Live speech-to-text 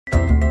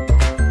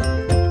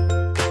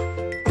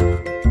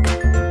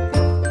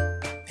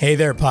Hey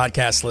there,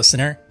 podcast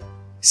listener.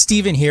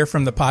 Steven here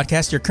from the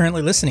podcast you're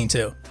currently listening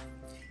to.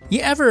 You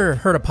ever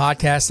heard a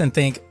podcast and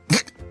think,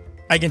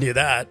 I can do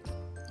that?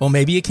 Well,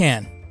 maybe you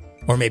can.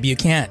 Or maybe you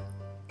can't.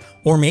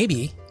 Or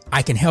maybe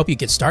I can help you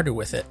get started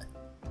with it.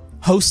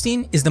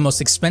 Hosting is the most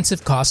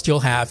expensive cost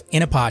you'll have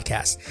in a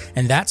podcast,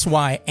 and that's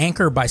why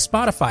Anchor by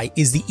Spotify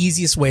is the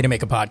easiest way to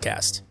make a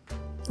podcast.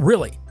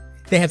 Really,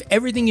 they have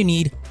everything you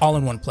need all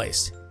in one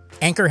place.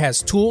 Anchor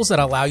has tools that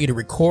allow you to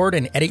record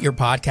and edit your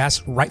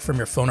podcast right from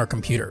your phone or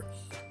computer.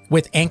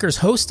 With Anchor's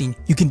hosting,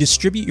 you can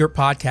distribute your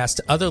podcast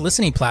to other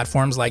listening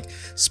platforms like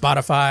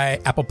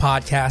Spotify, Apple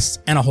Podcasts,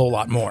 and a whole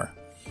lot more.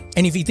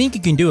 And if you think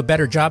you can do a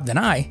better job than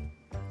I,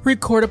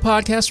 record a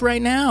podcast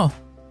right now.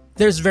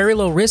 There's very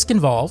low risk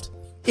involved.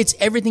 It's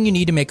everything you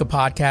need to make a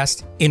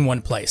podcast in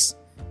one place.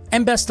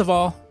 And best of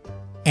all,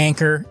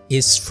 Anchor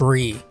is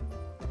free.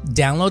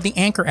 Download the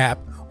Anchor app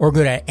or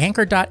go to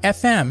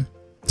anchor.fm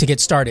to get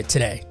started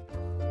today.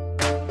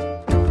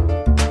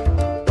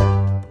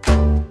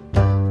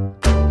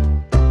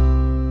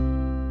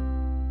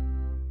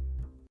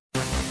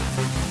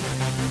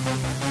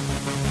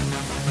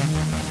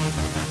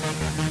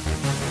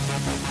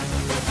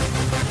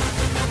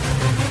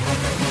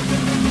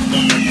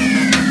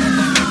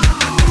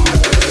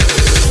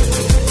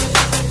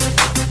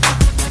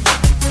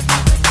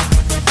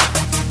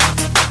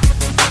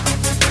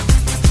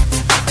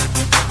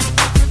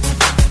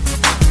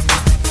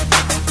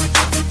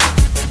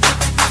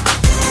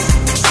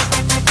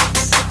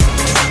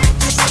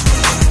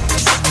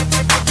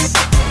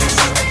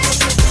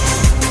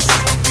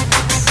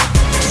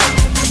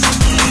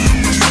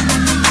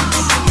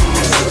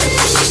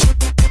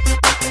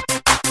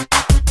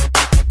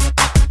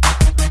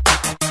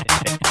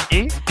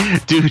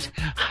 Dude,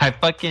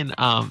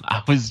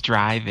 I was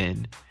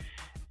driving.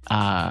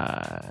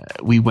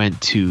 We went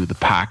to the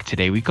park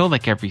today. We go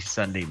like every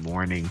Sunday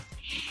morning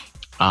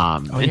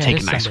and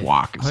take a nice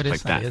walk and stuff like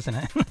Sunday, that. Isn't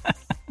it?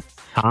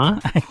 Huh?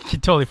 I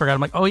totally forgot.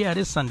 I'm like, oh yeah, it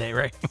is Sunday,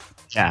 right?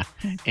 Yeah.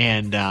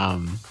 And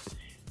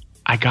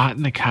I got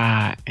in the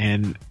car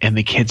and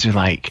the kids are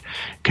like,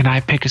 can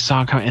I pick a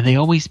song? And they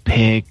always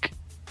pick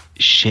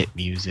shit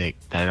music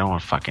that I don't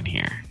want to fucking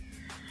hear.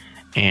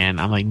 And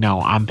I'm like,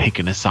 no, I'm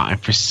picking a song.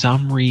 And for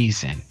some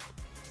reason,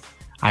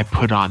 I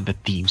put on the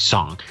theme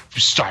song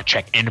for Star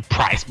Trek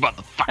Enterprise,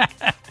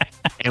 motherfucker.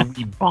 And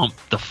we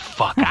bumped the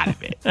fuck out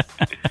of it.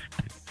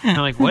 And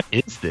I'm like, what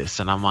is this?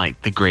 And I'm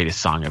like, the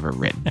greatest song ever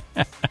written.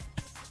 And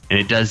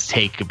it does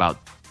take about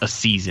a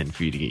season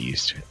for you to get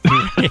used to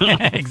it.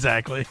 Yeah,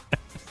 exactly.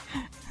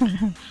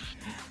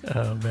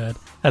 Oh man,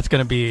 that's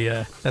gonna be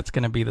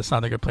the song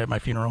they're gonna play at my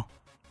funeral.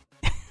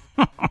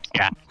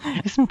 Yeah.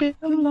 It's been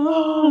a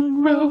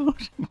long road.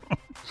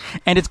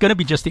 And it's going to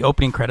be just the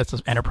opening credits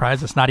of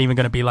Enterprise. It's not even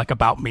going to be like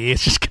about me.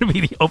 It's just going to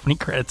be the opening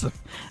credits of...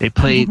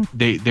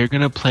 They're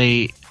going to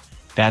play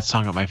that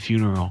song at my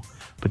funeral,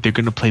 but they're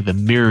going to play the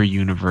Mirror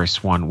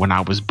Universe one when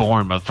I was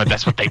born, motherfucker.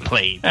 That's what they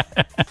played.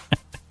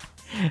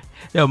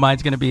 No,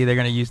 mine's going to be, they're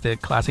going to use the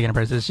classic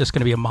Enterprise. It's just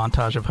going to be a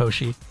montage of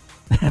Hoshi.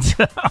 That's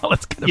all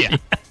it's going to be.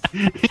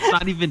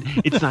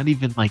 It's not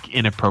even like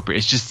inappropriate.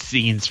 It's just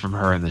scenes from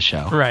her in the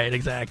show. Right,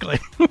 exactly.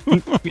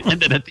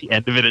 And then at the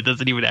end of it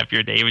doesn't even have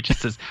your name. It just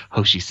says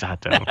Hoshi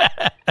Sato,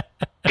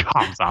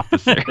 comms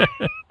officer.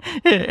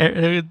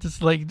 It'd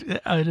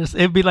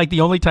be like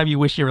the only time you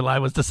wish you were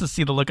alive was just to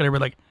see the look at her. We're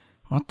like,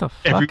 what the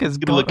fuck Everyone's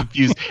gonna look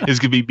confused. It's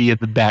gonna be me in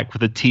the back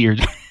with a tear.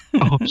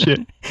 Oh shit!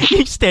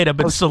 You stand up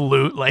and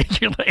salute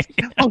like you're like,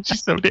 oh,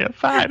 she's so damn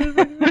fine.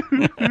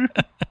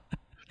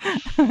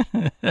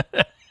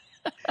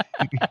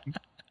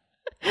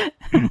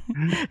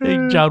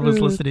 John was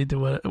listening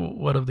to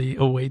one of the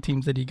away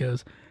teams that he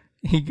goes,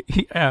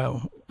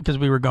 because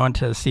we were going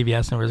to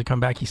CVS and we were to come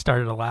back, he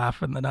started to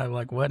laugh and then I'm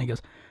like, what? And he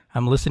goes,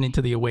 I'm listening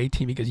to the away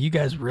team because you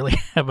guys really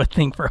have a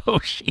thing for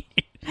Hoshi.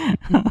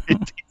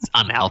 It's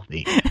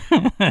unhealthy.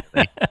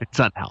 It's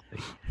unhealthy.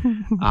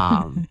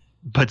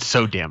 But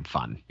so damn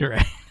fun. You're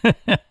right.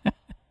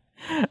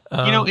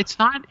 It's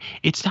not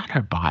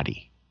her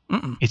body.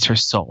 Mm-mm. It's her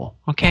soul.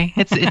 Okay,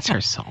 it's her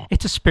soul.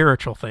 It's a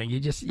spiritual thing.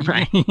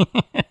 Right.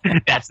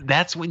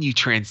 That's when you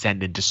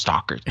transcend into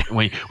stalker.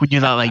 When you're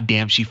not like,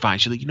 damn, she fine.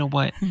 She's like, you know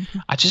what?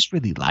 I just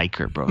really like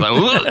her, bro.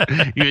 Like,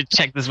 you gonna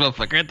check this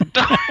motherfucker at the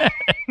door.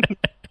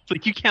 It's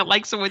like you can't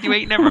like someone you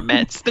ain't never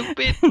met.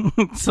 Stupid.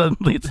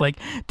 Suddenly, it's like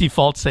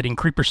default setting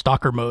creeper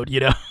stalker mode.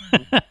 You know.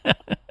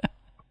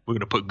 We're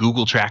gonna put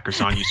Google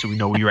trackers on you so we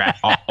know where you're at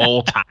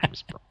all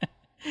times, bro.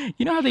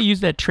 You know how they use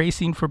that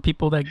tracing for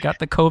people that got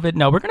the COVID?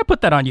 No, we're going to put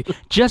that on you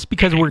just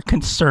because we're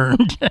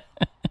concerned.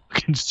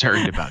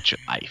 Concerned about your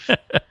life.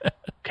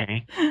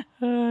 Okay?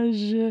 Oh,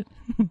 shit.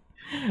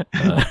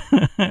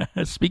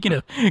 Speaking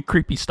of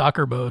creepy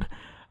stalker mode,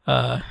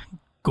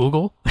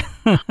 Google.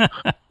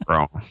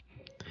 Bro.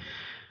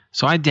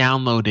 So I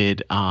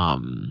downloaded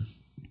all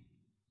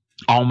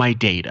my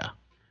data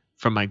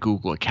from my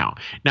Google account.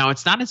 Now,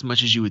 it's not as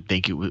much as you would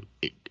think it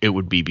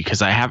would be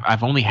because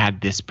I've only had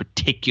this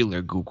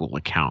particular Google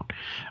account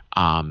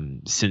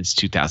since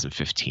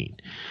 2015.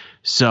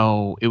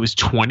 So it was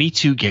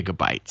 22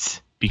 gigabytes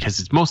because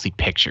it's mostly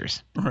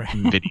pictures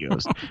and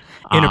videos.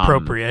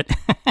 Inappropriate.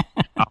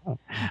 No,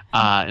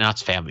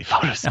 it's family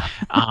photos.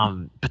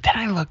 But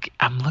then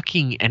I'm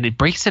looking, and it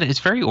breaks it. It's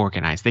very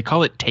organized. They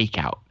call it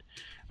takeout,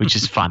 which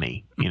is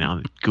funny.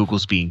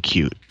 Google's being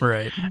cute.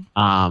 Right.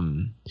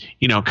 Kind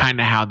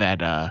of how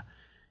that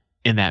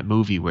in that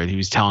movie where he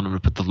was telling him to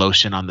put the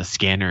lotion on the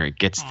scanner, it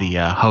gets the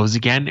hose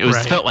again. It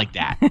felt like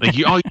that. Like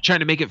you're trying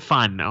to make it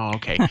fun. Oh,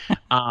 okay.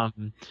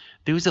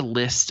 There was a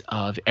list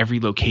of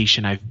every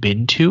location I've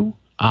been to.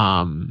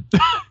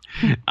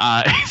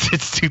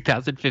 Since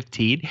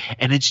 2015,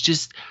 and it's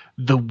just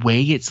the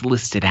way it's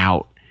listed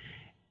out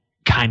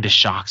kind of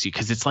shocks you,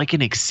 because it's like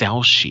an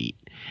Excel sheet,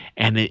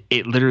 and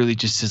it literally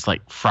just says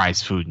like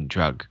fries, food, and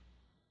drug,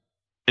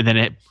 and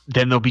then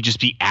there'll just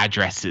be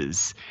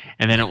addresses,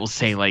 and then it will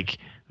say like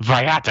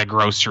Viata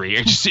grocery, or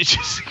it's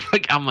just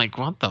like, I'm like,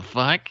 what the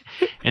fuck?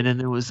 And then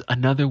there was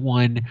another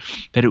one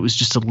that it was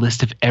just a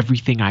list of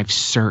everything I've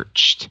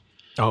searched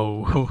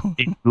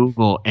in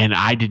Google, and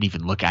I didn't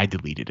even look. I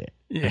deleted it.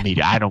 Yeah.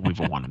 I don't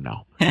even want to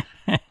know.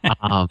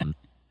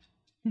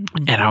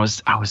 And I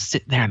was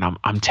sitting there, and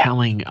I'm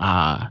telling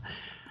a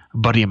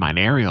buddy of mine,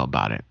 Ariel,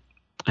 about it,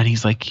 and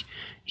he's like,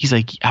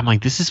 I'm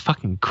like, this is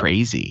fucking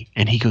crazy.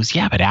 And he goes,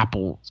 yeah, but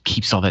Apple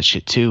keeps all that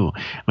shit too.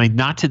 I'm like,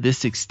 not to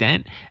this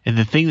extent. And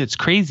the thing that's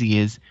crazy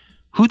is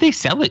who they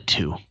sell it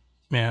to.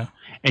 Yeah.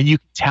 And you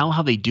can tell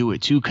how they do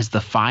it too, because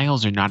the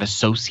files are not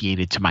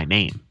associated to my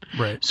name.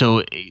 Right.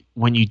 So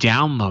when you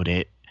download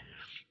it,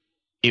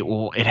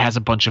 it has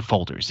a bunch of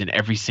folders in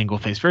every single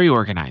thing. It's very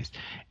organized,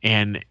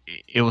 and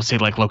it will say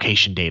like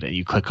location data.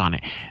 You click on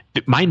it.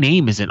 My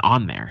name isn't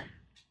on there.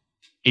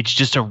 It's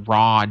just a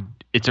raw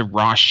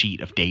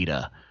sheet of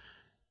data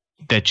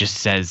that just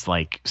says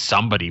like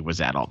somebody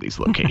was at all these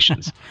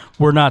locations.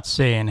 We're not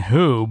saying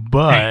who,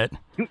 but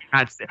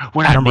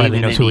we're not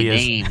naming any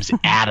names.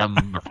 Adam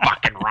or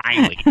fucking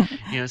Riley.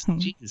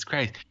 Jesus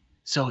Christ.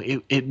 So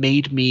it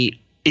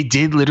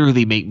did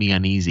literally make me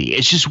uneasy.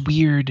 It's just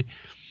weird.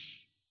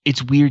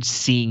 It's weird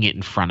seeing it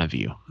in front of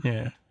you.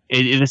 Yeah.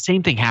 The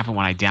same thing happened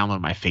when I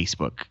downloaded my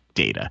Facebook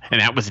data, and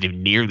that wasn't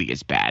even nearly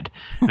as bad.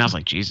 And I was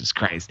like, Jesus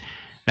Christ.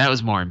 That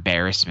was more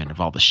embarrassment of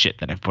all the shit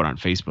that I've put on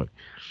Facebook.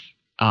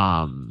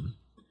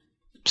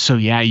 So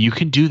yeah, you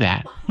can do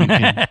that.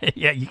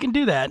 You can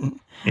do that.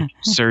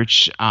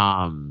 Search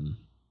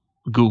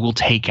Google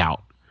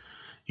Takeout.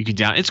 You can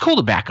it's cool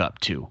to back up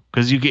too,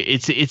 because you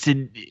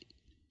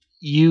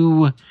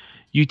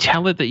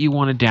tell it that you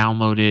want to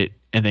download it,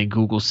 and then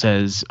Google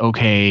says,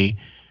 okay,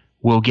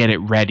 we'll get it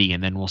ready,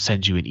 and then we'll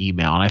send you an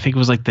email. And I think it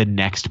was like the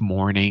next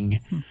morning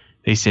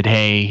they said,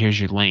 hey, here's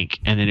your link,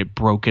 and then it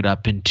broke it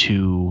up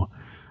into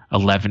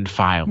 11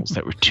 files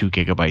that were 2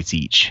 gigabytes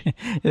each.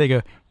 They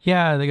go,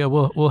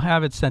 we'll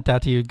have it sent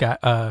out to you.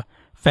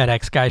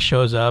 FedEx guy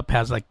shows up,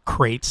 has like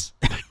crates,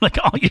 like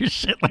all your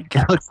shit. Like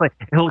it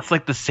looks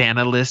like the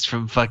Santa list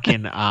from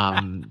fucking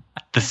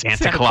the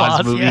Santa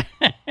Claus movie.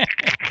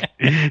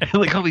 Yeah.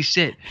 Like holy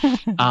shit.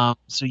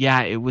 So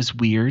yeah, it was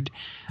weird.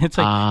 It's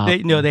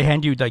like they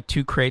hand you like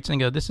 2 crates and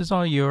go, this is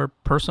all your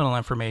personal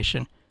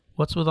information.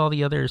 What's with all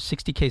the other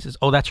 60 cases?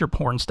 Oh, that's your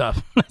porn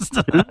stuff.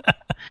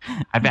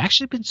 I've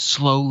actually been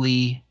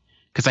slowly,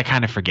 because I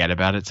kind of forget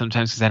about it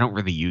sometimes because I don't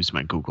really use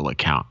my Google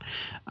account.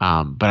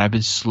 But I've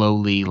been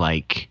slowly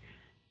like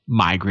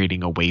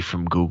migrating away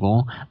from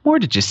Google more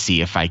to just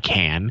see if I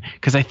can,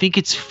 because I think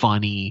it's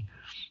funny.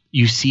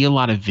 You see a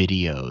lot of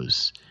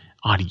videos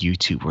on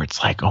YouTube where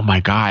it's like, oh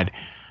my God,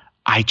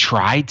 I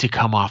tried to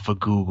come off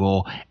of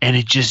Google and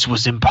it just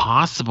was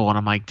impossible. And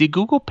I'm like, did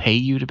Google pay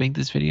you to make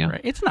this video?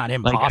 Right. It's not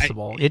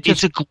impossible.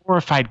 It's a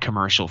glorified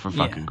commercial for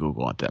fucking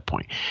Google at that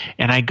point.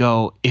 And I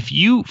go,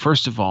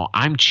 first of all,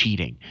 I'm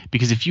cheating,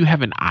 because if you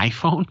have an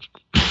iPhone,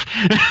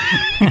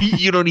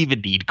 you don't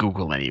even need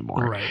Google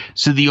anymore. Right.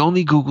 So the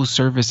only Google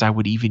service I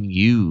would even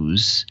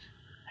use,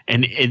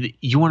 and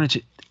you wanted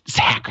to, it's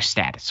hacker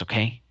status,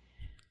 okay?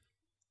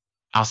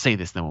 I'll say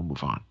this, then we'll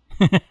move on.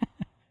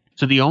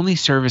 So the only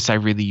service I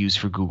really use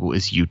for Google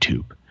is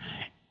YouTube.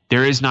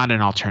 There is not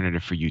an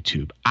alternative for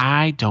YouTube.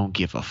 I don't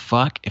give a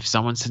fuck if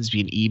someone sends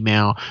me an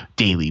email,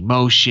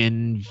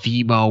 Dailymotion,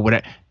 Vimeo,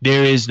 whatever.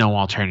 There is no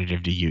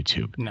alternative to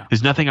YouTube. No.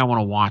 There's nothing I want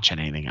to watch on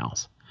anything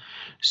else.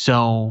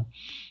 So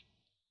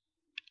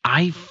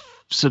I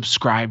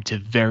subscribe to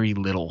very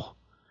little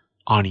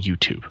on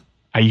YouTube.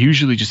 I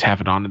usually just have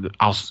it on.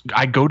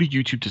 I go to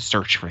YouTube to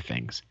search for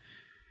things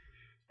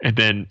and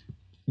then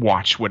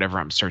watch whatever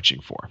I'm searching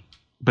for.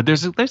 But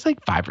there's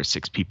like 5 or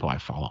 6 people I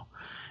follow.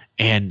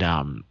 And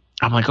I'm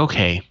like,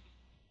 okay,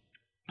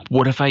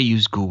 what if I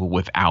use Google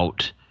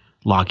without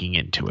logging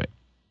into it?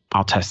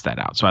 I'll test that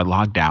out. So I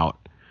logged out.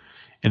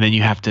 And then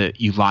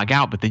you log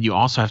out, but then you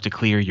also have to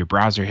clear your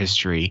browser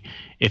history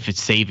if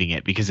it's saving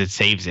it, because it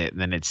saves it and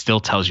then it still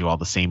tells you all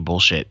the same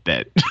bullshit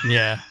that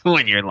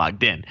when you're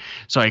logged in.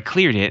 So I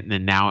cleared it, and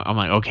then now I'm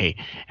like, okay.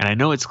 And I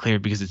know it's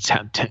cleared because it's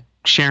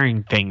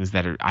sharing things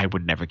that I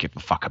would never give a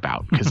fuck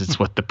about, because it's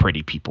what the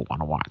pretty people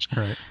want to watch.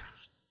 Right.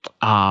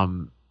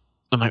 I'm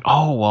like,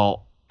 oh,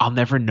 well, I'll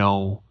never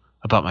know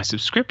about my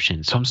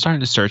subscription. So I'm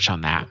starting to search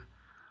on that.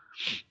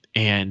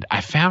 And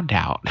I found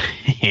out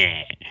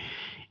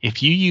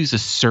if you use a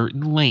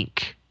certain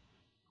link,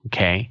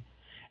 okay,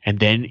 and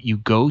then you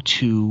go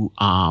to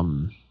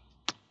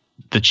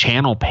the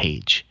channel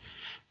page,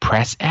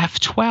 press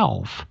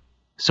F12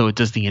 so it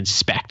does the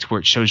inspect where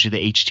it shows you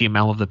the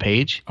HTML of the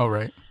page. Oh,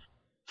 right.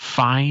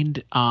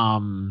 Find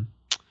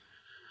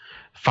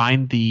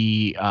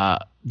the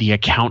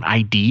account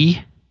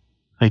ID,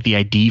 like the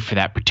ID for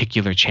that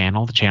particular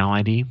channel, the channel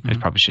ID. I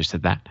probably should have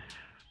said that.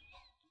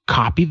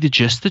 Copy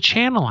just the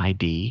channel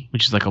ID,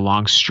 which is like a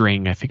long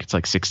string. I think it's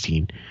like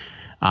 16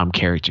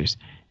 characters,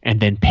 and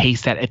then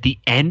paste that at the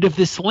end of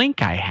this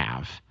link I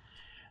have.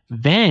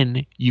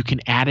 Then you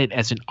can add it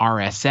as an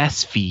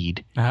RSS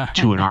feed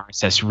to an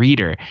RSS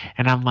reader.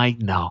 And I'm like,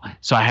 no.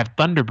 So I have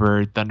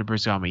Thunderbird.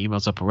 Thunderbird's got my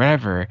emails up or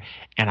whatever.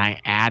 And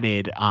I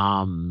added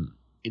the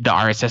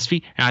RSS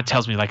feed. And it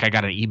tells me like I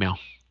got an email.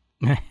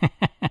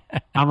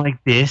 I'm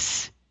like,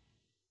 this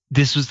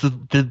was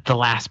the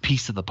last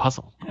piece of the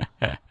puzzle.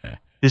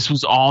 This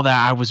was all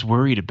that I was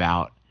worried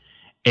about.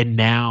 And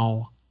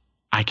now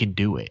I can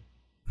do it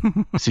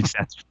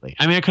successfully.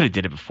 I mean, I could have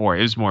did it before.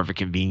 It was more of a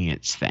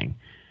convenience thing.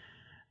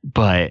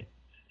 But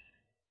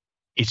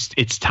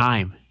it's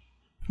time.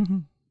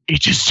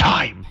 It's just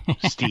time,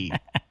 Steve.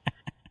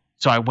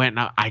 So I went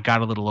and I got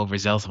a little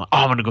overzealous. I'm like,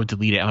 I'm going to go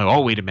delete it. I'm like,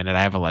 oh, wait a minute.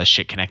 I have a lot of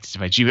shit connected to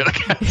my Gmail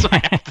account. So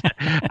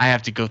I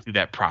have to go through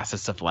that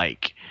process of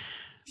like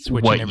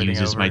switching what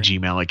uses over my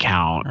Gmail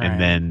account and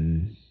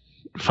then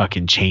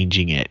fucking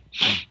changing it.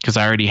 Because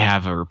I already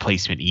have a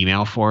replacement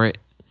email for it,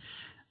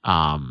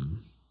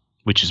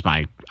 which is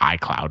my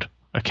iCloud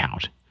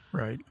account.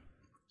 Right.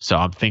 So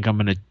I think I'm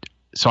going to...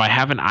 So I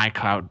have an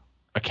iCloud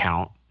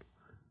account,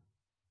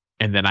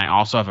 and then I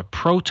also have a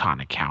Proton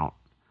account,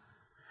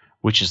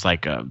 which is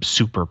like a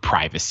super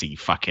privacy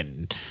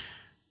fucking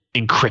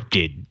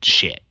encrypted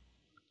shit.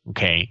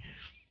 Okay.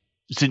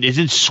 It's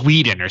in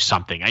Sweden or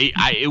something.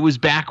 It was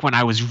back when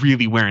I was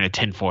really wearing a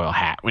tinfoil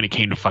hat when it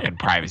came to fucking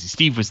privacy.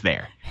 Steve was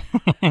there.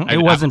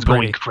 It wasn't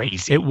pretty. Going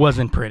crazy. It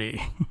wasn't pretty.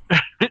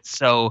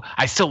 So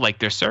I still like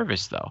their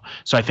service though.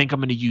 So I think I'm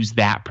going to use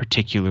that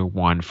particular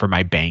one for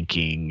my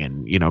banking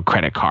and,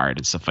 credit card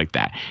and stuff like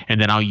that.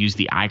 And then I'll use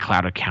the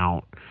iCloud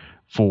account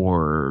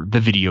for the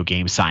video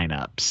game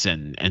signups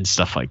and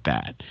stuff like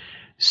that.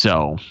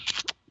 So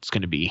it's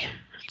going to be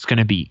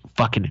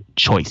fucking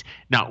choice.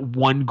 Not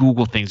one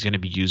Google thing is going to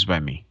be used by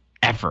me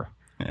ever.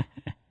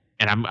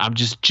 And I'm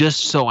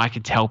just so I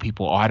can tell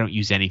people, I don't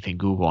use anything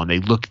Google. And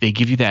they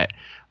give you that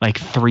like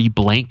 3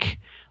 blank,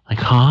 like,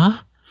 huh?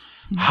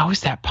 How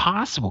is that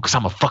possible? Because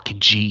I'm a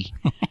fucking G.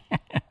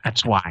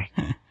 That's why.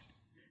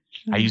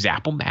 I use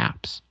Apple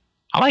Maps.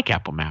 I like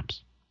Apple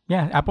Maps.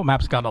 Yeah, Apple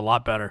Maps got a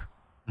lot better.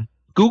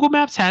 Google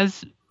Maps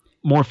has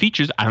more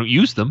features. I don't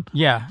use them.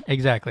 Yeah,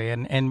 exactly.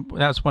 And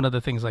that's one of the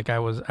things like I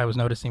was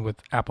noticing with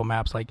Apple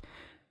Maps, like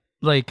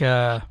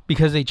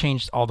because they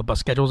changed all the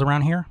bus schedules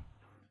around here,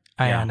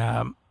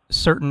 and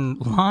certain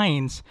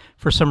lines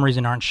for some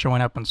reason aren't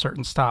showing up on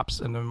certain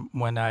stops. And then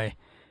when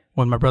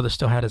my brother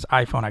still had his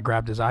iPhone, I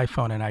grabbed his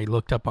iPhone and I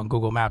looked up on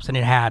Google Maps and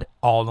it had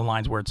all the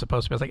lines where it's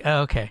supposed to be. I was like,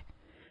 oh, okay,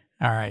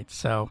 all right.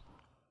 So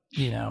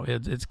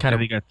it's kind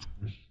of.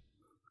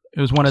 It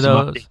was one of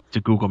those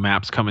to Google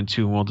Maps coming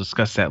too, and we'll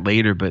discuss that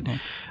later. But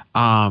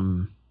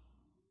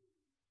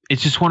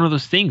it's just one of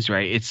those things,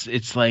 right?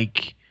 It's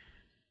like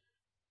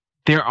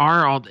there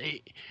are all.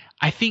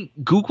 I think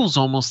Google's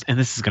almost, and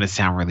this is going to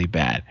sound really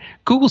bad.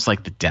 Google's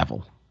like the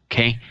devil.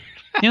 Okay,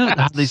 you know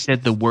how they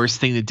said the worst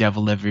thing the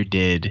devil ever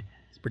did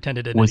pretend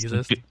it didn't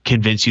exist,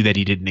 convince you that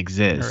he didn't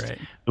exist. Right.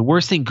 The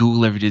worst thing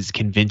Google ever did is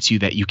convince you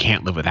that you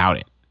can't live without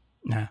it.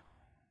 Nah,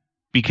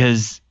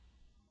 because.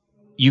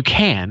 You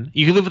can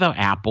live without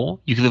Apple.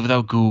 You can live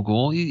without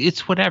Google.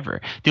 It's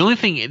whatever. The only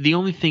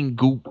thing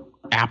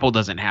Apple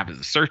doesn't have is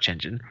a search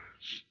engine.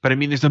 But I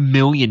mean, there's a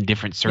million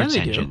different search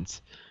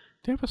engines.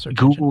 They have a search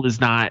Google engine. is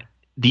not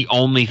the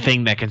only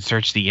thing that can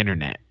search the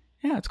internet.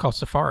 Yeah, it's called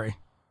Safari.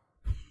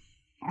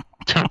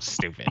 So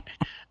stupid.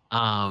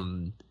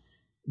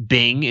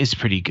 Bing is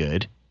pretty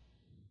good.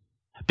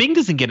 Bing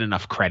doesn't get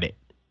enough credit,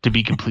 to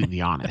be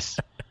completely honest.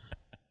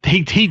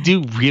 They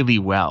do really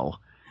well.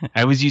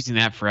 I was using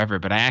that forever,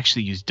 but I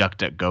actually use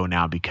DuckDuckGo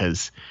now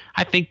because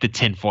I think the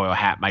tinfoil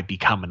hat might be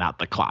coming out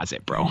the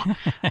closet, bro.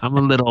 I'm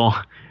a little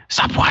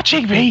stop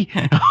watching me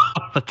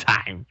all the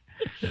time,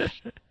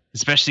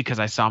 especially because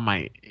I saw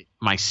my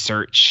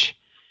search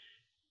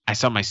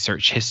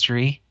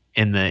history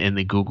in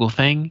the Google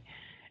thing,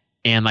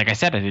 and like I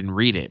said, I didn't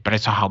read it, but I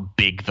saw how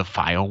big the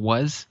file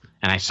was,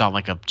 and I saw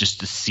like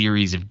just a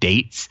series of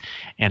dates,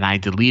 and I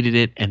deleted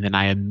it, and then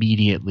I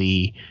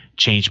immediately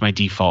changed my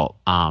default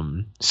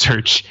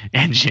search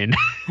engine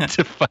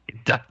to fucking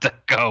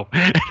DuckDuckGo.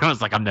 And I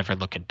was like, I'm never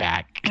looking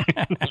back.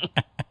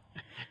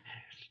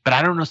 But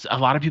I don't know. A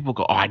lot of people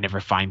go, I never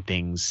find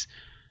things.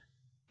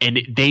 And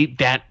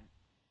that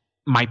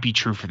might be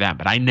true for them,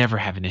 but I never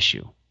have an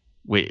issue.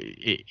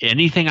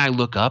 Anything I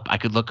look up, I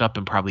could look up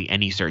in probably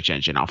any search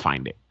engine. I'll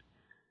find it.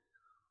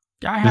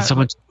 I Then have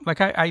someone go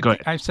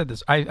ahead. I've said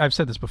this. I've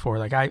said this before.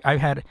 Like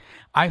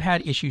I've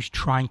had issues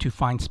trying to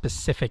find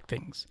specific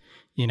things,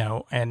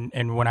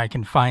 and when I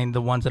can find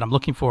the ones that I'm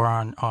looking for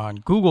on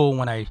Google,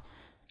 when I,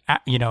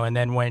 and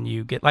then when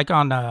you get like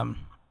on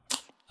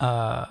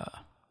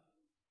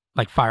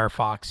like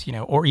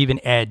Firefox, or even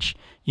Edge,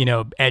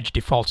 Edge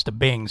defaults to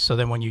Bing. So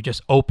then when you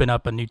just open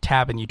up a new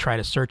tab and you try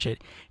to search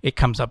it, it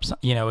comes up,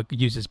 it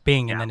uses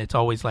Bing, and then it's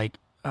always like,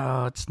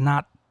 it's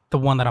not the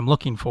one that I'm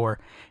looking for.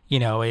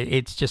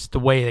 It's just the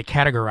way they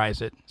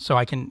categorize it. So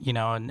I can,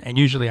 and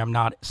usually I'm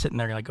not sitting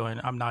there like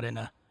going, I'm not in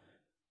a,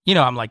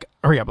 I'm like,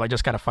 hurry up, I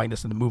just got to find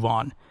this and move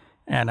on.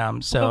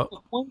 And so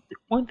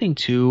one thing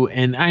too,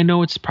 and I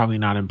know it's probably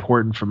not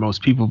important for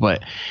most people,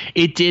 but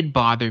it did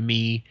bother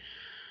me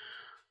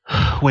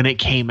when it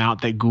came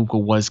out that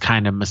Google was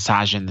kind of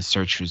massaging the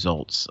search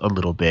results a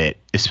little bit,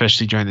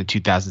 especially during the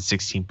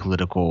 2016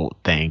 political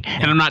thing.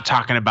 And I'm not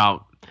talking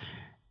about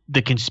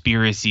the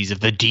conspiracies of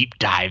the deep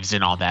dives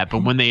and all that,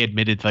 but when they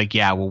admitted like,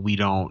 yeah, well, we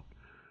don't,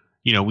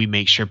 we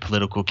make sure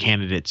political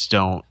candidates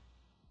don't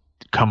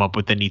come up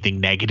with anything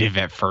negative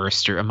at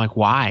first, or I'm like,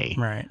 why?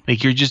 Right.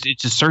 Like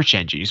it's a search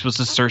engine. You're supposed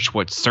to search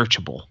what's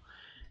searchable,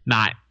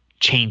 not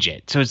change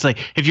it. So it's like,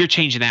 if you're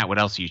changing that, what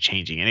else are you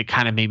changing? And it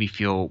kind of made me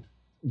feel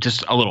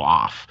just a little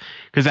off,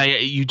 because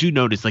you do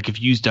notice, like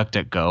if you use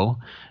DuckDuckGo,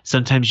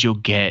 sometimes you'll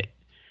get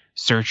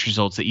search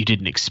results that you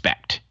didn't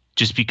expect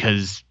just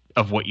because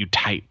of what you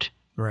typed.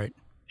 Right.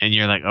 And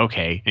you're like,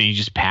 okay, and you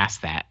just pass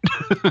that.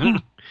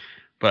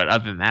 But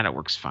other than that, it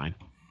works fine.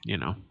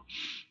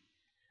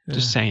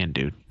 Just saying,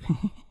 dude.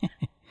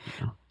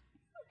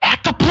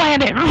 Hack the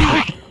planet.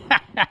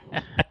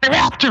 They're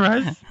after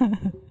us.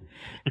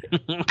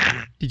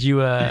 Did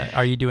you?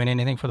 Are you doing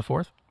anything for the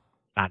 4th?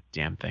 Not a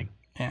damn thing.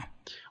 Yeah.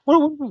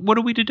 What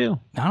are we to do?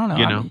 I don't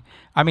know.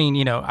 I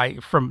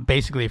mean, from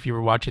basically, if you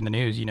were watching the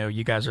news,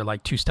 you guys are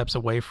like 2 steps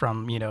away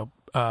from,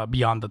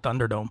 beyond the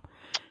Thunderdome.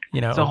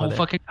 It's a whole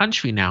fucking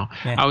country now.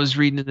 Yeah. I was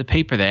reading in the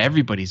paper that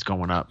everybody's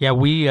going up. Yeah,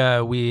 we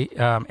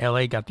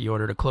LA got the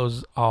order to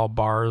close all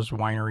bars,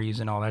 wineries,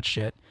 and all that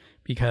shit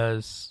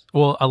because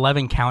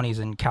 11 counties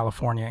in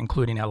California,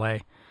 including LA,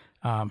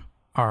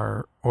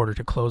 are ordered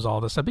to close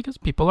all this stuff because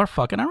people are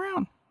fucking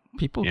around.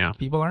 People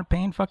aren't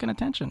paying fucking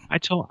attention. I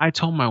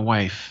told my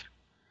wife,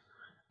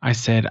 I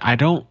said, I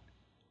don't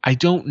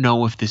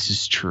know if this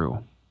is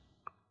true,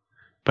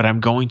 but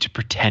I'm going to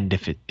pretend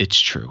if it's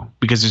true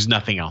because there's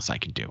nothing else I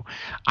can do.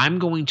 I'm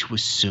going to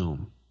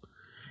assume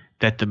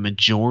that the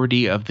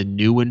majority of the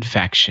new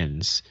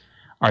infections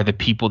are the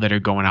people that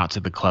are going out to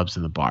the clubs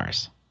and the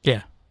bars.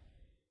 Yeah.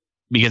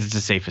 Because it's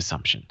a safe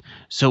assumption.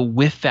 So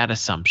with that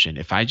assumption,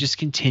 if I just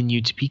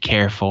continue to be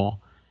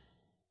careful,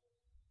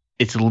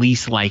 it's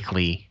least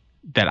likely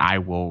that I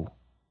will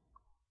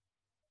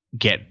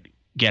get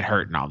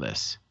hurt in all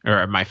this,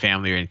 or my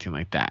family or anything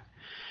like that.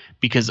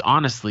 Because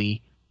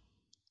honestly,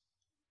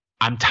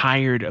 I'm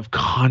tired of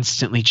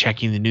constantly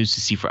checking the news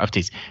to see for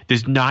updates.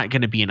 There's not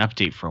going to be an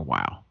update for a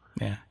while.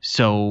 Yeah.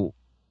 So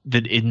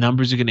the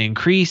numbers are going to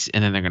increase,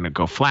 and then they're going to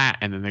go flat,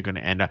 and then they're going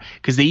to end up,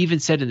 because they even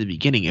said in the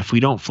beginning, if we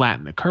don't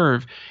flatten the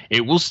curve,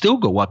 it will still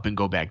go up and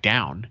go back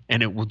down,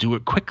 and it will do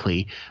it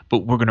quickly,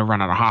 but we're going to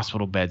run out of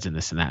hospital beds and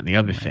this and that and the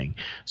other thing.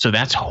 So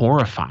that's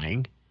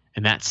horrifying,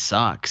 and that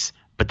sucks.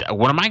 But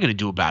what am I going to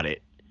do about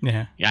it?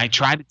 Yeah. I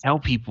try to tell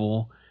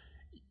people.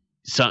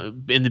 So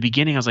in the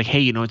beginning, I was like,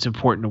 hey, it's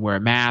important to wear a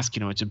mask.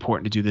 It's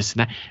important to do this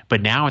and that.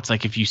 But now it's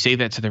like, if you say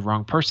that to the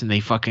wrong person, they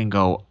fucking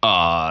go,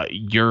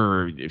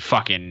 you're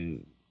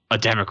fucking a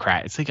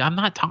Democrat. It's like, I'm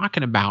not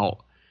talking about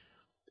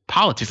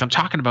politics. I'm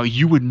talking about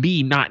you and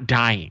me not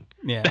dying.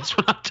 Yeah. That's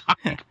what I'm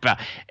talking about.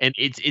 And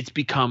it's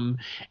become,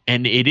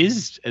 and it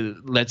is,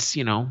 let's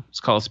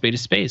call a spade a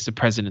spade. It's the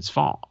president's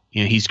fault.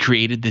 He's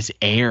created this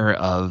air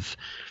of,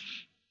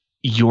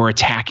 you're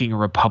attacking a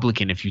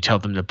Republican if you tell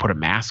them to put a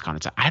mask on.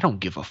 It's like, I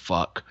don't give a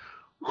fuck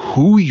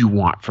who you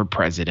want for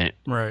president.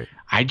 Right.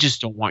 I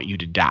just don't want you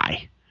to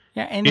die.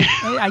 Yeah, and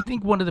I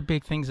think one of the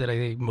big things that I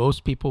think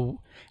most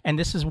people, and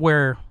this is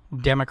where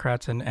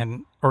Democrats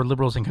and or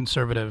liberals and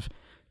conservative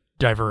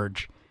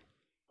diverge.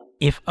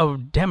 If a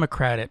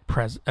Democratic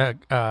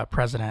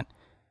president,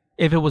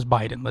 if it was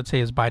Biden, let's say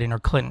it's Biden or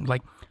Clinton,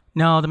 like,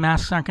 no, the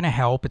masks aren't going to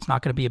help. It's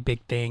not going to be a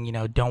big thing.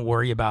 Don't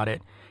worry about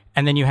it.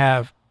 And then you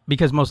have,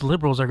 because most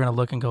liberals are going to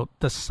look and go,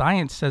 the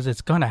science says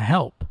it's going to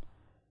help.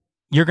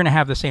 You're going to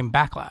have the same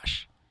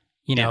backlash,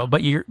 Yeah.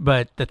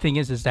 But the thing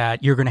is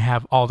that you're going to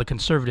have all the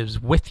conservatives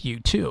with you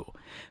too.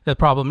 The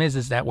problem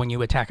is that when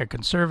you attack a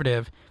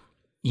conservative,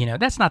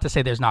 that's not to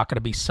say there's not going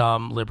to be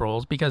some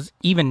liberals, because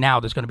even now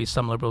there's going to be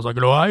some liberals like,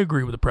 I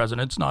agree with the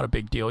president. It's not a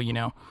big deal,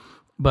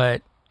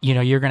 But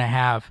you're going to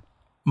have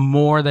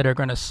more that are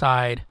going to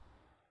side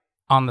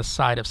on the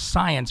side of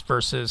science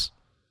versus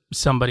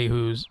somebody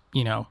who's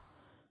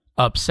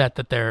upset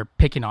that they're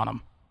picking on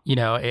them,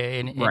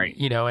 Right.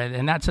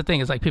 And that's the thing,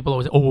 is like, people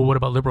always, oh, well, what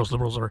about liberals?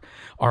 Liberals are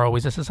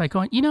always this. It's like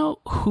going,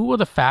 who are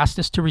the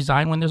fastest to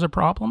resign when there's a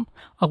problem?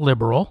 A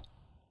liberal.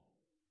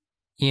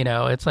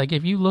 It's like,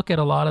 if you look at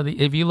a lot of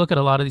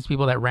these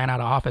people that ran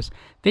out of office,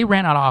 they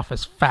ran out of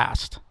office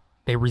fast.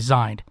 They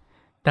resigned.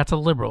 That's a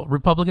liberal.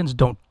 Republicans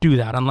don't do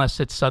that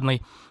unless it's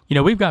suddenly,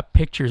 we've got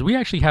pictures. We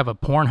actually have a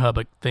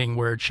Pornhub thing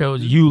where it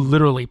shows you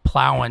literally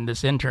plowing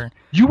this intern.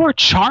 You are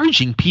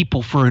charging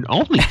people for an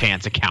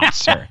OnlyFans account,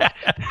 sir.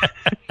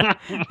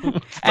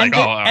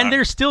 And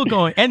they're still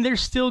going,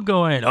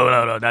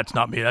 oh, no, that's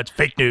not me. That's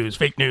fake news.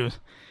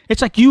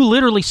 It's like you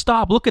literally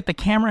stop, look at the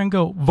camera and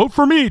go, vote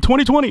for me,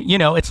 2020.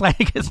 It's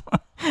like,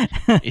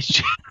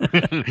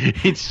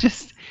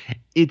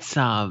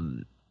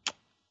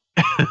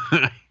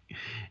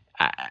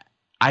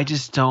 I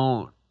just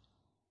don't.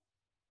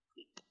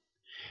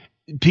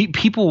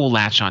 People will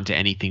latch on to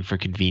anything for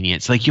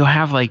convenience. Like you'll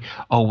have like,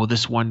 oh well,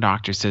 this one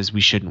doctor says we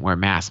shouldn't wear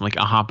masks. I'm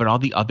like, but all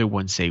the other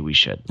ones say we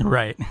should.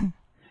 Right.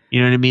 You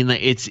know what I mean?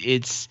 Like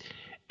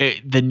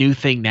the new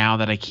thing now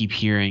that I keep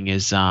hearing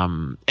is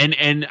and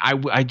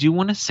I do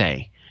want to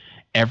say,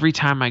 every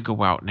time I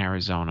go out in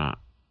Arizona,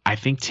 I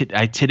think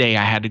today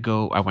I had to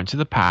go. I went to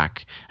the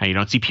park, and you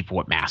don't see people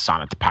with masks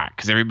on at the park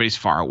because everybody's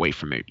far away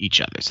from each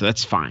other. So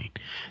that's fine.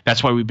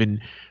 That's why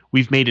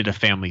we've made it a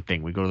family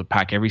thing. We go to the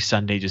park every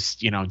Sunday,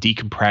 just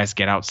decompress,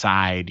 get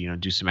outside,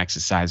 do some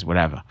exercise,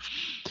 whatever.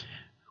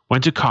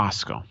 Went to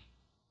Costco,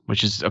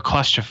 which is a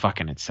clusterfuck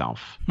in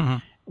itself. Mm-hmm.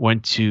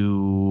 Went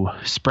to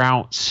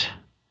Sprouts,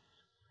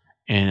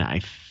 and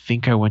I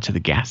think I went to the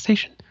gas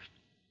station.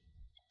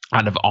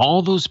 Out of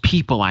all those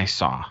people I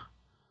saw,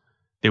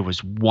 there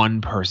was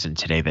one person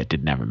today that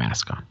didn't have a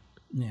mask on.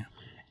 Yeah.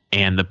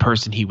 And the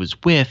person he was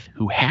with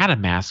who had a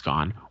mask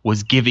on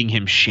was giving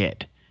him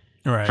shit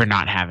for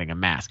not having a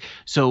mask.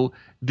 So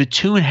the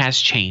tune has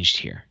changed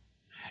here.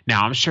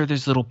 Now, I'm sure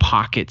there's little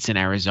pockets in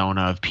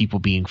Arizona of people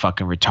being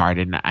fucking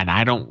retarded, and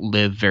I don't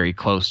live very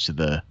close to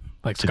the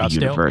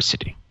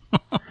university.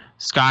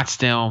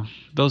 Scottsdale,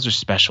 those are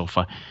special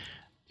fun.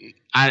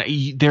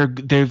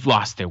 They've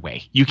lost their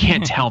way. You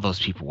can't tell those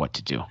people what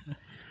to do.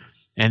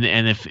 And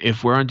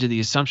if we're under the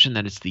assumption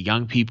that it's the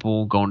young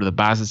people going to the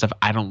bars and stuff,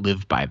 I don't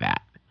live by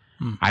that.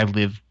 I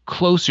live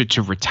closer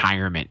to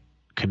retirement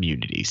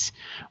communities,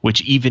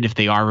 which even if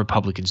they are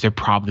Republicans, they're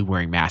probably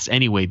wearing masks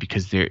anyway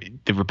because the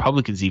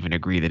Republicans even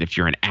agree that if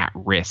you're an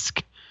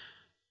at-risk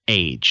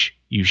age,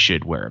 you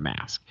should wear a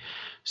mask.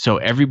 So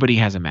everybody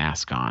has a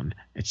mask on.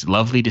 It's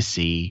lovely to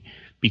see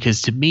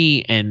because to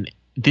me, and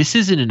this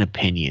isn't an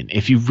opinion,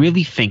 if you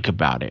really think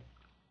about it,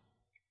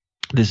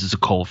 this is a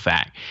cold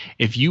fact.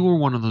 If you were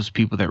one of those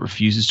people that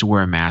refuses to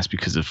wear a mask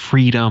because of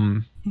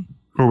freedom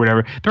or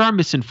whatever, there are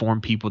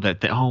misinformed people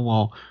that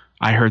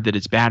I heard that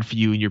it's bad for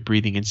you and you're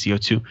breathing in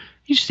CO2.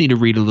 You just need to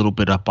read a little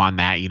bit up on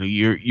that.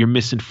 You're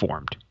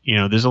misinformed.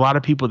 There's a lot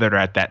of people that are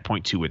at that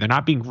point too, where they're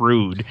not being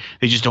rude.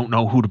 They just don't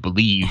know who to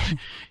believe.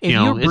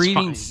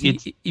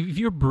 If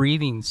you're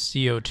breathing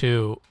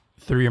CO2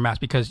 through your mask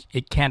because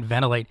it can't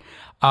ventilate,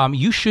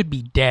 you should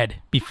be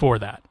dead before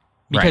that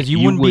because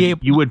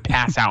you would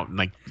pass out in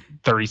like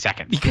 30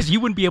 seconds because you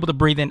wouldn't be able to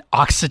breathe in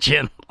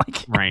oxygen.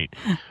 Right.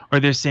 Or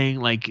they were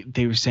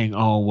saying,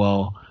 oh,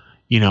 well,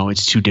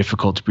 it's too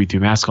difficult to breathe through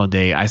a mask all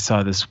day. I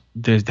saw this,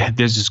 there's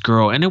this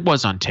girl, and it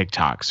was on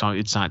TikTok, so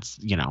it's not,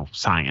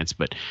 science,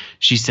 but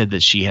she said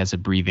that she has a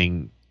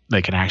breathing,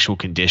 like an actual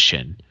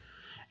condition,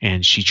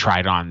 and she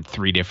tried on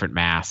 3 different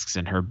masks,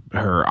 and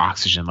her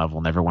oxygen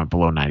level never went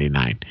below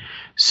 99.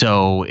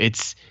 So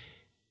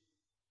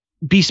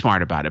be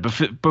smart about it.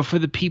 But for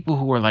the people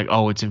who are like,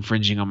 oh, it's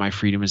infringing on my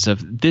freedom and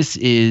stuff, this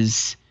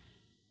is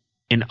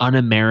an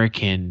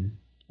un-American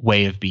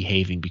way of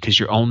behaving because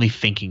you're only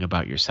thinking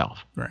about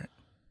yourself. Right.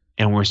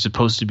 And we're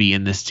supposed to be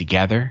in this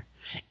together.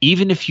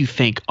 Even if you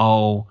think,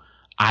 oh,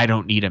 I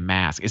don't need a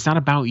mask. It's not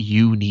about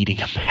you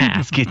needing a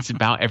mask. It's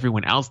about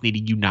everyone else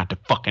needing you not to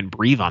fucking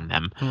breathe on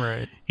them.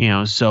 Right.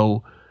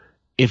 So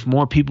if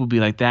more people be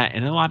like that,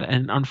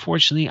 and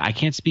unfortunately, I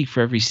can't speak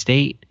for every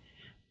state,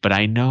 but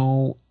I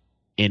know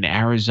in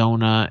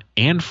Arizona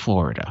and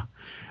Florida,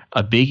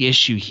 a big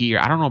issue here.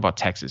 I don't know about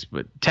Texas,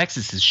 but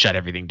Texas has shut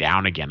everything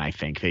down again. I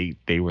think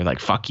they were like,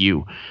 fuck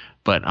you.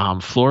 But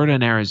Florida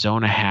and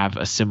Arizona have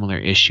a similar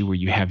issue where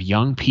you have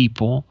young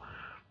people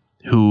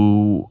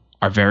who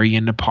are very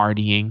into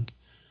partying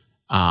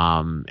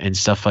and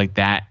stuff like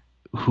that,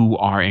 who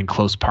are in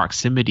close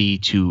proximity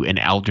to an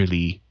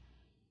elderly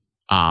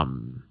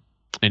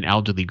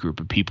group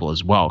of people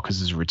as well, because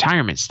it's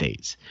retirement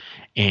states.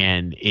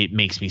 And it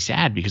makes me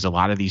sad because a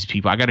lot of these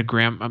people, I got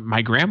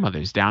my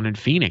grandmother's down in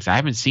Phoenix. I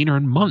haven't seen her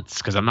in months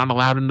because I'm not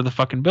allowed into the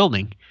fucking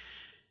building,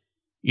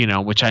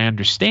 which I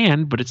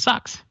understand, but it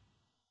sucks,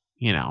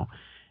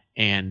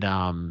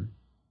 and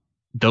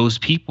those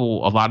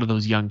people, a lot of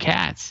those young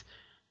cats,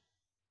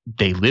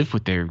 they live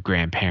with their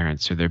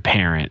grandparents or their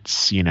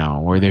parents,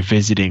 or they're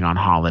visiting on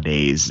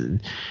holidays,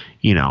 and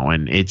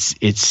and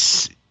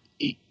it's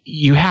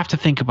you have to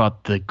think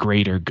about the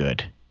greater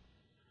good.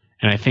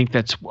 And I think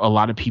that's a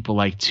lot of people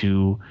I've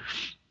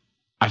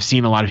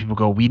seen a lot of people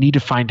go, we need to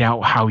find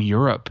out how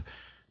Europe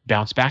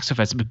bounced back so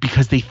fast,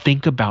 because they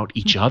think about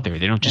each other.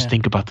 They don't just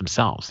think about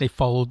themselves. They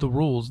followed the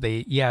rules.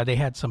 They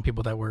had some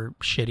people that were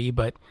shitty,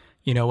 but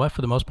you know what?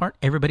 For the most part,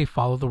 everybody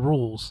followed the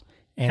rules.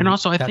 And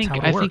also, I think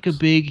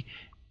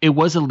it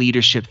was a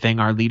leadership thing.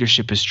 Our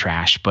leadership is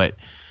trash, but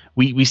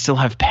we still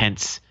have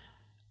Pence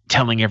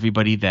telling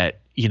everybody that,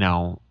 you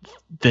know,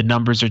 the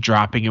numbers are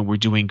dropping and we're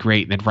doing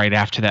great. And then right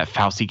after that,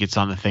 Fauci gets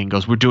on the thing,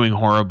 goes, we're doing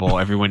horrible.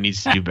 Everyone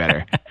needs to do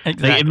better.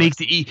 Exactly. Like, it makes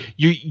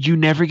you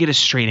never get a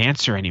straight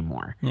answer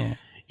anymore. Yeah.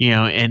 You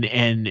know,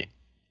 and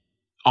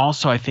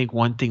also I think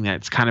one thing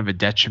that's kind of a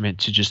detriment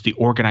to just the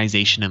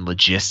organization and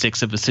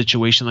logistics of a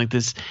situation like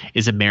this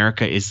is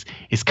America is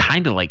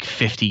kind of like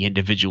 50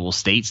 individual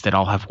states that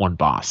all have one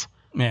boss.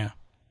 Yeah.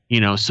 You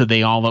know, so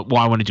they all, well,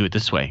 I want to do it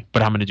this way,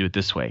 but I'm going to do it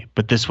this way,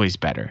 but this way's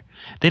better.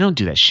 They don't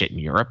do that shit in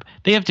Europe.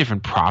 They have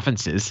different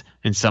provinces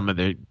in some of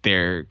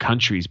their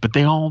countries, but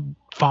they all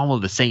follow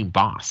the same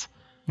boss.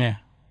 Yeah.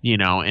 You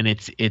know, and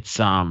it's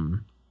a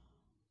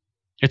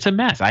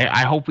mess.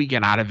 I hope we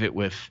get out of it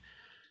with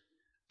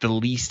the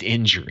least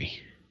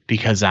injury,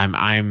 because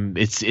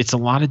it's a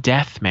lot of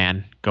death,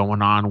 man,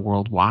 going on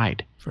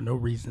worldwide for no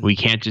reason. We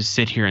can't just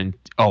sit here and,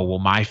 oh, well,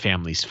 my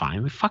family's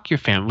fine. Well, fuck your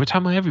family. We're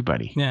talking about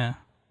everybody. Yeah.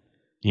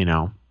 You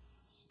know,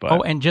 but. Oh,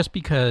 and just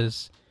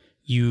because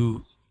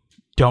you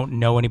don't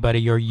know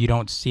anybody or you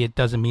don't see it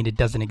doesn't mean it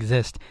doesn't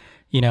exist.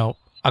 You know,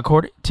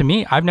 according to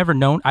me, I haven't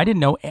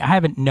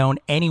known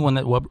anyone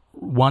that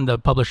won the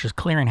Publishers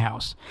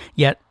Clearinghouse.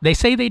 Yet they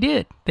say they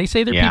did. They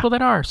say there are people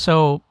that are.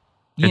 So,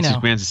 you know,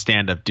 man's a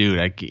stand-up dude.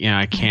 I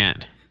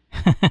can't.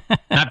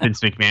 Not Vince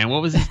McMahon.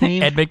 What was his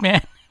name? Ed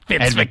McMahon.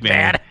 Vince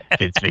McMahon.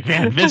 Vince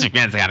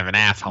McMahon's kind of an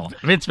asshole.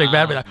 Vince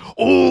McMahon be like,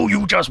 "Oh,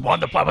 you just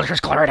won the Publishers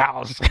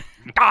Clearinghouse."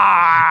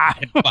 Ah!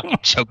 Fucking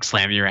choke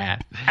slam your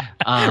ass.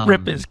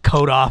 Rip his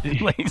coat off,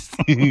 please.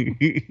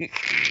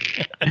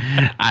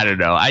 I don't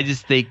know. I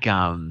just think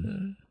a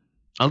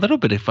little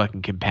bit of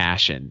fucking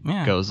compassion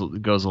goes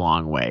a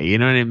long way. You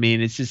know what I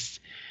mean? It's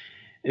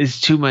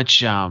too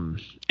much.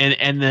 And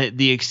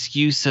the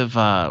excuse of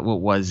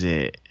what was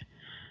it?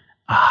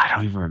 I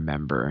don't even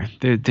remember.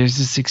 There's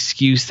this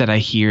excuse that I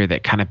hear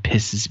that kind of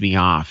pisses me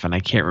off, and I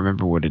can't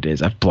remember what it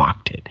is. I've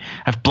blocked it.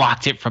 I've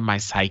blocked it from my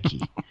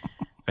psyche.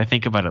 If I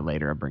think about it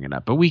later, I'll bring it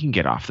up. But we can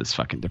get off this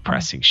fucking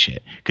depressing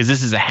shit, because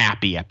this is a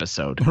happy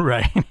episode,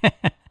 right?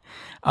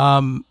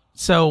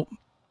 So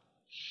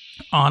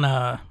on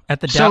at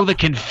the the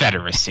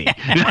Confederacy.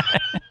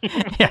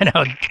 Yeah,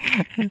 no.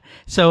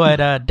 So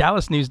at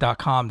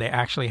DallasNews.com, they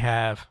actually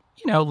have,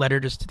 you know,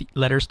 letters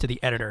to the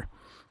editor.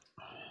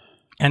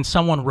 And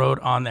someone wrote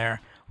on there,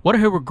 what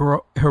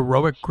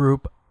heroic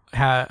group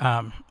has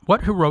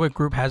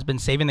been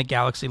saving the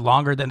galaxy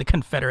longer than the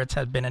Confederates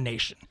have been a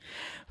nation?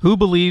 Who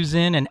believes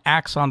in and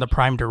acts on the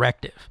Prime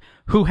Directive?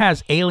 Who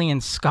has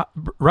aliens,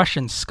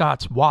 Russians,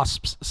 Scots,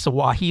 Wasps,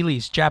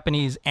 Swahilis,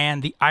 Japanese,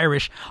 and the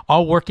Irish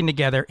all working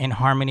together in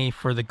harmony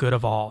for the good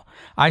of all?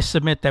 I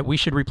submit that we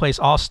should replace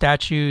all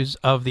statues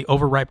of the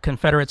overripe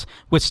Confederates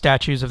with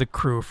statues of the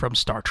crew from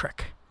Star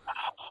Trek.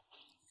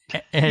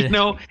 You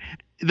know,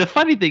 the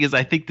funny thing is,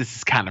 I think this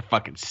is kind of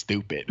fucking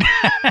stupid.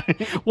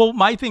 Well,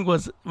 my thing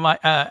was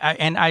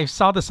and I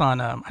saw this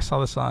on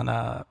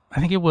I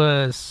think it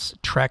was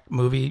Trek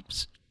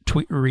Movies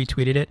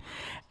retweeted it,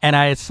 and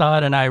I saw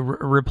it and I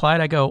replied.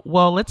 I go,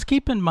 well, let's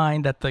keep in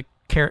mind that the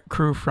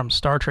crew from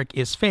Star Trek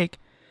is fake,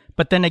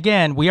 but then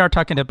again, we are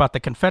talking about the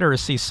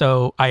Confederacy,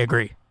 so I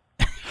agree.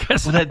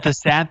 Well, the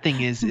sad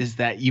thing is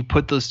that you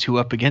put those two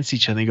up against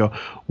each other. And you go,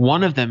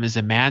 one of them is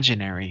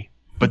imaginary,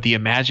 but the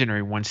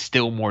imaginary one's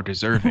still more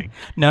deserving.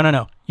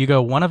 No. You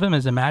go, one of them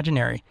is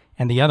imaginary,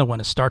 and the other one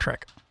is Star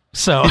Trek.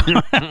 So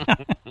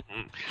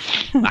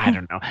I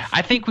don't know.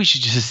 I think we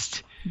should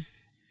just,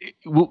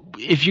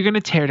 if you're going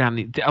to tear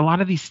down a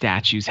lot of these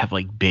statues have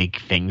like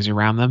big things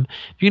around them.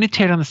 If you're going to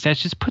tear down the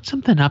statues, just put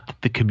something up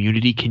that the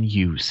community can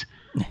use.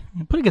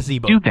 Put a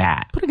gazebo. Do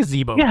that. Put a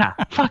gazebo. Yeah.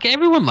 Fuck,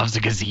 everyone loves a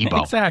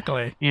gazebo.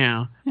 Exactly. You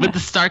know, but the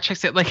Star Trek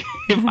set, like,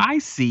 if I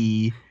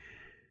see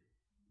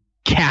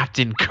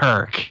Captain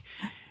Kirk,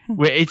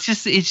 where it's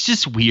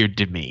just weird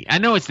to me. I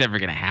know it's never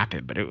gonna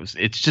happen, but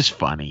it's just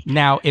funny.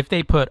 Now, if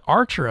they put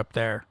Archer up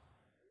there,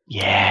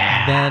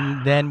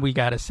 yeah, then we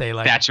gotta say,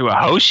 like, statue of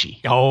Hoshi.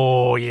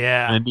 Oh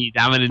yeah, I'm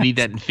gonna need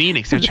that in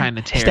Phoenix. They're trying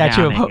to tear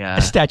down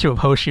a statue of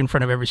Hoshi in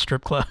front of every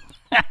strip club.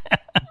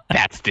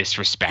 That's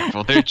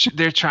disrespectful.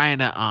 They're trying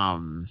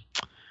to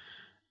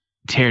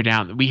tear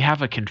down. We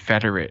have a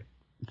Confederate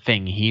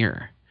thing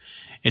here.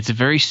 It's a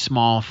very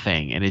small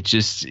thing, and it's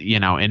just, you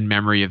know, in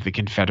memory of the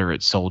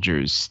Confederate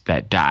soldiers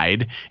that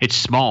died. It's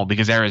small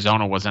because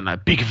Arizona wasn't a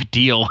big of a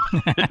deal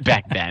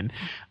back then.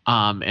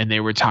 And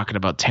they were talking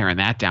about tearing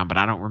that down, but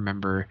I don't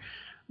remember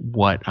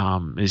what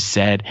is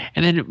said.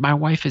 And then my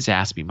wife has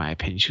asked me my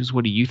opinion. She goes,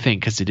 what do you think?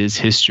 Because it is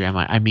history. I'm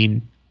like, I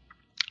mean,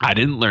 I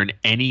didn't learn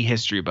any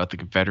history about the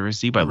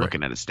Confederacy by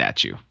looking at a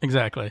statue.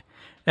 Exactly.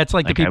 That's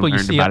like the people you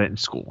see about it in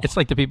school. It's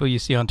like the people you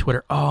see on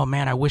Twitter. Oh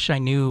man, I wish I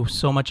knew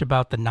so much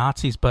about the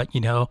Nazis, but you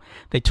know,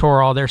 they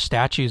tore all their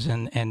statues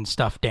and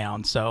stuff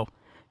down. So,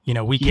 you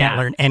know, we can't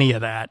learn any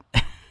of that.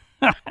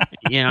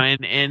 You know,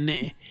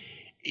 and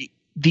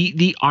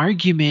the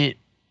argument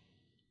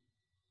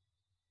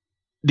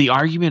the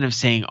argument of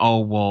saying, oh,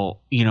 well,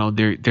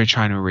 they're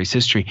trying to erase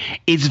history,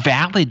 is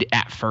valid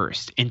at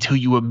first until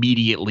you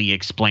immediately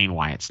explain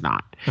why it's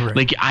not. Right.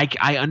 Like,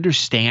 I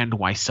understand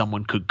why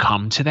someone could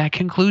come to that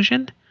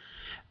conclusion,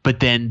 but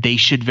then they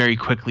should very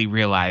quickly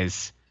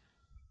realize,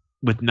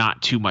 with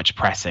not too much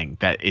pressing,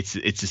 that it's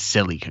a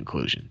silly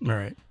conclusion.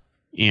 Right.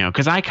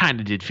 Because I kind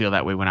of did feel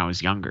that way when I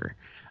was younger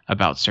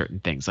about certain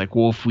things. Like,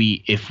 well,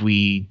 if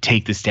we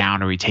take this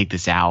down or we take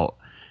this out,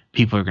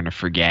 people are going to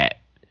forget.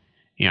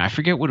 I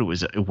forget what it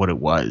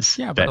was.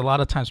 Yeah, but a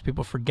lot of times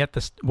people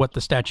forget what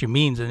the statue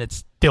means, and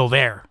it's still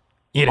there.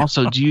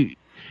 Also,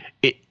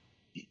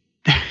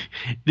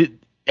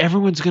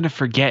 everyone's going to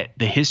forget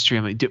the history.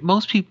 I mean,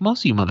 most of you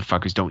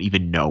motherfuckers don't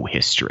even know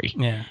history.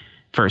 Yeah.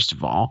 First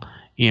of all,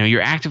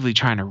 you're actively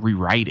trying to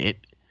rewrite it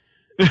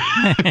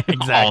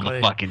exactly all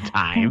the fucking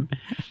time.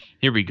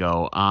 Here we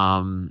go.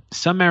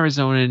 Some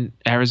Arizona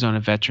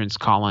veterans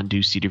call on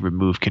Ducey to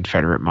remove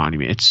Confederate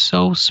monument. It's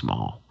so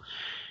small.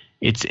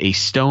 It's a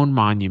stone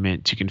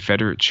monument to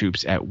Confederate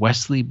troops at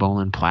Wesley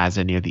Bolin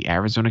Plaza near the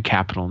Arizona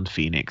Capitol in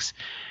Phoenix.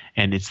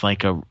 And it's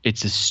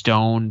a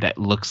stone that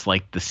looks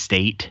like the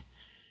state,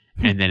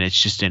 and then it's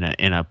just in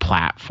a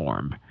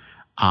platform.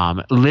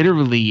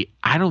 Literally,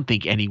 I don't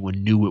think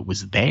anyone knew it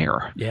was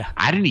there. Yeah.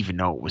 I didn't even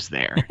know it was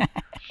there.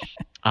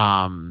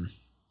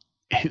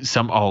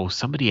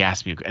 Somebody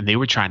asked me, and they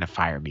were trying to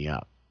fire me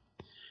up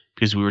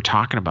because we were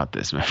talking about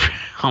this.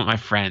 All my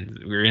friends,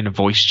 we were in a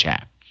voice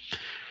chat.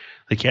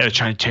 Like, yeah, they're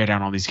trying to tear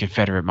down all these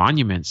Confederate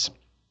monuments.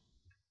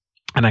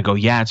 And I go,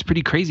 yeah, it's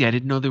pretty crazy. I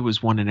didn't know there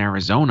was one in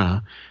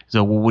Arizona.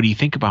 So, well, what do you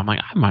think about it? I'm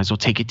like, I might as well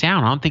take it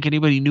down. I don't think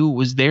anybody knew it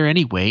was there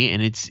anyway.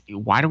 And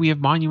why do we have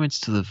monuments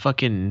to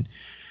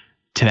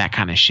to that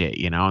kind of shit,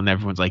 And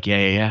everyone's like,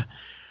 yeah.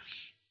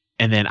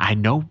 And then I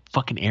know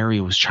fucking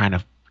Ariel was trying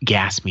to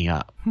gas me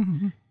up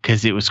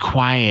because it was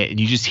quiet and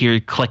you just hear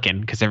it clicking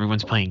because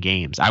everyone's playing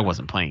games. I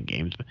wasn't playing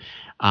games, but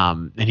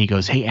and he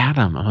goes, hey,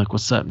 Adam. I'm like,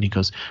 what's up? And he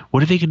goes,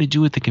 what are they going to do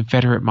with the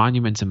Confederate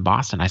monuments in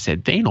Boston? I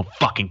said, they ain't no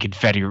fucking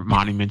Confederate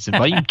monuments in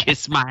Boston. You can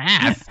kiss my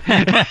ass.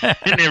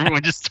 And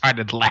everyone just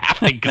started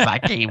laughing because I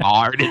came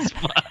hard as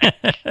fuck.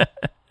 I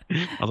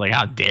was like,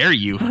 how dare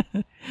you?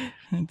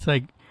 It's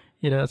like,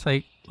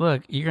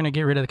 look, you're going to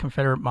get rid of the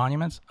Confederate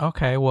monuments?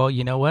 Okay, well,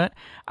 you know what?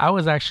 I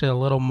was actually a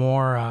little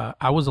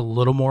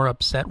more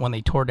upset when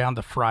they tore down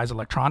the Fry's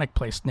electronic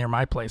place near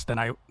my place than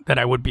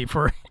I would be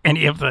for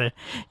any of the,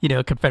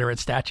 Confederate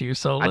statues.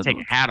 So I'd take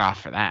a hat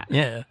off for that.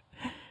 Yeah.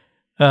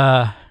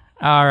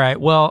 All right.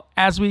 Well,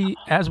 as we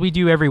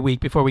do every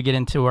week before we get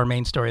into our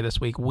main story this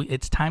week,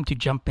 it's time to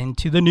jump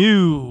into the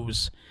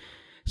news.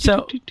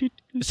 So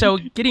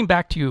getting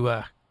back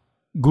to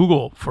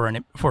Google for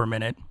a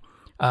minute,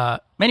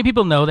 many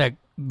people know that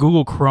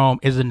Google Chrome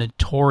is a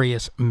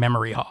notorious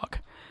memory hog.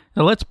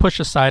 Now let's push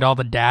aside all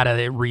the data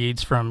it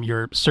reads from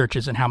your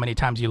searches and how many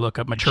times you look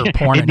up mature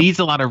porn. It needs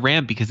a lot of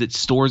RAM because it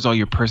stores all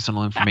your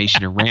personal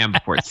information in RAM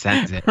before it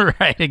sends it.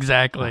 Right,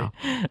 exactly.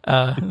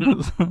 Wow.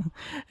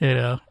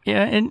 Yeah,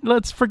 and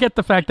let's forget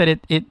the fact that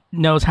it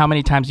knows how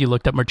many times you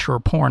looked up mature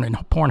porn in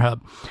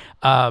Pornhub.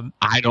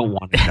 I don't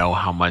want to know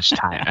how much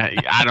time.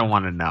 I don't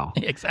want to know.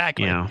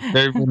 Exactly.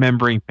 They're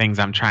remembering things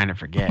I'm trying to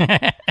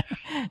forget.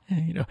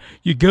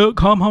 You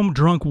come home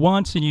drunk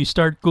once and you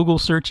start Google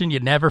searching, you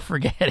never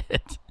forget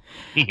it.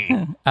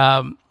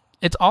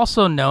 It's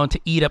also known to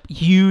eat up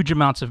huge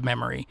amounts of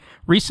memory.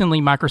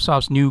 Recently,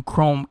 Microsoft's new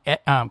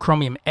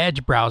Chromium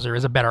Edge browser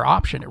is a better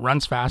option. It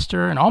runs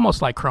faster and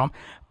almost like Chrome,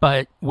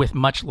 but with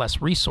much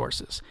less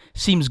resources.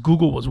 Seems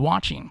Google was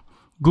watching.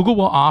 Google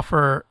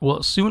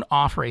will soon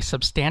offer a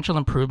substantial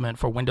improvement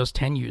for Windows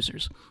 10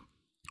 users.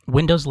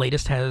 Windows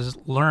latest has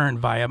learned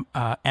via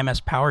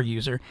MS Power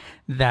User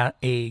that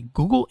a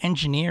Google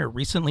engineer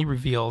recently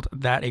revealed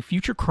that a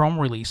future Chrome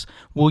release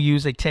will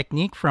use a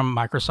technique from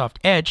Microsoft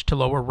Edge to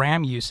lower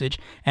RAM usage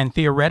and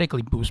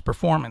theoretically boost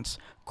performance.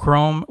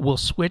 Chrome will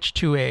switch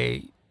to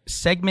a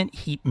segment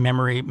heap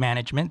memory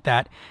management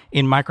that,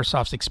 in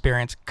Microsoft's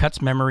experience, cuts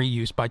memory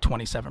use by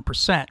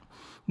 27%.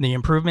 The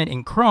improvement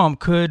in Chrome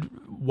could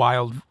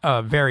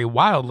vary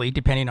wildly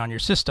depending on your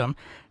system.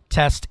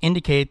 Tests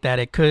indicate that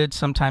it could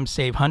sometimes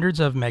save hundreds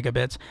of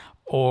megabits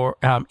or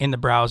in the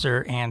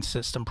browser and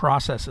system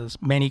processes.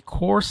 Many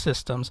core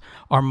systems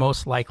are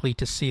most likely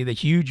to see the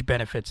huge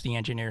benefits, the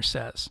engineer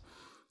says.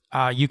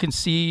 You can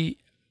see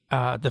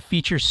the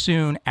feature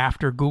soon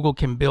after Google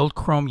can build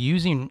Chrome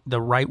using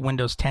the right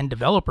Windows 10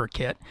 developer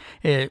kit.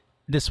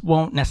 This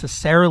won't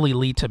necessarily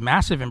lead to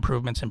massive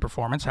improvements in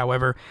performance.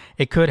 However,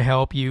 it could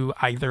help you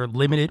either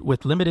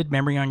limited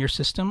memory on your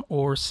system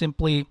or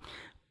simply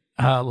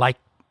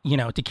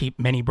to keep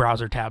many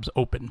browser tabs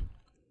open.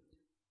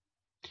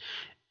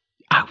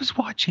 I was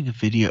watching a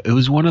video. It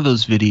was one of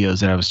those videos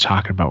that I was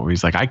talking about where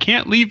he's like, I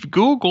can't leave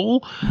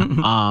Google.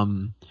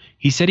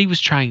 He said he was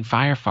trying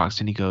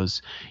Firefox and he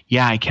goes,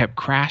 yeah, I kept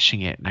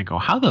crashing it. And I go,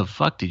 how the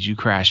fuck did you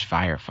crash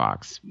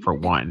Firefox for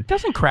one? It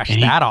doesn't crash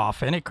that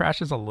often. It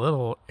crashes a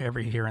little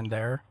every here and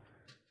there.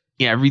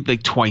 Yeah, I read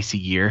like twice a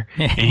year.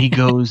 And he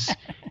goes,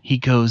 He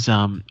goes,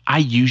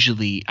 I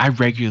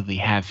regularly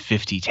have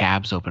 50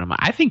 tabs open. I'm like,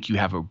 I think you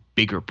have a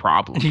bigger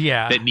problem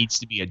that needs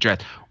to be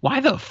addressed. Why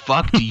the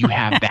fuck do you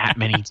have that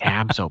many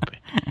tabs open?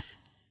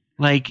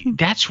 Like,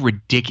 that's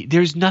ridiculous.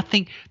 There's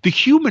nothing, the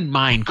human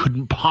mind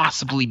couldn't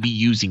possibly be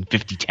using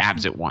 50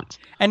 tabs at once.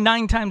 And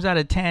 9 times out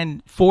of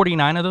 10,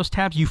 49 of those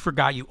tabs you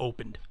forgot you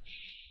opened.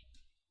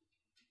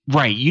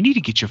 Right. You need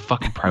to get your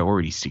fucking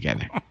priorities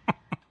together.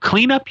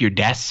 Clean up your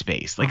desk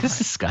space. Like, that's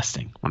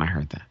disgusting when I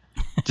heard that.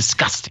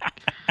 Disgusting.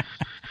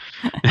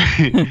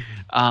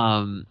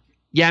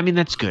 Yeah, I mean,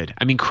 that's good.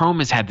 I mean, Chrome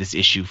has had this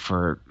issue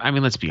for, I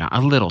mean, let's be honest,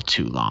 a little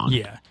too long.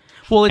 Yeah.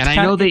 Well, and I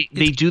know they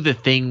do the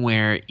thing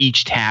where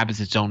each tab is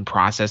its own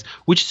process,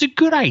 which is a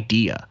good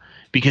idea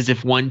because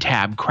if one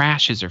tab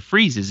crashes or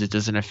freezes, it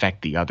doesn't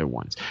affect the other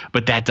ones.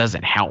 But that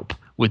doesn't help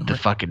with the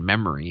fucking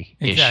memory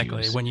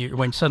issues.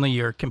 When suddenly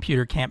your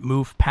computer can't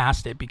move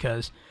past it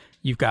because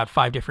you've got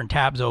 5 different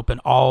tabs open,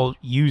 all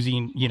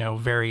using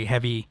very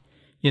heavy,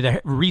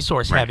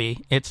 resource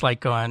heavy. It's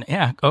like going,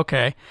 yeah,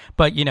 okay,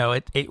 but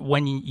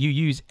when you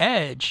use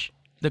Edge.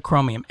 The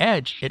Chromium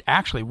Edge, it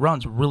actually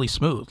runs really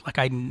smooth. Like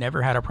I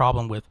never had a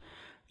problem with,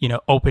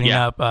 opening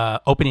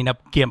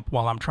up GIMP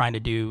while I'm trying to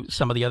do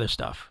some of the other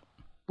stuff.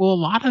 Well, a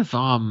lot of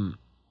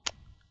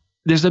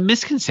there's a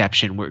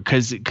misconception where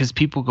because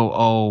people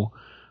go,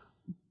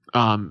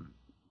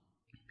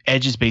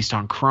 Edge is based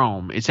on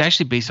Chrome. It's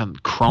actually based on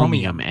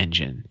Chromium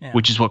engine,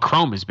 which is what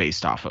Chrome is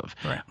based off of.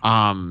 Right.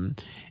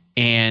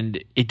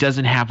 And it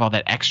doesn't have all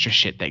that extra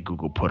shit that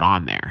Google put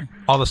on there.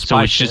 All the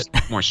spy shit. So it's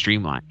just more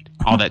streamlined.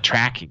 All that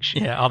tracking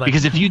shit. Yeah, all that.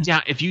 Because if you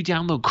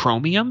download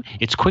Chromium,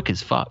 it's quick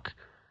as fuck.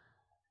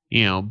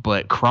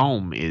 But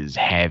Chrome is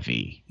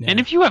heavy. Yeah. And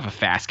if you have a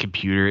fast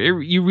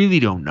computer, you really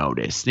don't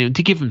notice. To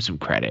give them some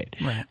credit.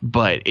 Right.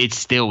 But it's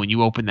still, when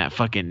you open that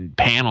fucking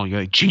panel,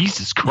 you're like,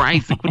 Jesus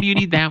Christ, like, what do you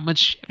need that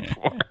much shit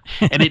for?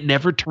 And it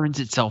never turns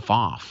itself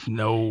off.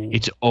 No.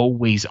 It's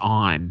always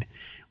on,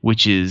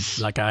 which is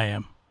like I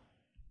am.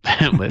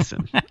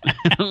 Listen,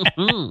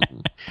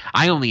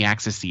 I only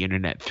access the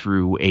internet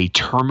through a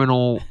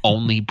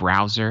terminal-only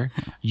browser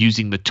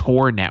using the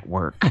Tor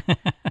network,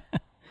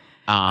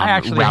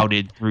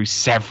 routed through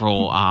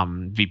several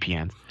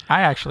VPNs.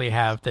 I actually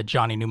have the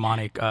Johnny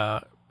Mnemonic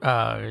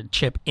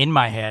chip in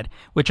my head,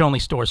 which only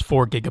stores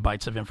 4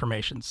 gigabytes of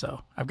information,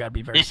 so I've got to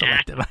be very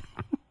selective.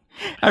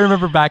 I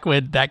remember back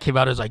when that came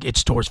out, it was like, it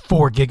stores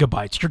 4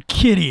 gigabytes. You're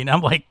kidding. I'm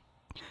like,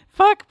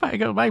 fuck,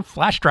 my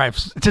flash drive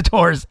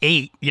stores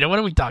 8. What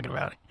are we talking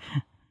about?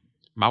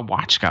 My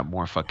watch got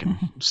more fucking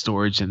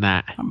storage than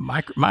that.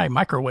 My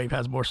microwave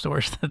has more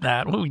storage than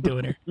that. What are we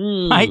doing here?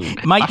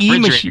 My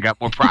e-machine got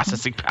more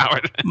processing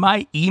power.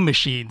 My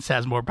e-machines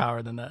has more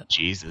power than that.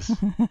 Jesus.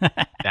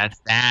 That's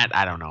that.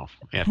 I don't know.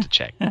 We have to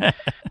check.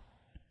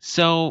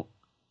 So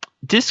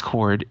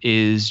Discord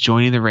is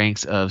joining the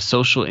ranks of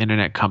social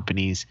internet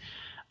companies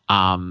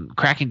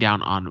cracking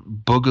down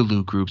on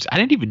boogaloo groups. I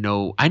didn't even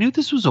know. I knew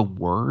this was a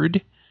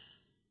word,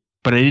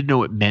 but I didn't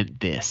know it meant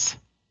this.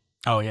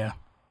 Oh, yeah.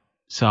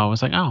 So I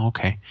was like, oh,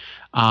 okay.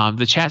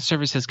 The chat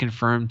service has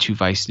confirmed to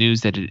Vice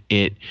News that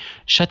it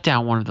shut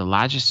down one of the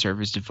largest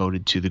servers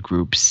devoted to the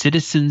group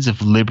Citizens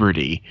of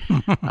Liberty,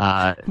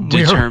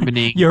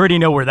 determining... You already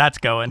know where that's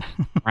going.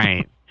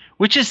 Right.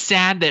 Which is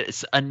sad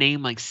that a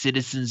name like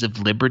Citizens of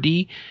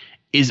Liberty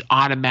is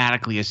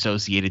automatically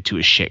associated to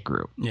a shit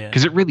group. Yeah.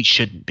 Because it really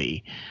shouldn't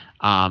be.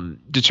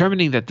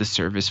 Determining that the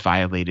service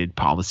violated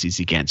policies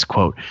against,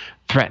 quote,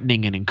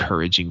 threatening and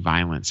encouraging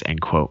violence,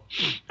 end quote.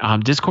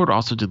 Discord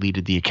also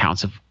deleted the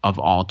accounts of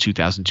all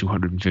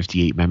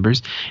 2,258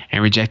 members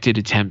and rejected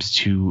attempts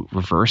to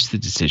reverse the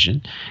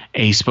decision.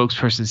 A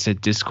spokesperson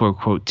said Discord,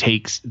 quote,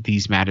 takes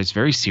these matters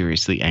very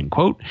seriously, end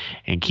quote,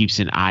 and keeps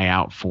an eye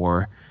out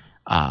for,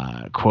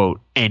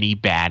 quote, any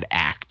bad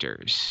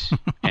actors,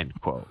 end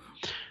quote.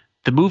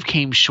 The move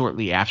came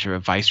shortly after a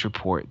Vice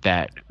report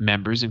that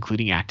members,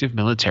 including active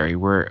military,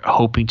 were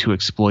hoping to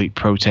exploit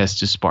protests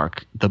to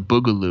spark the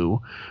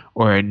Boogaloo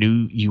or a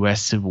new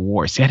U.S. Civil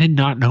War. See, I did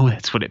not know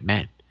that's what it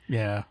meant.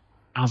 Yeah.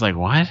 I was like,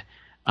 what?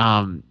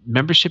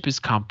 Membership is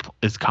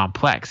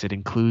complex. It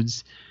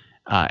includes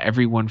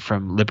everyone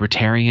from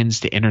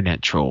libertarians to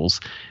internet trolls.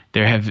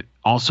 There have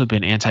also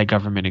been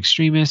anti-government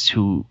extremists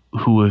who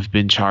have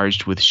been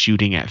charged with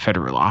shooting at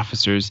federal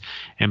officers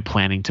and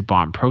planning to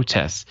bomb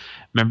protests.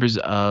 Members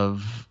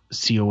of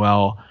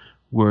COL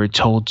were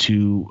told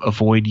to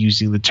avoid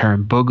using the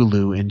term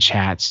boogaloo in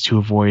chats to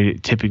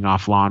avoid tipping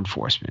off law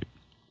enforcement.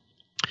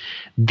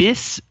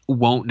 This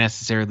won't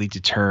necessarily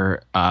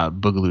deter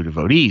boogaloo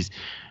devotees.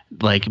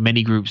 Like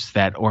many groups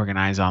that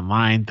organize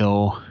online,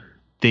 though,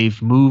 they've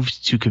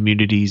moved to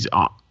communities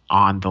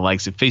on the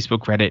likes of Facebook,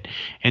 Reddit,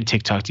 and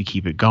TikTok to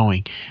keep it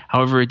going.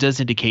 However, it does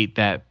indicate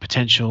that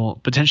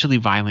potentially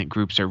violent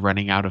groups are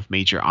running out of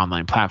major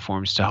online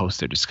platforms to host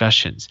their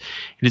discussions.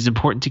 It is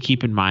important to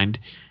keep in mind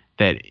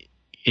that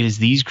it is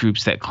these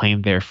groups that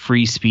claim their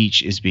free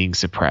speech is being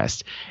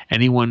suppressed.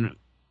 Anyone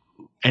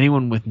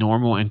with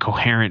normal and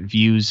coherent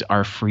views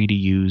are free to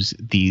use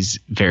these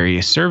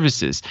various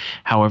services.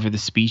 However, the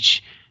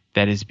speech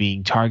that is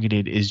being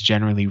targeted is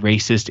generally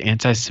racist,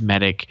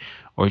 anti-Semitic,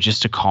 or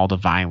just a call to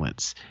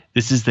violence.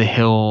 This is the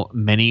hill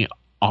many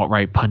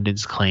alt-right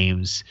pundits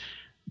claims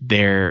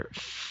their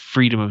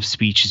freedom of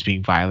speech is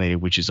being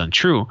violated, which is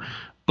untrue.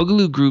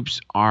 Boogaloo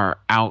groups are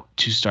out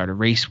to start a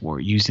race war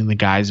using the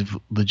guise of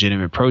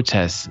legitimate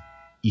protests.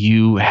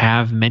 You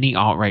have many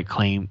alt-right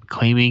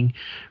claiming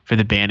for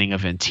the banning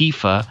of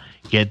Antifa,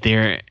 yet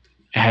there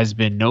has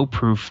been no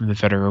proof from the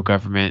federal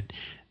government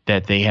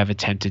that they have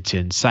attempted to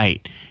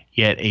incite.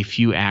 Yet a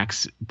few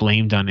acts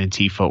blamed on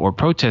Antifa or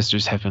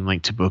protesters have been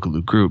linked to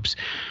Boogaloo groups.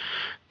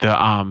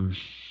 The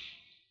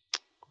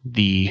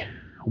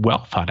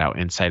well thought out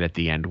insight at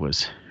the end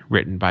was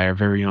written by our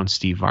very own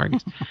Steve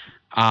Vargas.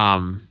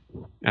 And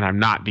I'm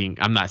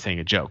not saying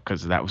a joke,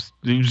 because it was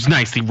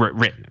nicely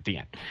written at the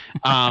end.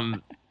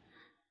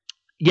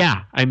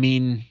 Yeah, I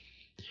mean,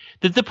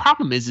 the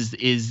problem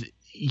is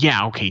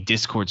yeah, okay,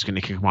 Discord's going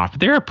to kick them off,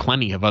 but there are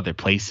plenty of other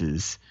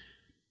places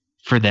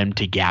for them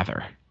to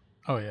gather.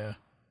 Oh yeah.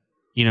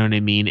 You know what I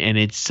mean? And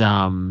it's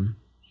at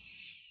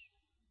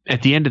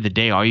the end of the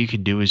day, all you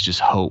can do is just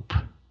hope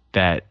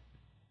that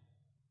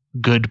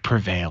good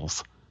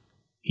prevails,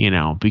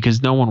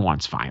 because no one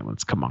wants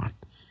violence. Come on.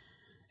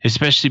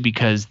 Especially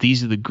because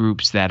these are the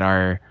groups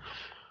they're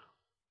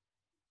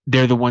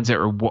the ones that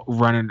are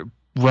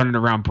running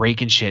around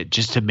breaking shit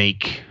just to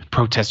make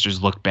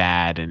protesters look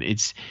bad. And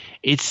it's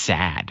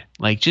sad.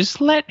 Like,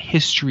 just let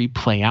history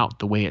play out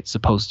the way it's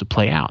supposed to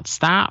play out.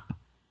 Stop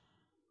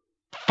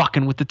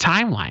fucking with the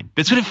timeline.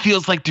 That's what it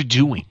feels like they're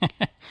doing.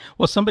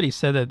 Well, somebody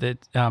said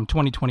that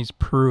 2020 is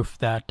proof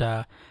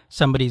that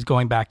somebody's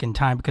going back in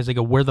time, because they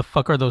go, where the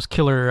fuck are those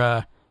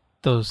killer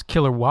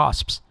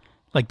wasps?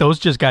 Like, those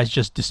guys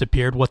just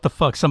disappeared. What the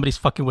fuck? Somebody's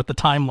fucking with the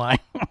timeline.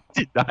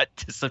 Did not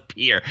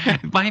disappear.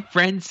 My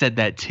friend said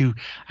that too.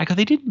 I go,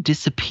 they didn't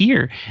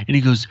disappear. And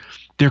he goes,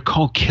 they're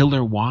called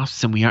killer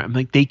wasps, and I'm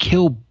like, they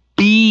kill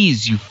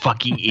bees, you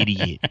fucking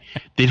idiot.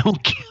 They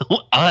don't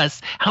kill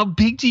us. How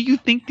big do you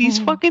think these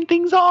fucking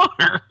things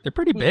are? They're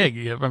pretty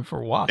big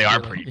for wasps. They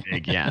are pretty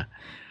big, yeah.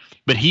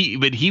 But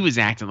he was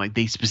acting like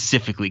they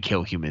specifically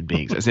kill human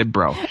beings. I said,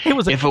 bro,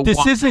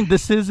 this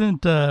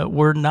isn't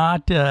we're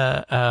not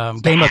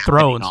Game of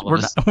Thrones.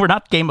 We're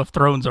not Game of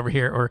Thrones over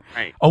here. Or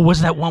right. Oh, was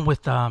that one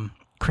with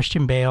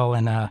Christian Bale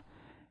and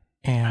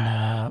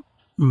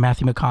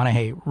Matthew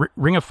McConaughey?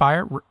 Ring of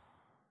Fire?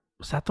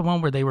 Was that the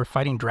one where they were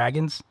fighting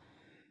dragons?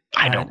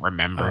 I don't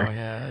remember. Oh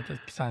yeah, that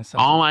sounds.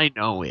 All I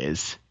know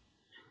is,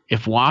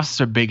 if wasps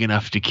are big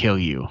enough to kill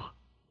you,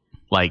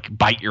 like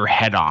bite your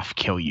head off,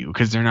 kill you,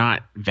 because they're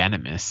not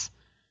venomous,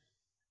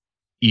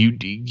 you're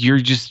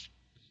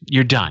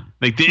done.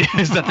 Like,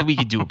 there's nothing we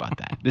can do about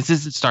that. This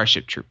isn't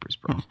Starship Troopers,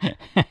 bro.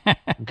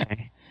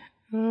 Okay.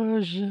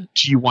 Oh shit.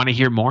 Do you want to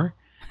hear more?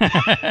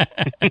 I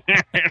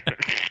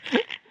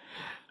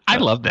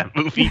love that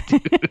movie,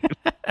 dude.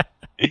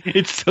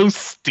 It's so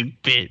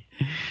stupid.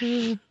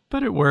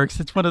 But it works.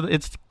 It's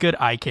good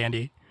eye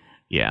candy.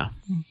 Yeah.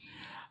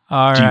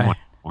 All right. Do you want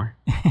more?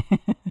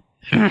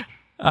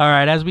 All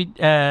right. As we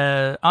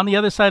on the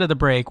other side of the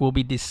break, we'll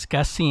be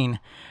discussing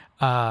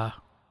the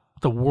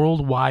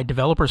Worldwide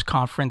Developers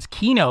Conference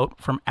keynote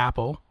from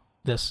Apple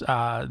this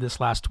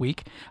last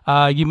week.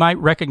 You might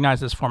recognize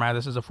this format.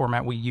 This is a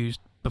format we used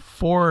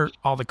before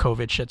all the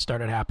COVID shit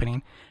started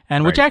happening,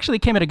 and which actually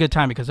came at a good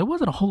time because there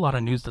wasn't a whole lot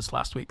of news this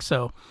last week.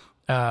 So,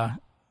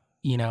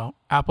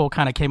 Apple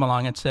kind of came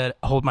along and said,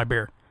 "Hold my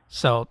beer."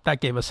 So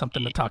that gave us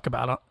something to talk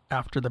about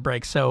after the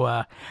break.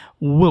 So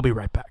we'll be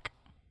right back.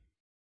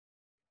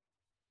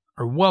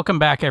 Or welcome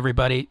back,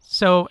 everybody.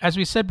 So as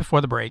we said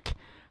before the break,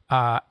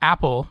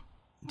 Apple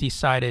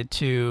decided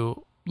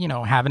to,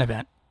 have an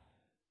event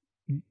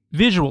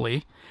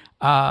visually.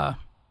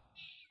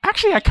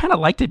 Actually, I kind of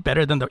liked it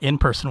better than the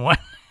in-person one.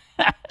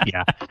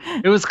 Yeah,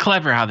 it was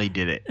clever how they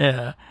did it.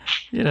 Yeah,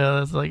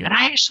 it's like, and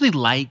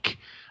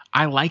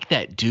I like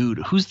that dude.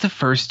 Who's the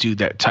first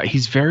dude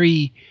he's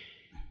very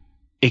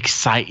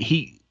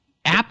excited.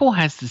 Apple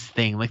has this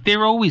thing, like,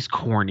 they're always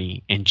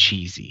corny and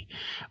cheesy,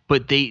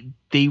 but they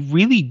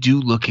really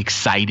do look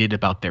excited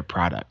about their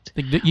product.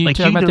 You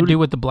talking about the dude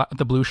with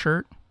the blue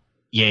shirt?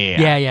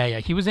 Yeah.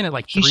 He was in it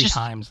like three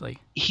times. Like,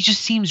 he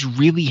just seems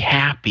really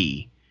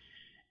happy,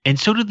 and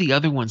so do the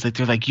other ones. Like,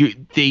 they're like,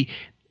 they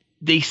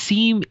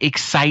seem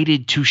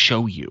excited to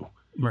show you.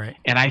 Right.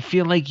 And I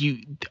feel like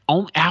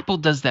Apple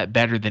does that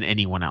better than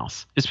anyone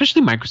else,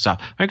 especially Microsoft.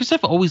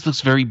 Microsoft always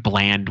looks very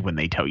bland when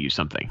they tell you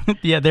something.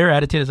 Yeah, their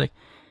attitude is like,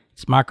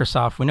 it's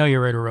Microsoft. We know you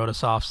already wrote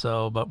us off,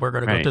 but we're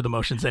going to go through the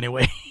motions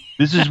anyway.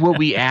 This is what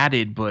we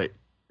added, but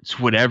it's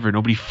whatever.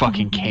 Nobody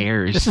fucking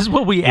cares. This is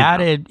what we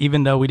added,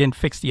 even though we didn't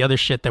fix the other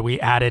shit that we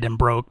added and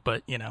broke,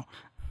 but,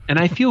 And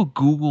I feel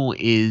Google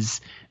is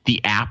the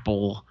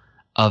Apple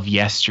of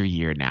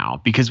yesteryear now,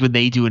 because when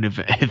they do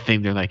a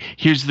thing, they're like,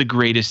 here's the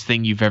greatest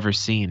thing you've ever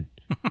seen.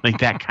 Like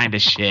that kind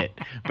of shit.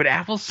 But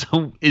Apple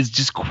is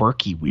just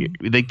quirky weird.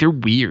 Like, they're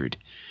weird.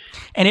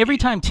 And every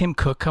time Tim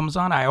Cook comes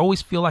on, I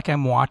always feel like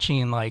I'm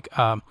watching like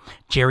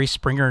Jerry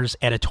Springer's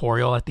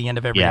editorial at the end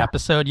of every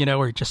episode,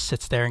 where he just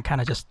sits there and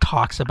kind of just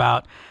talks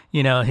about,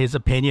 his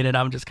opinion. And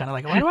I'm just kind of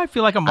like, why do I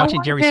feel like I'm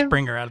watching Jerry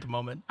Springer at the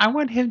moment? I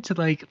want him to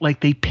like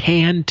they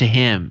pan to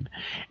him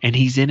and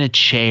he's in a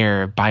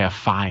chair by a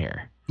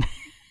fire.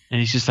 And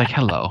he's just like,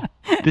 hello,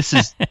 this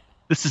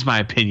is my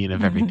opinion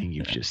of everything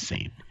you've just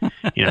seen.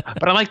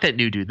 But I like that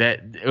new dude.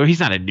 Or he's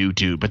not a new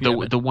dude, but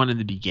the one in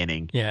the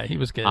beginning. Yeah, he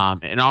was good.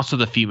 And also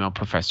the female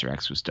Professor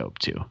X was dope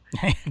too.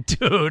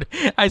 Dude,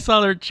 I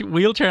saw her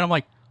wheelchair and I'm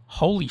like,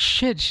 holy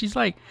shit. She's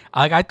like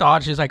I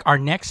thought she's like our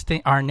next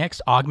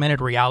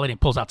augmented reality,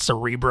 pulls out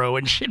Cerebro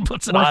and shit,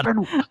 puts it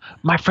on.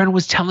 My friend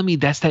was telling me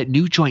that's that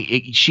new joint.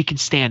 She can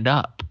stand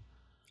up.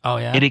 Oh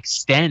yeah. It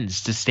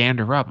extends to stand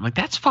her up. I'm like,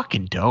 that's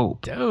fucking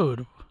dope.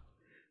 Dude.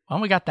 Well,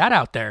 we got that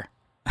out there.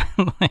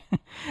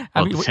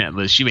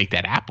 She make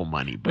that Apple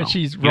money, bro. But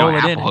she's rolling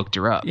in. Apple hooked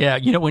her up. Yeah,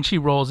 when she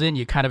rolls in,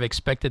 you kind of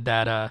expected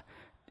that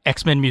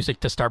X-Men music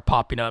to start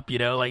popping up.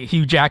 Like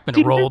Hugh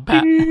Jackman rolled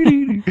back.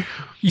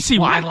 You see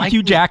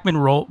Hugh Jackman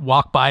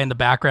walk by in the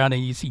background,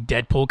 and you see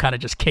Deadpool kind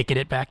of just kicking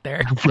it back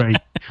there. Right.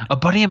 A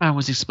buddy of mine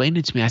was explaining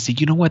it to me. I said,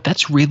 you know what?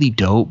 That's really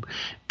dope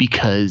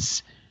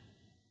because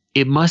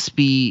it must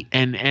be,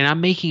 and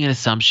I'm making an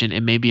assumption,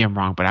 and maybe I'm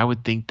wrong, but I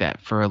would think that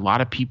for a lot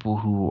of people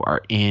who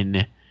are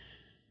in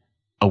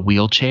a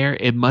wheelchair,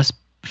 it must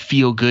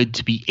feel good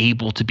to be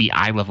able to be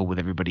eye level with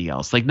everybody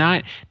else. Like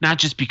not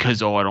just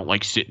because, I don't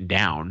like sitting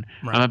down.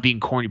 Right. I'm not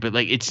being corny, but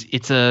like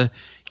it's a,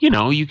 you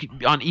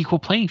can on equal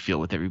playing field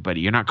with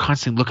everybody. You're not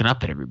constantly looking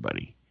up at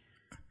everybody.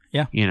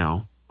 Yeah.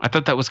 I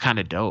thought that was kind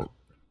of dope.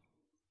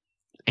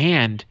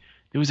 And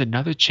there was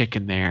another chick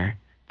in there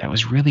that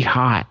was really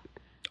hot.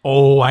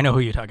 Oh, I know who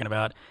you're talking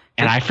about.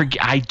 And I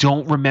forget. I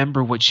don't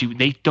remember what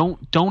they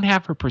don't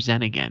have her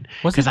present again.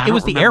 It was the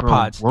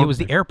AirPods. It was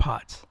the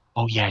AirPods.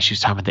 Oh yeah, she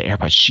was talking about the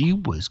AirPods. She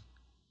was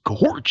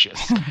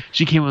gorgeous.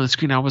 She came on the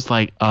screen. I was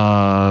like,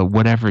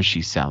 whatever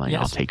she's selling,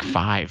 yes. I'll take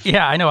 5.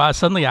 Yeah, I know.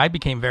 Suddenly I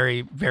became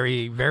very,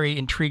 very, very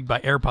intrigued by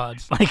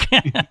AirPods. Like,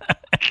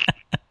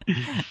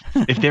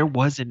 if there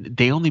wasn't,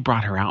 they only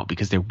brought her out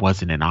because there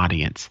wasn't an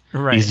audience.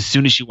 Right. Because as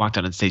soon as she walked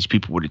out on stage,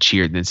 people would have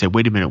cheered and then said,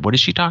 wait a minute, what is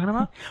she talking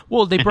about?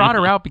 Well, they brought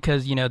her out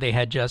because, they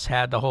had just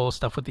had the whole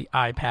stuff with the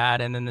iPad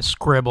and then the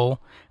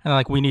Scribble. And they're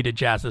like, we need to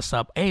jazz this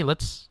up. Hey,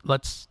 let's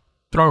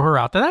throw her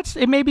out there.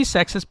 It may be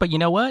sexist, but you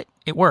know what?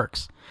 It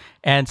works.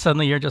 And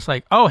suddenly you're just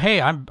like, oh,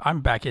 hey,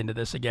 I'm back into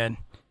this again.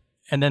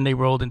 And then they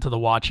rolled into the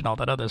watch and all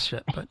that other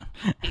shit. But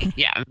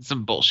yeah, that's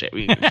some bullshit.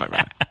 We can talk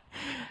about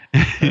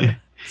it.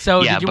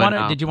 So did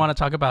you want to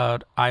talk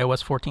about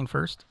iOS 14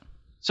 first?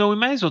 So we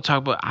might as well talk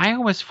about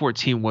iOS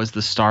 14 was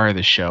the star of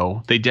the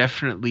show. They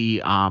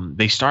definitely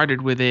they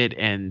started with it,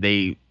 and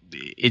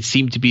it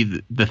seemed to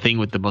be the thing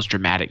with the most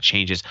dramatic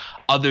changes,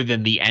 other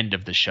than the end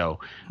of the show,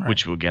 right.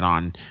 Which we'll get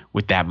on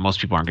with that. Most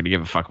people aren't going to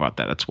give a fuck about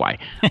that. That's why.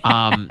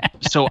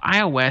 So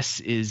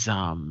iOS is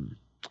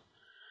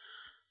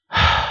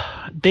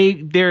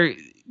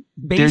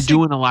they're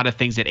doing a lot of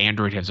things that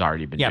Android has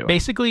already been doing. Yeah,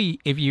 basically,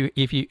 if you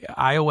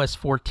iOS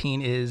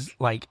 14 is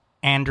like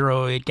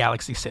Android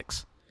Galaxy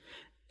 6.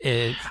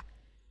 It's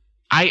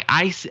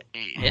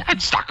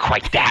not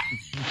quite that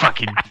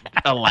fucking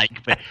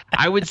alike, but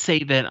I would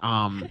say that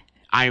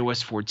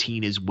iOS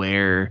 14 is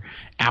where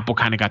Apple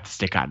kind of got the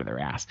stick out of their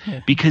ass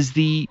because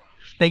they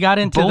got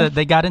into the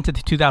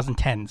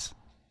 2010s.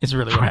 Is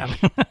really what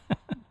happened.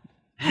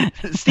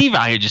 Steve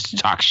out here just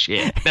talks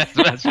shit.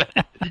 That's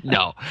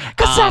no,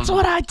 because that's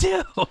what I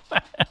do.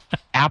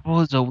 Apple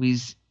has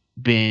always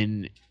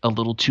been a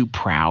little too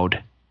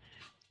proud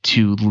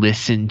to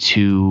listen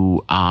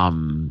to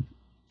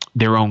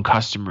their own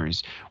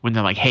customers when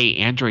they're like, hey,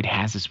 Android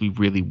has this, we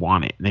really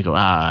want it. And they go,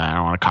 I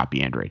don't want to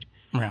copy Android.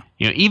 Yeah.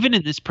 Even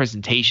in this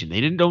presentation,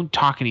 they don't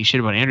talk any shit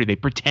about Android. They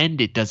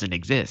pretend it doesn't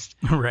exist.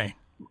 Right.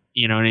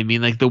 You know what I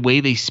mean? Like the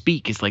way they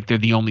speak is like they're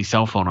the only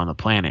cell phone on the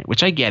planet,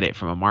 which I get it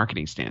from a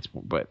marketing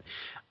standpoint. But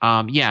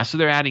so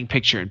they're adding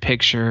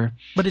picture-in-picture.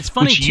 But it's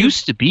funny, which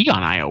used to be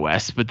on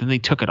iOS, but then they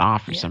took it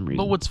off for some reason.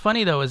 But what's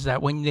funny though is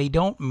that when they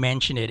don't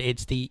mention it,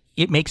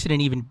 it makes it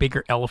an even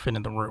bigger elephant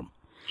in the room.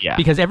 Yeah.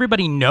 Because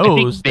everybody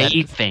knows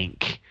they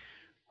think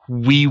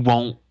we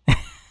won't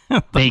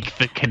make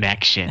the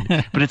connection.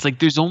 But it's like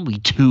there's only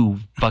 2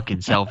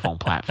 fucking cell phone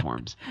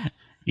platforms.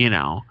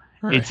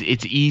 Right.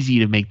 It's easy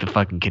to make the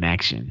fucking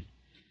connection.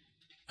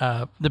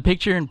 The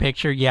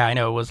picture-in-picture, yeah, I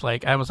know. I was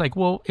like,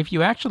 well, if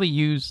you actually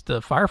use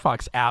the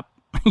Firefox app,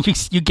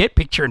 you get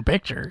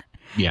picture-in-picture.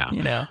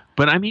 Yeah.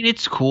 But I mean,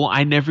 it's cool.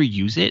 I never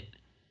use it,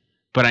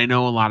 but I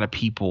know a lot of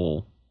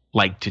people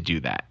like to do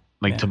that.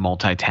 To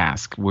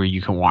multitask where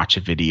you can watch a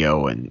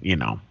video and,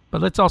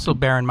 But let's also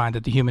bear in mind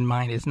that the human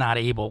mind is not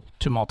able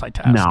to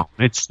multitask. No,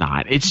 it's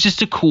not. It's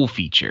just a cool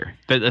feature.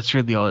 That's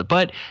really all.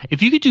 But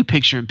if you could do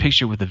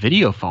picture-in-picture with a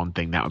video phone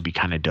thing, that would be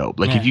kind of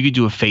dope. If you could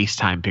do a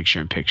FaceTime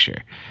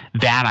picture-in-picture,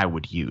 that I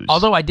would use.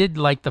 Although I did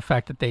like the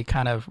fact that they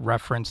kind of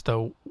referenced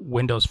the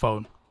Windows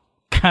Phone.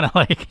 Kind of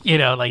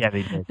yeah,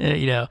 they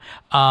did.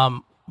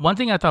 one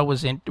thing I thought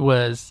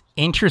was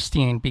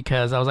interesting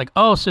because I was like,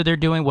 oh, so they're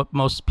doing what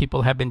most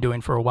people have been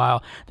doing for a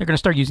while. They're going to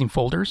start using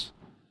folders,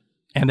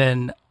 and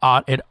then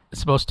it's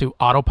supposed to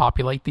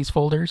auto-populate these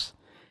folders.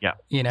 Yeah.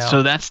 You know.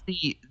 So that's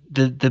the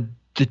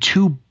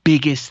two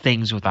biggest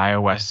things with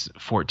iOS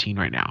 14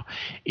 right now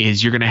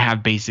is you're going to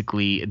have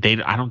basically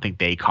I don't think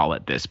they call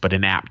it this, but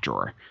an app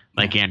drawer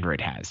like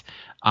Android has.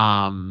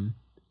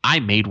 I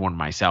made one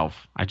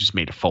myself. I just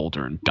made a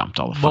folder and dumped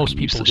all the fucking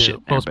useless shit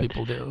in there. Most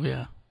people do,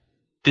 yeah.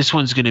 This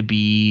one's going to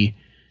be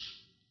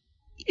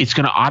 – it's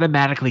going to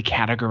automatically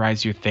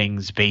categorize your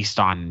things based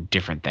on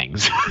different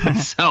things.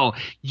 So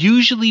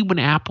usually when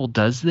Apple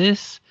does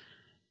this,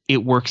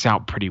 it works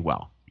out pretty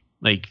well.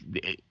 Like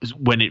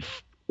when it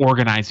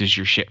organizes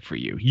your shit for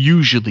you,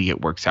 usually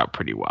it works out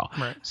pretty well.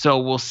 Right. So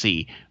we'll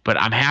see. But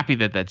I'm happy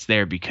that that's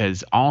there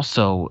because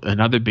also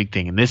another big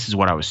thing, and this is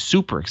what I was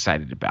super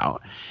excited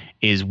about,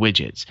 is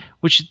widgets,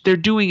 which they're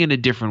doing in a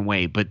different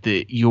way. But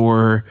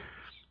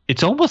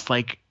it's almost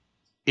like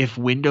if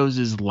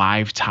Windows's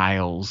live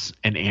tiles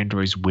and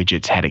Android's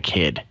widgets had a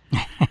kid,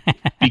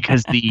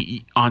 because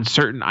on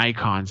certain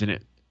icons, and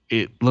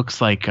it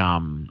looks like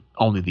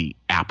only the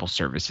Apple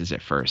services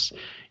at first,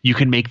 you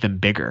can make them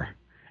bigger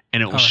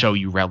and it will show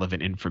you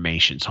relevant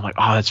information. So I'm like,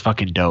 oh, that's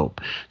fucking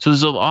dope. So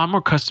there's a lot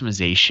more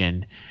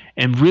customization,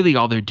 and really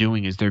all they're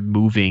doing is they're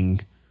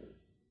moving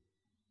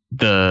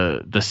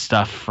the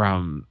stuff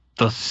from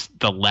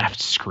the left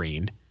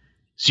screen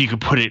so you can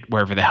put it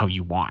wherever the hell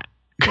you want.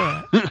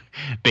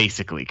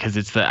 Basically, because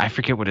it's I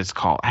forget what it's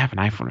called. I have an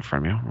iPhone in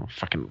front of me. I don't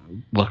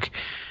fucking look.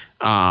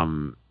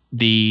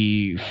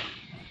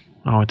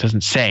 It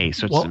doesn't say,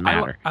 so it doesn't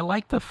matter. I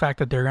like the fact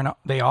that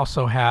they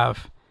also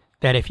have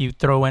that if you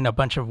throw in a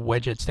bunch of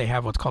widgets, they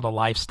have what's called a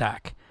live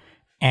stack,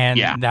 and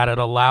that it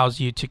allows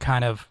you to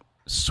kind of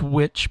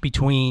switch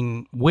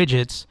between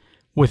widgets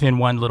within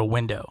one little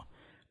window.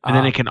 And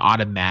then it can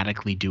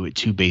automatically do it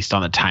too based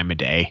on the time of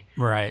day.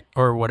 Right.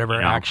 Or whatever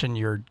action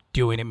you're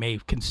doing, it may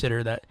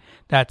consider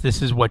that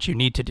this is what you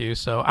need to do.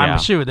 So I'm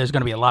sure there's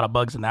going to be a lot of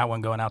bugs in that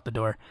one going out the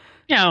door.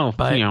 Yeah,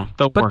 but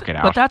they'll work it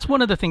out. But that's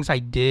one of the things I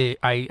do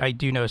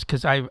notice,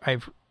 because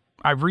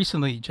I've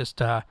recently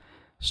just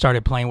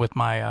started playing with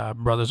my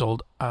brother's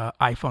old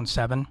iPhone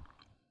 7,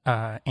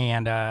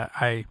 and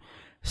I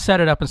set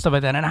it up and stuff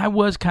like that. And I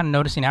was kind of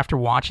noticing after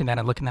watching that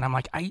and looking at it, I'm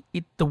like,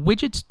 the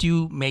widgets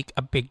do make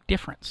a big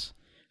difference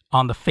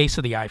on the face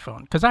of the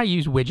iPhone, because I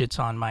use widgets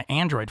on my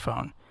Android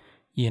phone,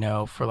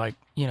 for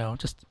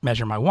just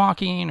measure my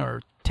walking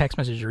or text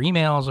message or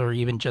emails or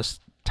even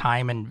just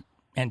time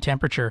and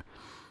temperature.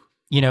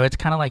 It's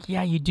kind of like,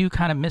 you do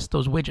kind of miss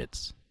those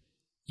widgets,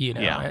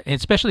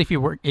 especially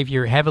if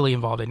you're heavily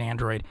involved in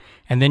Android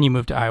and then you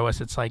move to iOS.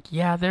 It's like,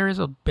 there is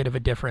a bit of a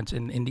difference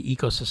in the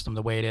ecosystem,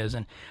 the way it is.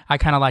 And I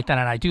kind of like that.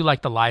 And I do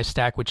like the live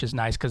stack, which is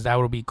nice, because that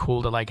would be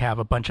cool to like have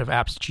a bunch of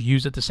apps that you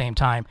use at the same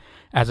time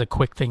as a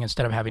quick thing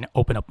instead of having to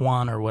open up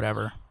one or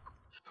whatever.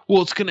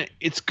 Well,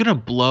 it's gonna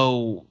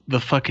blow the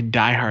fucking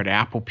diehard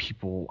Apple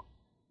people.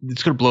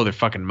 It's gonna blow their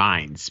fucking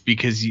minds,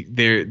 because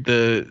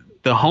the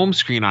home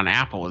screen on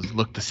Apple has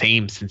looked the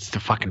same since the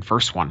fucking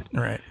first one.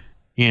 Right.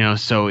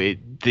 So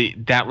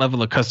that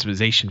level of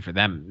customization for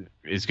them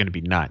is going to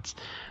be nuts.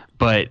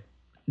 But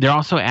they're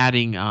also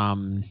adding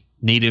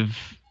native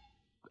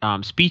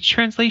speech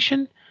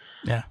translation.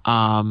 Yeah.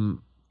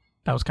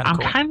 That was kind of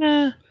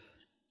cool.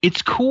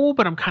 It's cool,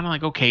 but I'm kind of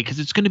like, okay, because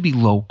it's going to be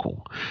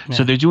local. Yeah.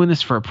 So they're doing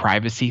this for a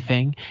privacy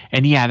thing.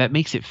 And that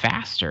makes it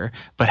faster.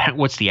 But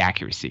what's the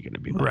accuracy going to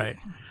be like? Right.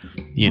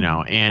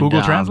 And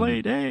Google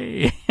Translate,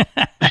 hey.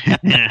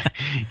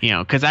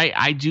 Because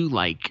I do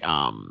like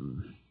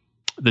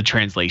the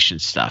translation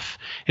stuff,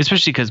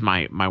 especially because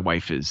my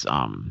wife is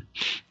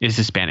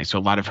Hispanic, so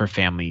a lot of her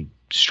family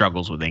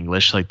struggles with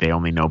English. Like, they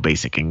only know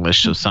basic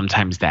English, so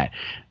sometimes that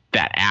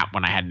app,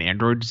 when I had an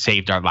Android,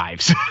 saved our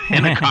lives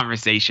in a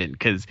conversation,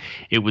 because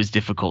it was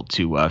difficult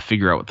to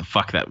figure out what the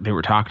fuck that they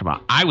were talking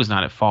about. I was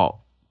not at fault,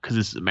 because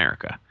this is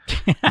America.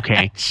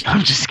 Okay.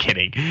 I'm just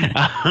kidding.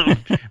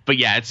 But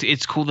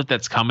it's cool that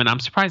that's coming. I'm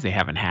surprised they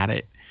haven't had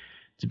it,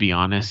 to be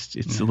honest.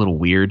 It's a little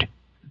weird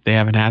they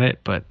haven't had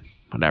it, but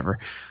whatever.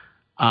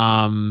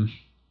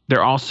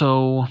 They're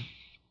also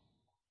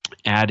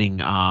adding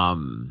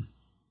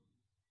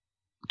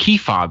key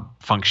fob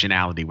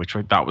functionality, which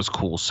I thought was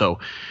cool. So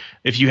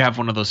if you have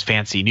one of those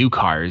fancy new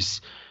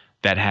cars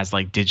that has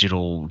like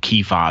digital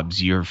key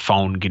fobs, your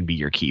phone can be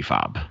your key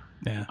fob.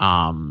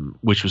 Yeah.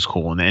 Which was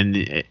cool. And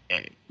then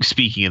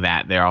speaking of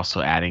that, they're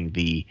also adding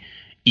the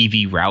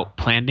EV route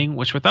planning,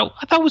 which I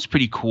thought was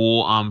pretty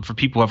cool. For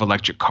people who have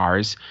electric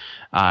cars,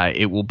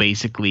 it will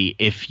basically,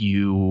 if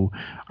you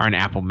are in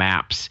Apple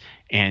Maps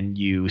and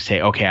you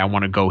say, okay, I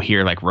want to go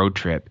here, like road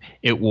trip,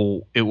 it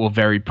will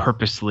very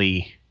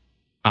purposely,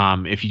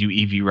 if you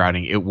do EV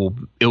routing, it will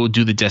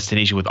do the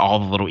destination with all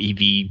the little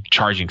EV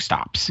charging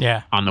stops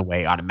on the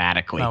way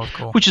automatically,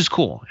 cool. Which is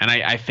cool. And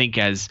I think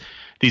as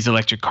these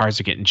electric cars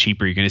are getting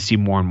cheaper, you're going to see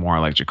more and more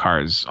electric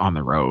cars on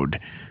the road.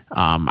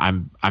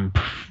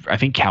 I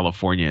think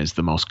California is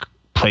the most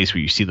place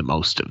where you see the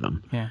most of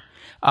them. Yeah.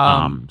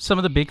 Some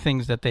of the big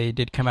things that they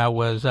did come out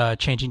was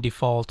changing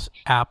default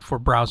app for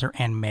browser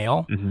and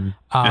mail. And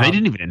they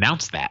didn't even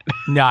announce that.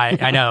 No,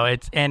 I know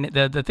and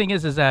the thing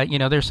is that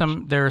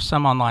there are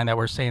some online that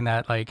were saying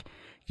that like,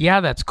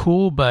 yeah, that's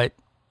cool, but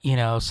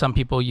some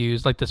people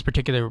use, like this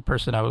particular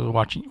person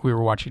we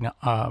were watching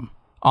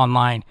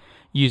online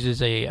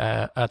uses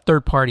a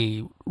third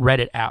party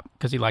Reddit app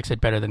because he likes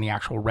it better than the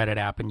actual Reddit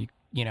app, and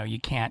you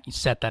can't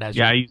set that as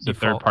I use the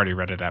third party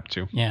Reddit app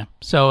too. Yeah,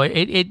 so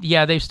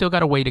they've still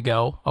got a ways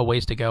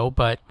to go,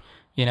 but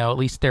at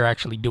least they're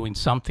actually doing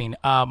something.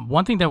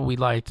 One thing that we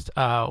liked,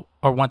 or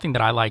one thing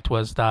that I liked,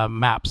 was the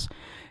maps,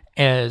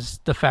 is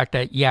the fact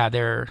that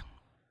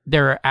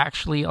they're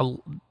actually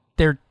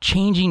they're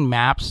changing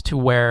maps to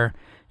where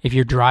if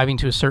you're driving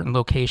to a certain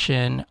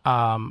location,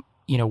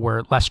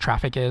 where less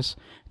traffic is,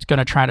 it's going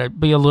to try to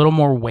be a little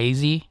more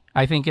Waze-y.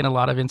 I think in a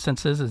lot of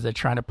instances is they're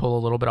trying to pull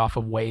a little bit off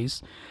of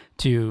Waze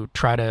to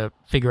try to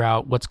figure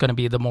out what's going to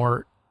be the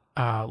more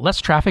less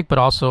traffic, but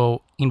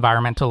also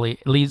environmentally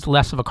leaves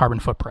less of a carbon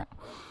footprint.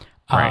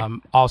 Right.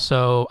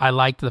 Also, I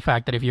liked the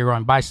fact that if you're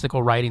on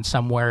bicycle riding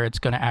somewhere, it's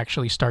going to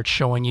actually start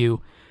showing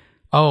you,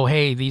 oh,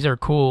 hey, these are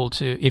cool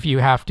if you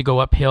have to go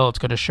uphill, it's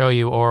going to show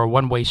you, or a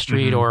one-way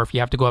street, or if you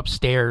have to go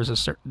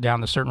upstairs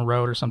down a certain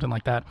road or something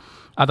like that.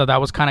 I thought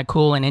that was kind of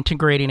cool, and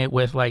integrating it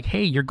with like,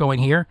 hey, you're going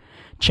here,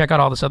 check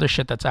out all this other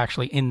shit that's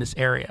actually in this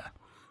area.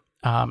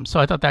 So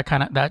I thought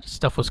that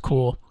stuff was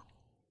cool.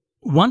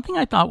 One thing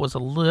I thought was a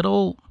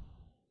little,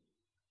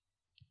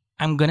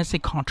 I'm going to say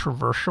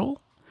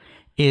controversial,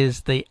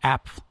 is the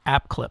app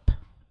clip.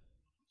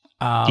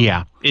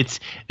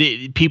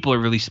 People are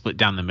really split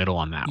down the middle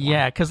on that one.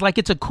 Yeah, because like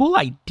it's a cool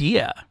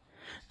idea.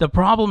 The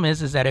problem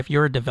is that if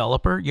you're a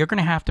developer, you're going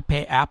to have to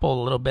pay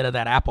Apple a little bit of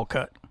that Apple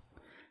cut.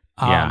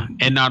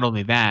 And not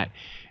only that,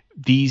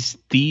 these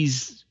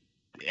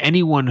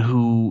anyone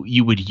who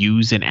you would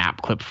use an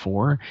app clip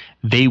for,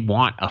 they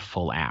want a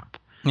full app.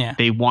 Yeah,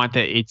 they want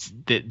that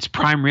it's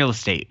prime real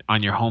estate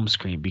on your home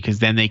screen, because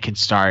then they can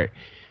start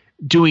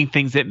doing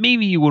things that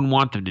maybe you wouldn't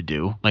want them to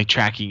do, like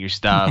tracking your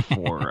stuff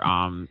or,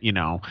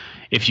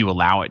 if you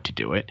allow it to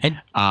do it.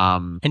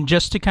 And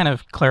just to kind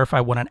of clarify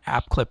what an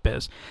app clip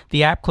is,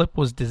 the app clip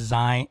is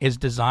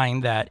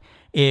designed that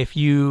if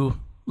you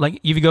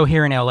go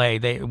here in LA,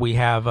 we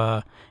have,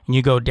 and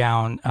you go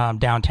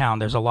downtown,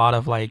 there's a lot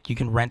of like, you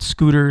can rent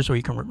scooters or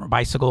you can rent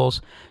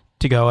bicycles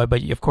to go,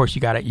 but of course you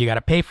got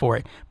to pay for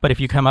it. But if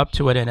you come up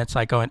to it and it's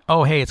like going,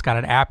 oh, hey, it's got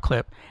an app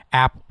clip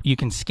you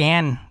can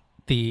scan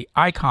the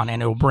icon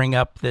and it'll bring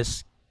up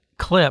this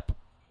clip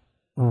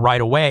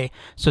right away.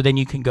 So then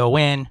you can go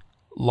in,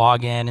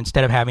 log in,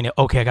 instead of having to,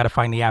 I got to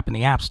find the app in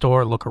the app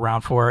store, look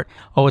around for it.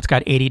 Oh, it's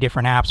got 80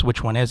 different apps.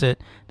 Which one is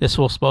it? This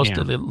will supposed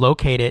to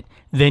locate it.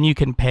 Then you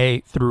can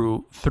pay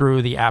through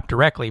the app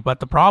directly. But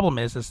the problem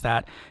is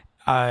that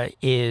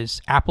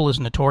Apple is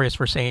notorious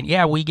for saying,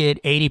 we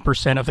get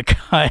 80% of the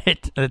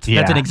cut. That's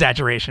an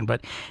exaggeration,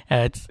 but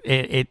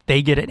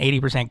they get an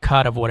 80%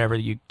 cut of whatever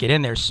you get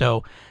in there.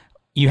 So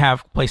you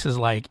have places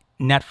like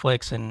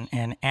Netflix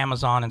and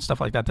Amazon and stuff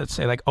like that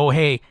say like, oh,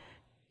 hey,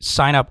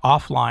 sign up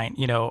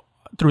offline,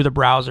 through the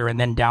browser and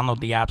then download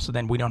the app. So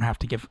then we don't have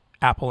to give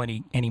Apple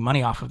any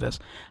money off of this.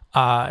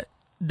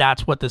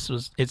 That's what this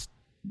was.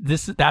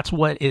 That's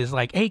what is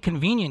like, hey,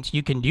 convenience.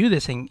 You can do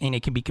this and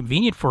it can be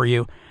convenient for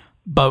you,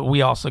 but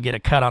we also get a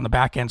cut on the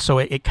back end. So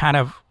it kind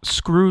of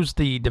screws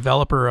the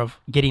developer of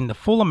getting the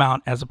full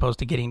amount as opposed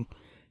to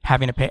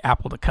having to pay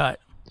Apple the cut.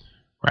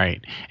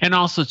 Right. And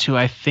also too,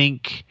 I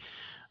think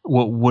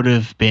what would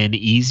have been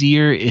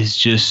easier is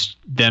just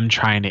them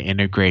trying to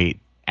integrate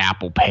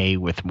Apple Pay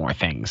with more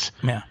things.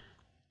 Yeah.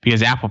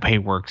 Because Apple Pay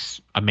works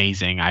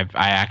amazing. I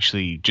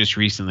actually just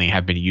recently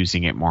have been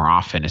using it more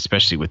often,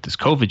 especially with this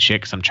COVID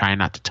shit, because I'm trying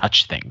not to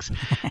touch things.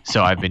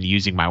 So I've been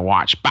using my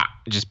watch,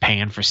 just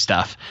paying for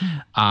stuff.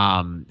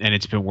 And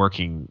it's been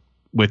working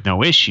with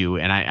no issue.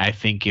 And I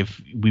think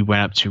if we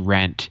went up to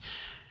rent,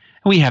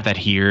 we have that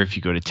here. If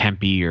you go to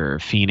Tempe or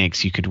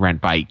Phoenix, you could rent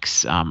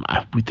bikes.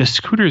 The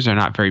scooters are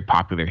not very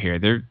popular here.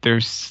 They're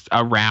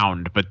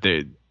around, but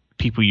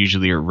people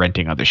usually are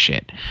renting other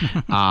shit.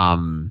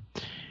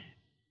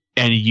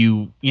 And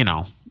you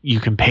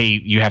can pay.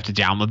 You have to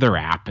download their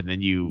app, and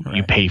then you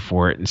pay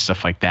for it and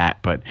stuff like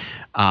that. But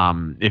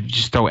if you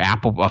just throw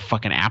a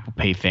fucking Apple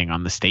Pay thing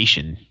on the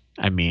station,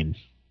 I mean,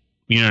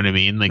 you know what I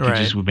mean? Like it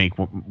just would make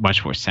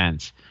much more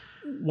sense.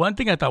 One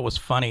thing I thought was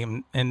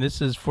funny, and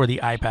this is for the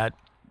iPad,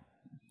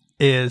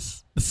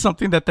 is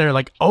something that they're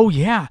like, oh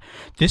yeah,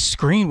 this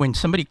screen when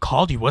somebody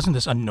called you, wasn't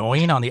this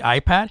annoying on the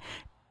iPad?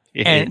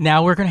 And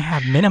now we're going to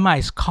have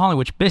minimized calling,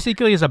 which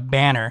basically is a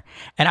banner.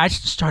 And I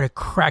just started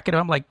cracking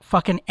up. Like,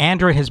 fucking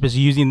Android has been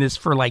using this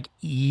for like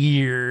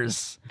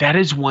years. That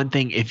is one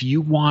thing. If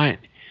you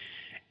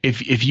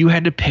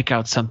had to pick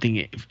out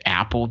something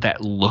Apple that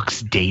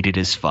looks dated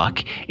as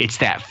fuck, it's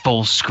that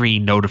full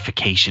screen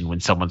notification when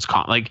someone's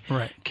calling.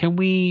 Like, can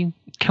we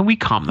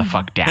calm the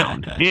fuck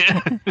down?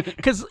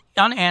 Because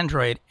on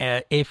Android,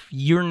 if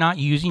you're not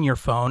using your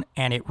phone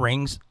and it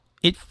rings,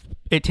 it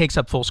takes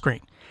up full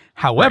screen.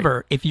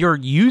 However, if you're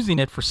using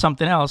it for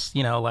something else,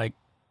 like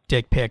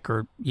dick pic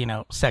or,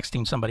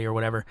 sexting somebody or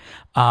whatever.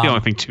 The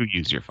only thing to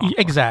use your phone.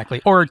 Exactly.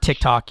 Or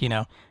TikTok,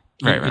 you're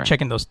Right.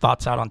 checking those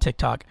thoughts out on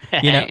TikTok.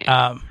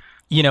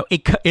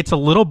 It's a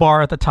little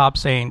bar at the top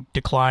saying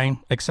decline,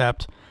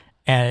 accept,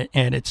 and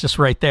it's just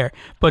right there.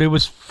 But it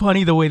was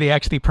funny the way they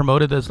actually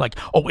promoted this, like,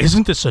 oh,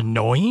 isn't this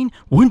annoying?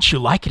 Wouldn't you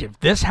like it if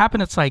this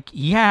happened? It's like,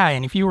 yeah,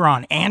 and if you were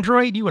on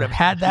Android, you would have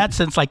had that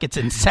since like its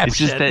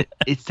inception.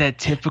 It's that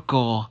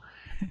typical,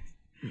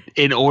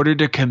 in order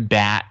to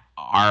combat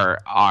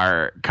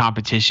our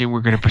competition,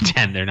 we're going to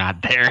pretend they're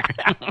not there.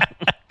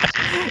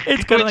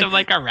 It's kind of I'm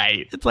like, all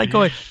right. It's like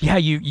going, yeah,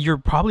 you're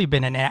probably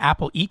been in an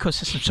Apple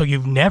ecosystem, so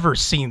you've never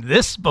seen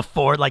this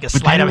before, like a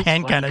sleight of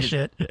hand kind of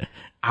shit.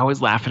 I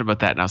was laughing about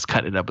that, and I was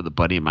cutting it up with a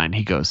buddy of mine.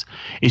 He goes,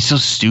 "It's so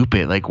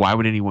stupid. Like, why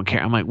would anyone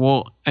care?" I'm like,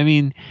 well, I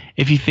mean,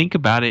 if you think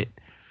about it,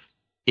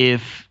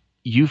 if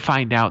you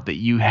find out that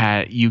you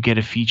get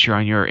a feature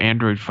on your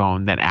Android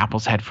phone that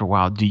Apple's had for a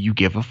while, do you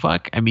give a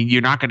fuck? I mean,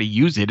 you're not going to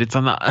use it. It's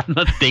on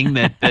the thing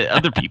that the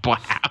other people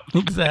have.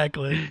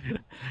 Exactly.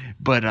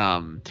 But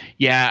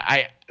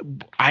yeah,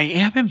 I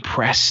am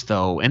impressed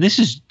though, and this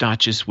is not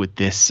just with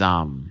this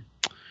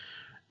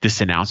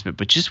this announcement,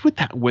 but just with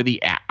that where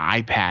the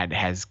iPad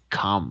has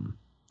come.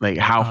 Like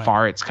how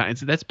far it's come.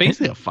 That's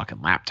basically a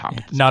fucking laptop.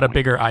 Not point. A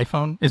bigger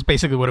iPhone is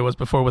basically what it was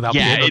before without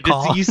being able to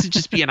call. It used to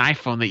just be an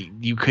iPhone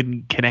that you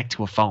couldn't connect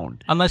to a phone.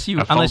 Unless you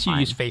use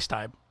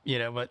FaceTime,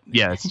 But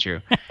yeah, that's true.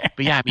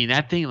 But yeah, I mean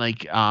that thing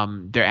like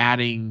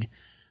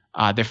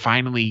they're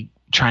finally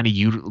trying to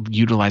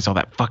utilize all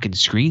that fucking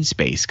screen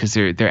space because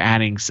they're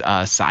adding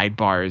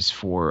sidebars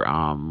for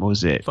what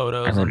was it?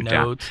 Photos and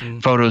notes,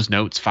 photos,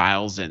 notes,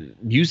 files, and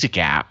music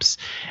apps,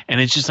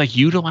 and it's just like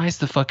utilize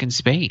the fucking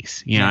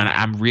space, And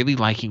I'm really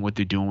liking what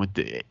they're doing with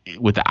the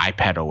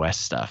iPad OS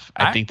stuff.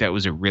 I think that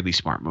was a really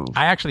smart move.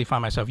 I actually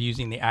find myself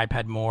using the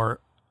iPad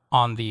more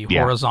on the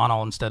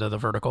horizontal instead of the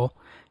vertical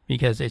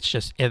because it's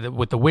just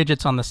with the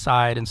widgets on the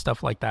side and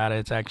stuff like that.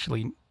 It's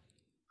actually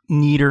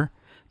neater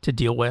to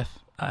deal with.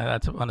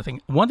 That's one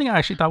thing. One thing I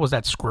actually thought was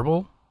that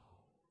scribble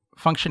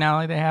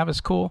functionality they have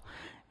is cool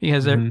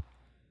because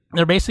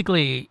they're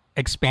basically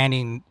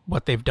expanding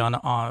what they've done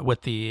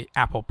with the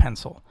Apple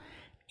Pencil,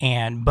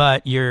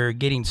 but you're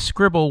getting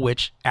scribble,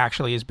 which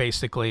actually is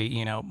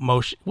basically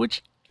motion,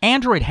 which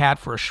Android had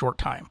for a short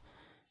time,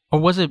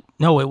 or was it?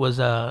 No, it was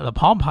the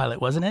Palm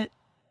Pilot, wasn't it?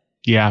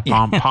 Yeah,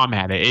 Palm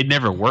had it. It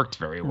never worked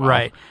very well,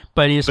 right?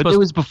 But it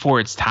was before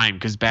its time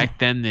because back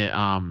then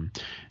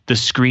the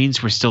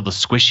screens were still the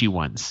squishy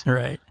ones.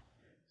 Right.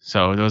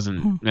 So it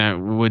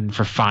wasn't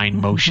for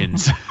fine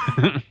motions.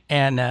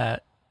 And,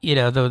 the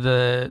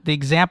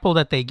example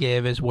that they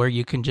give is where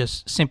you can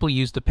just simply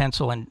use the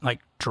pencil and like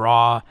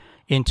draw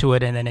into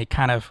it. And then it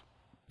kind of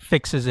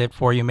fixes it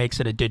for you, makes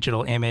it a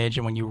digital image.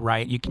 And when you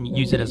write, you can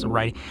use it as a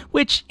writing,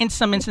 which in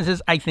some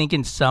instances, I think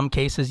in some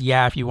cases,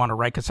 yeah, if you want to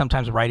write, because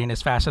sometimes writing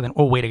is faster than,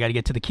 oh, wait, I got to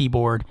get to the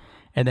keyboard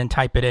and then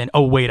type it in.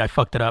 Oh, wait, I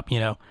fucked it up,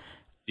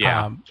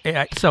 Yeah.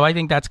 So I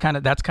think that's kind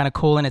of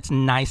cool, and it's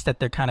nice that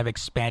they're kind of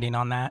expanding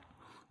on that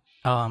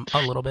a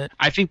little bit.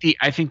 I think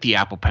the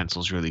Apple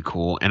Pencil is really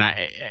cool, and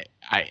I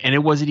and it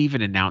wasn't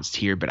even announced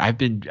here, but I've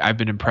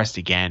been impressed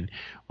again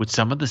with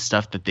some of the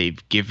stuff that they've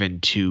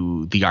given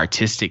to the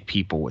artistic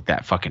people with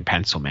that fucking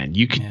pencil, man.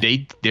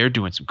 They're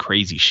doing some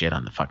crazy shit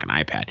on the fucking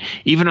iPad,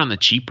 even on the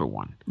cheaper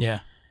one.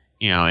 Yeah.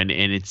 And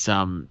it's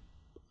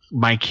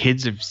my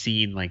kids have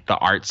seen like the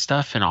art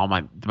stuff, and all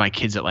my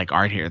kids that like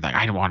art here, like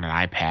I want an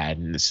iPad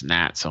and this and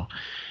that. So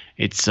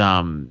it's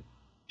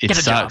it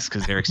sucks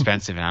because they're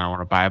expensive and I don't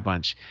want to buy a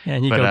bunch. Yeah,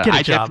 and you go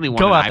get a job.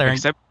 Go out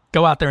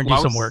there and do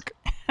some work.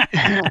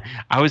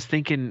 I was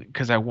thinking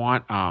because I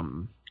want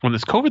when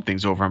this COVID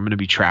thing's over, I'm going to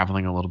be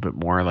traveling a little bit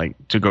more, like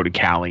to go to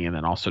Cali and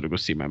then also to go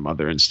see my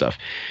mother and stuff.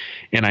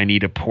 And I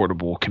need a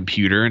portable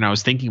computer. And I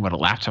was thinking about a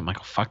laptop. I'm like,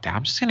 oh fuck that!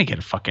 I'm just going to get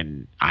a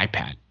fucking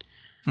iPad.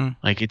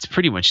 Like it's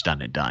pretty much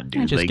done and done,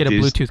 dude. Yeah, just like, get a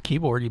Bluetooth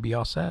keyboard, you'd be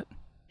all set.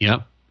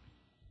 Yep.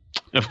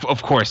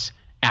 Of course,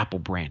 Apple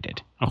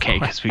branded. Okay,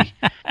 because we,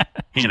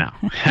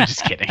 I'm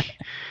just kidding.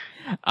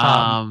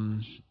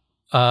 The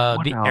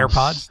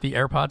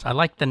AirPods. I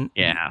like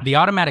the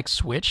automatic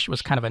switch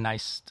was kind of a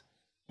nice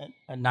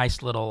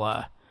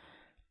little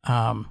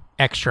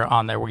extra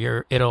on there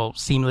where it'll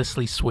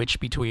seamlessly switch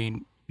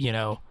between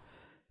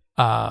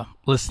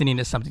listening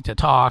to something to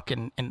talk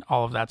and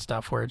all of that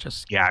stuff. Where it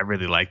just I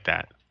really like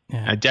that.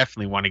 Yeah. I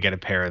definitely want to get a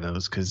pair of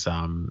those because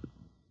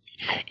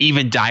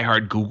even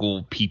diehard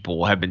Google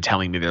people have been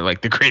telling me they're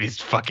like the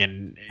greatest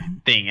fucking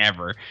thing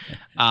ever.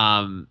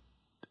 And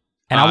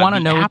I want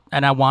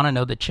to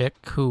know, the chick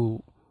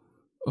who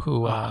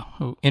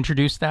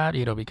introduced that,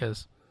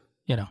 because,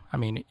 I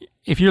mean,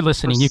 if you're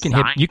listening, you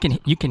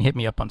can hit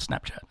me up on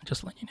Snapchat.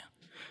 Just let you know.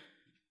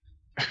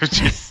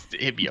 Just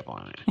hit me up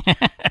on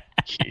it.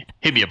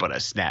 Hit me up on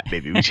a Snap,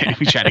 baby. We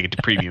try to get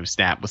the premium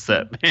Snap. What's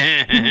up?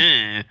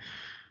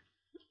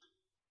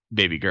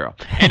 Baby girl.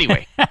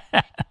 Anyway.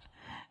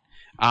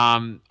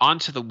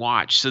 Onto the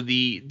watch. So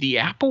the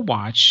Apple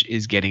Watch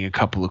is getting a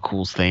couple of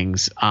cool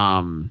things.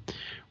 One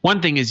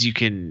thing is you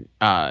can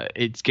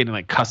it's getting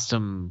like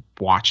custom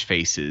watch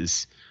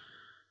faces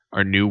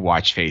or new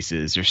watch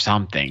faces or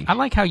something. I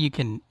like how you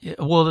can.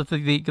 Well,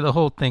 the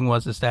whole thing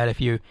is that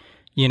if you're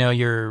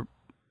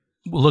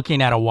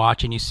looking at a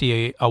watch and you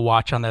see a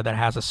watch on there that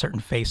has a certain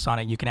face on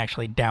it, you can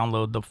actually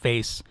download the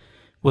face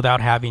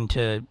without having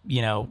to,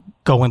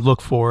 go and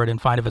look for it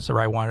and find if it's the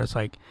right one. It's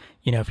like,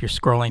 if you're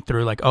scrolling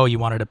through, like, oh, you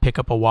wanted to pick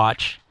up a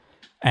watch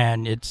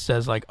and it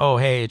says like, oh,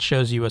 hey, it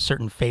shows you a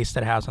certain face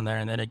that it has on there,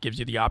 and then it gives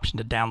you the option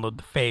to download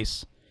the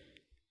face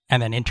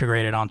and then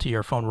integrate it onto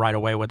your phone right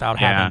away without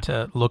having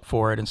to look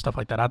for it and stuff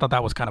like that. I thought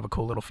that was kind of a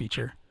cool little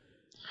feature.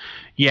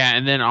 Yeah,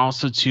 and then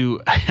also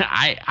too,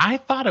 I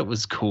thought it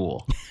was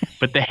cool,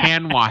 but the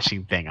hand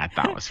washing thing I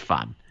thought was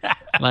fun.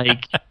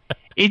 Like,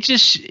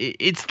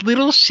 it's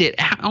little shit.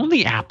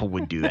 Only Apple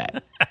would do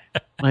that.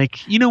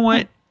 Like, you know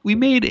what? We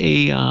made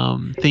a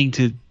thing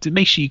to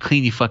make sure you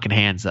clean your fucking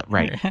hands up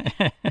right.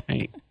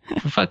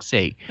 For fuck's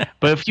sake.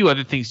 But a few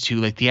other things too,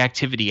 like the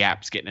activity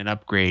app's getting an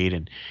upgrade,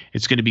 and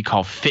it's going to be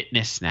called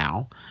Fitness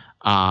now,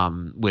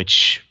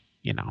 which,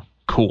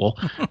 cool.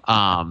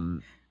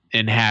 And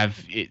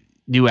have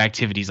new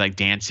activities like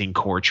dancing,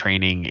 core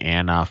training,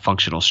 and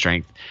functional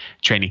strength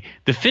training.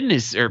 The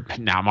fitness, or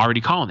now I'm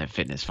already calling it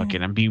fitness.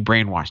 Fucking, I'm being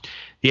brainwashed.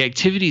 The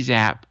activities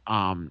app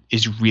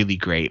is really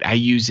great. I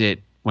use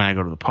it when I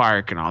go to the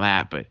park and all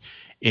that, but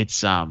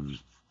it's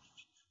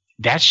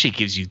that shit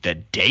gives you the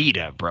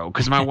data, bro.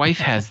 Because my wife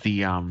has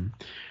the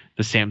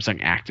Samsung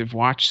Active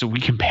Watch, so we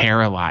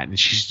compare a lot, and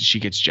she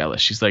gets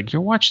jealous. She's like,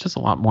 "Your watch does a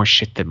lot more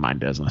shit than mine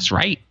does." And that's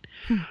right,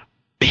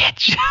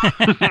 bitch.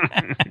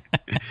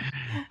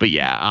 But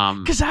yeah,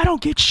 because I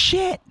don't get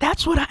shit.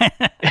 That's what I.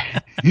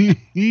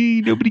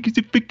 Nobody gives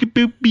a fuck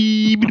about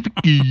me.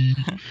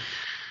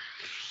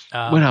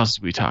 What else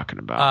are we talking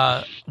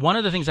about? One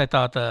of the things I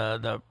thought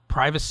the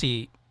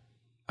privacy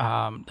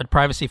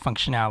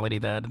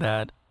functionality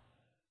that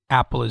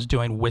Apple is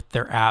doing with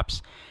their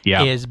apps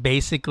is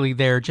basically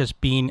they're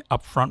just being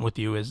upfront with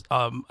you.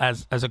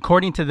 As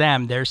according to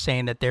them, they're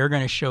saying that they're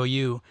going to show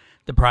you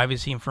the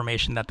privacy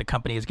information that the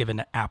company has given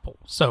to Apple.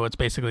 So it's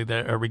basically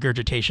a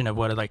regurgitation of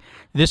what, like,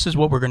 this is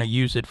what we're going to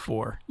use it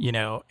for,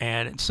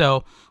 and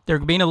so they're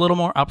being a little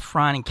more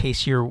upfront in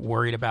case you're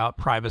worried about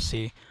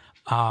privacy.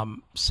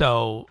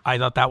 So I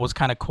thought that was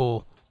kind of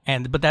cool.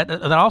 But that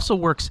also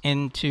works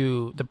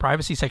into the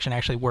privacy section,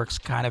 actually works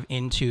kind of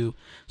into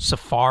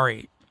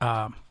Safari.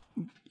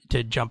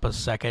 To jump a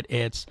second,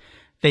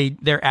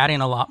 they're adding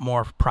a lot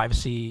more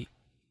privacy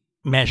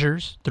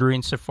measures through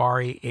in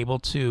Safari, able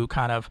to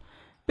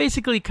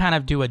basically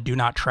do a do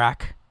not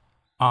track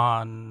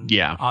on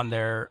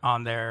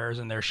theirs,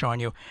 and they're showing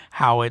you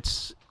how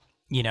it's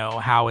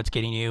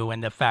getting you,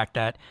 and the fact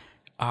that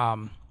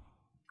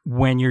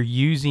when you're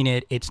using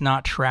it, it's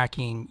not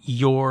tracking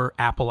your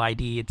Apple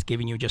ID. It's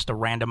giving you just a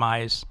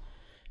randomized.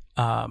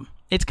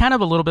 It's kind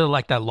of a little bit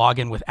like that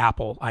login with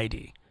Apple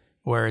ID,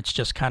 where it's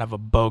just kind of a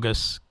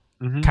bogus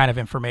kind of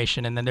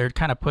information. And then they're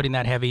kind of putting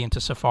that heavy into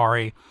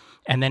Safari,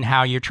 and then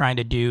how you're trying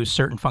to do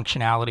certain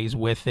functionalities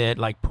with it,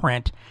 like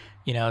print.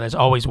 There's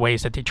always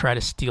ways that they try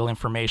to steal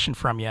information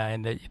from you,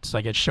 and it's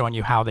showing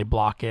you how they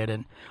block it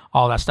and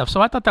all that stuff.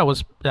 So I thought that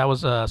was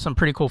some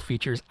pretty cool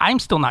features. I'm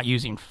still not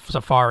using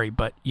Safari,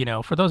 but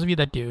for those of you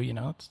that do,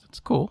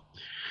 it's cool.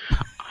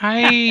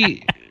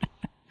 I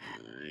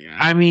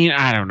mean,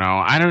 I don't know.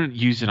 I don't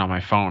use it on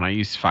my phone. I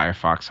use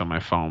Firefox on my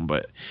phone,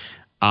 but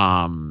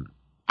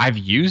I've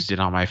used it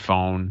on my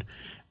phone,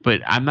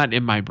 but I'm not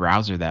in my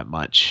browser that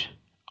much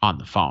on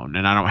the phone,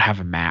 and I don't have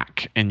a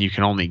Mac, and you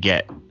can only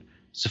get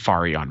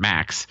Safari on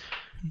Macs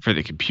for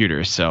the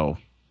computer. So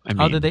I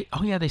mean, did they?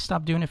 Oh yeah, they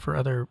stopped doing it for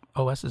other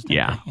OSs.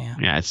 Yeah,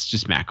 it's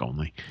just Mac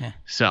only. Yeah.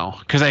 So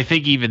because I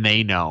think even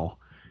they know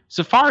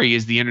Safari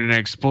is the Internet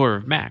Explorer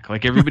of Mac.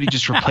 Like, everybody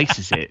just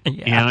replaces it.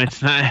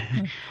 It's not.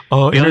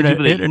 Oh,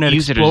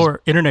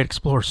 Internet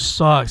Explorer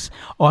sucks.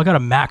 Oh, I got a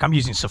Mac. I'm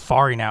using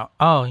Safari now.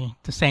 Oh,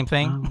 the same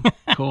thing. Oh,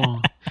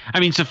 cool. I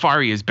mean,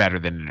 Safari is better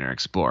than Internet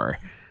Explorer.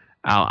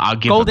 I'll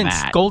give them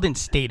that. Golden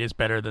State is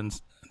better than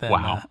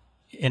wow.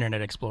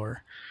 Internet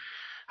Explorer.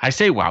 I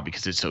say wow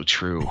because it's so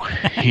true.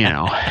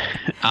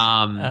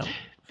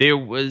 There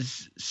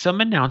was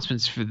some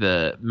announcements for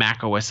the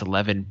Mac OS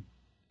 11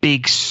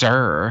 Big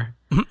Sur.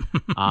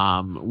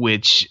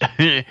 Which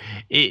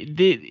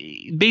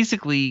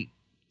basically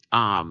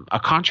a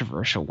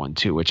controversial one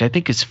too, which I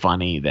think is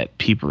funny that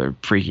people are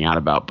freaking out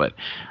about. But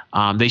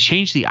they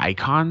changed the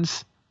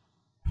icons,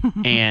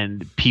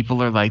 and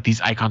people are like,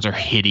 these icons are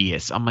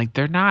hideous. I'm like,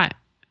 they're not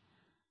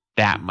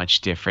that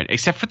much different,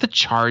 except for the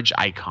charge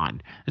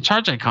icon. The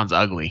charge icon's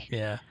ugly.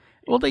 Yeah.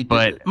 Well,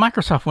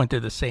 Microsoft went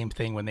through the same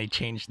thing when they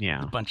changed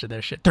a bunch of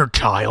their shit. They're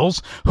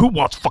tiles. Who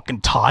wants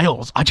fucking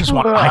tiles? I just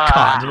want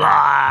icons.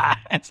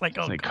 It's like,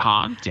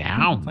 calm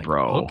down,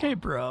 bro. Okay,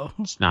 bro.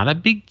 It's not a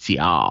big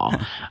deal.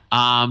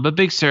 But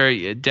Big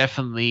Sur,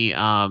 definitely,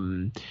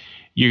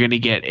 you're gonna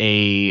get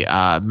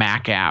a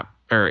Mac app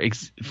let me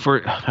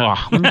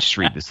just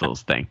read this little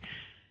thing.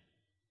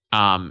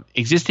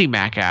 Existing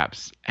Mac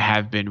apps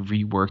have been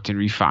reworked and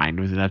refined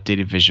with an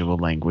updated visual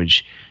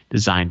language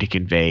designed to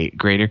convey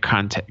greater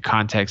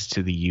context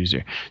to the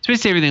user. So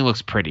basically everything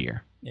looks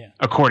prettier. Yeah.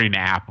 According to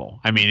Apple.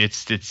 I mean,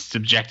 it's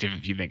subjective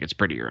if you think it's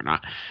prettier or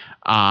not.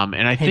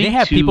 And I think they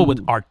have people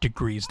with art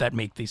degrees that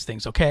make these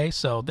things, okay?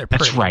 So they're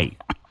pretty. That's right.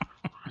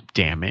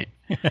 Damn it.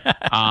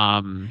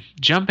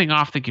 Jumping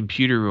off the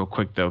computer real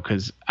quick, though,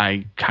 because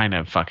I kind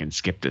of fucking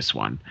skipped this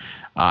one.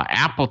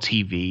 Apple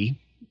TV.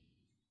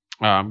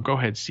 Go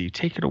ahead, Steve.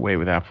 Take it away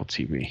with Apple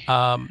TV.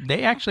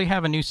 They actually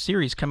have a new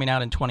series coming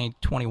out in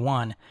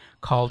 2021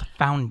 called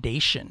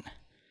Foundation.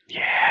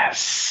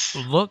 Yes.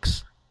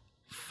 Looks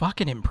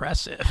fucking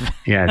impressive.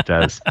 Yeah, it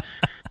does.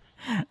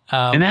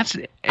 And that's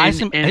it's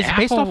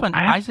based Apple, off an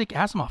Isaac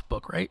Asimov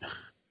book, right?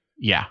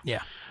 Yeah.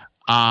 Yeah.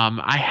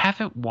 I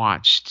haven't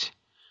watched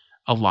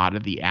a lot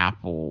of the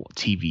Apple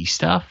TV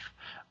stuff,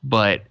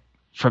 but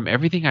from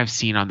everything I've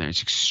seen on there,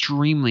 it's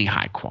extremely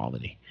high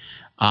quality.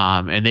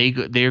 And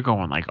they're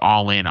going like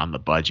all in on the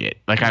budget.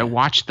 Like I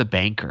watched The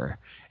Banker,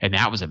 and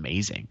that was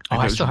amazing. Like,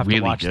 I still have to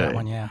watch that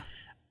one. Yeah.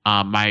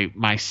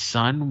 My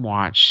son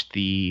watched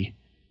the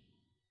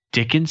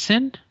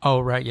Dickinson.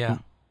 Oh right, yeah.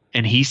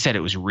 And he said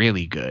it was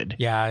really good.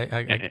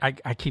 Yeah,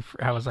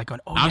 I was like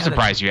going, I'm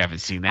surprised you haven't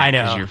seen that. I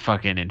know. Because you're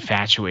fucking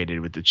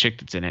infatuated with the chick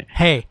that's in it.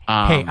 Hey,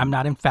 I'm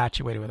not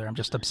infatuated with her. I'm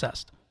just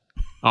obsessed.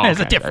 Oh,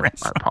 There's a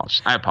difference.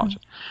 I apologize.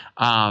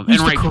 And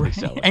rightfully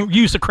so. And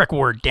use the correct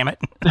word, damn it.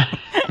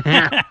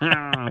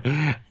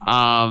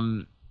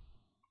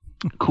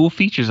 Cool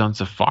features on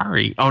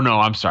Safari. Oh no,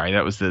 I'm sorry.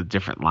 That was the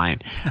different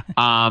line.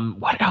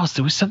 What else?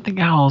 There was something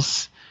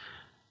else.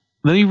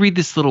 Let me read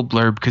this little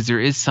blurb because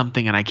there is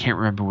something and I can't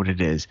remember what it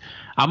is.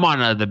 I'm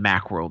on the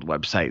Macworld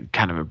website,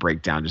 kind of a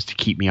breakdown just to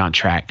keep me on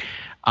track.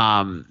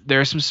 There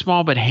are some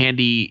small but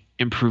handy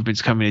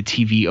improvements coming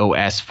to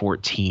tvOS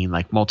 14,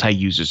 like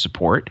multi-user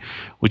support,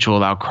 which will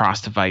allow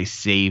cross-device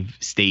save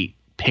state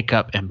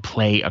pickup and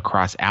play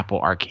across Apple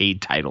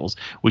Arcade titles,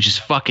 which is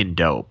fucking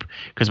dope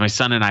because my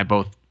son and I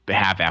both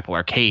have Apple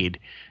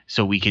Arcade.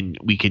 So we can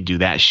do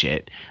that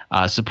shit.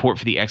 Support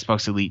for the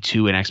Xbox Elite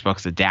 2 and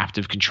Xbox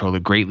Adaptive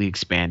Controller greatly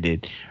expand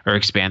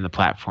the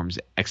platform's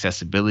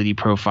accessibility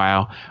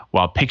profile,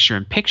 while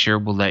Picture-in-Picture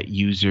will let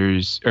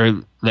users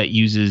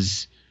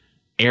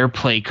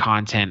AirPlay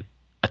content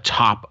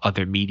atop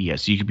other media.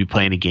 So you could be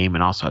playing a game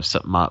and also have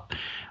something up.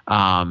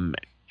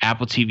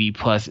 Apple TV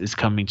Plus is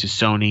coming to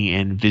Sony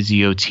and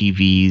Vizio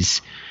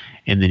TVs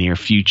in the near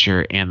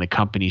future, and the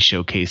company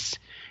showcased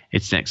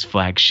its next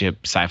flagship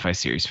sci-fi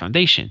series,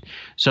 Foundation.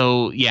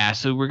 So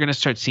we're going to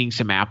start seeing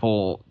some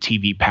Apple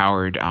TV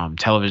powered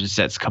television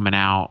sets coming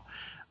out.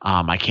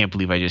 I can't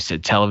believe I just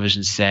said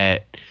television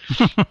set.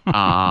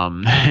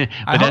 But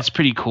that's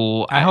pretty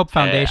cool. I hope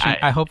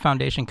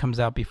Foundation comes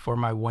out before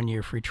my 1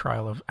 year free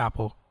trial of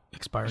Apple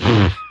expires.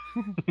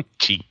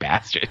 Cheap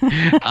bastard.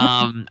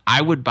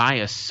 I would buy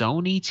a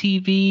Sony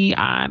TV.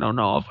 I don't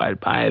know if I'd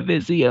buy a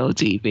Vizio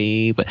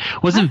TV, but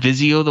wasn't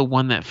Vizio the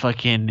one that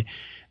fucking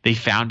they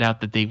found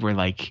out that they were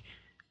like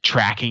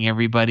tracking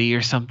everybody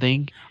or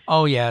something?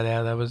 Oh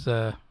yeah, that was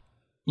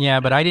yeah,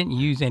 but I didn't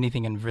use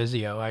anything in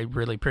Vizio.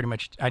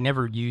 I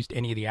never used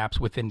any of the apps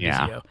within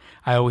Vizio.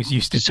 I always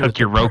used to hook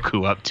your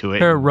Roku up to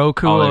it. Or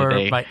Roku or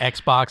my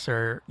Xbox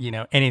or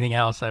anything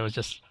else. I was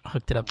just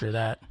hooked it up through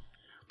that.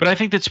 But I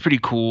think that's pretty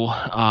cool.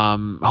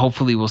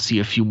 Hopefully we'll see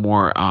a few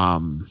more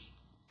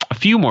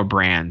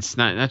brands,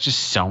 not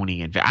just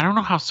Sony. And I don't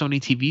know how Sony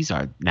TVs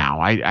are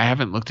now. I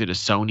haven't looked at a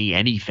Sony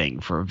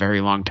anything for a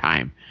very long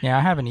time. Yeah,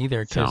 I haven't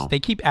either because they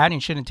keep adding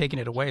shit and taking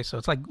it away. So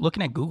it's like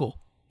looking at Google.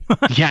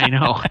 Yeah, I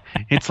know.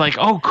 It's like,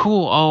 oh,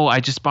 cool. Oh,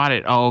 I just bought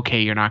it. Oh,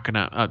 okay. You're not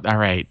gonna. All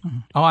right.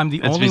 Oh, I'm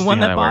the only one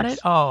that bought it.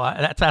 Oh,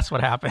 that's what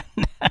happened.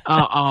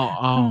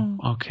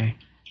 Okay.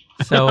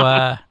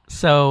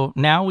 So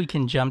now we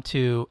can jump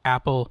to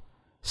Apple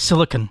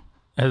Silicon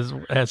as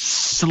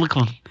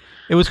Silicon.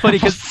 It was funny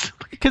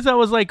because I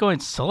was like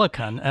going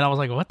Silicon and I was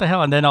like, what the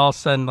hell? And then all of a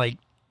sudden, like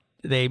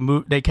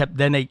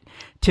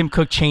Tim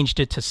Cook changed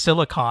it to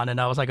Silicon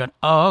and I was like,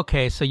 oh,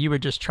 okay. So you were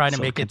just trying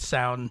to make it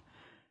sound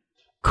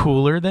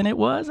cooler than it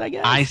was, I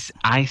guess.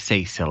 I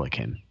say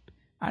Silicon.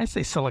 I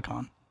say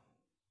Silicon,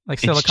 like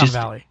Silicon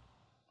Valley.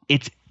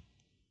 It's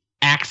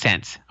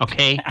accents,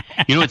 okay?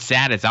 You know what's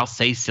sad is I'll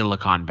say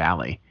Silicon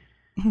Valley,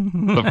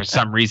 but for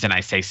some reason I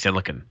say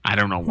Silicon. I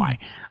don't know why.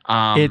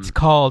 It's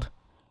called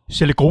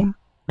Silicon.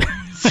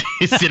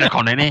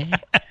 Silicon in it.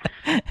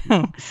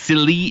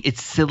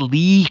 It's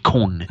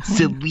silicon.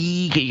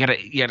 You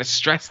gotta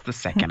stress the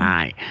second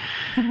I.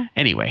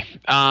 Anyway,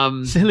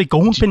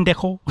 silicon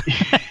pendejo.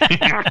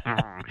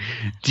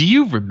 Do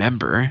you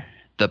remember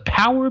the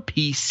Power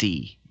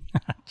PC?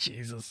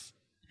 Jesus.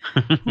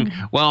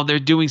 Well, they're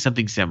doing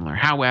something similar.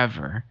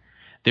 However,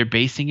 they're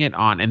basing it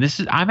on, and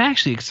I'm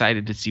actually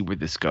excited to see where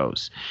this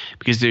goes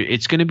because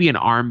it's going to be an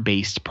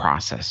ARM-based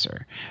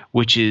processor,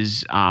 which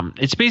is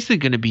it's basically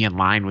going to be in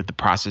line with the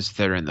processors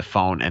that are in the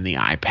phone and the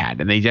iPad.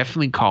 And they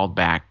definitely called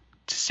back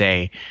to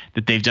say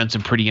that they've done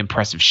some pretty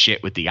impressive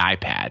shit with the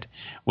iPad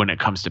when it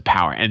comes to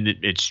power. And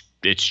it's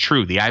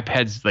true. The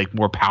iPad's like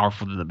more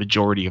powerful than the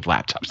majority of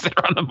laptops that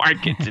are on the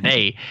market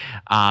today,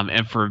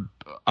 and for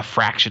a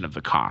fraction of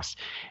the cost.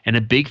 And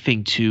a big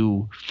thing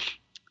too.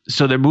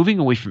 so they're moving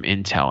away from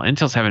Intel.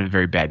 Intel's having a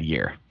very bad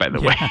year, by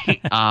the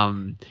way.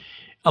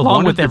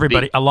 Along with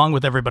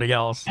everybody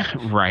else.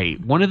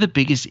 Right. One of the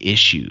biggest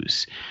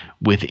issues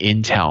with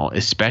Intel,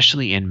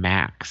 especially in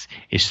Macs,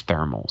 is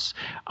thermals.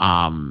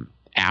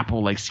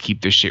 Apple likes to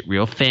keep their shit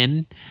real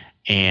thin,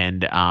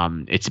 and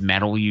it's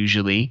metal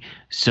usually.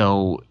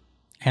 So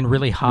and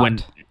really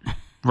hot.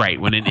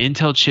 When an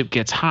Intel chip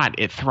gets hot,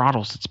 it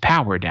throttles its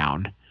power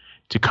down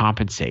to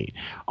compensate.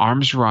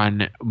 ARMs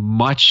run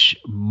much,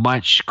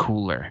 much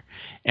cooler,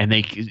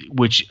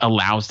 which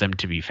allows them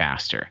to be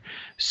faster.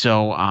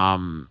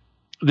 So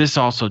this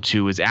also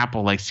too is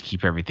Apple likes to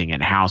keep everything in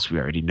house. We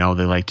already know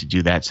they like to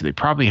do that, so they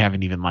probably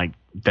haven't even liked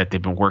that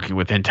they've been working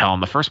with Intel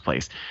in the first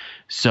place.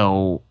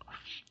 So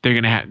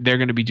they're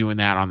gonna be doing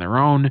that on their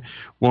own.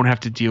 Won't have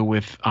to deal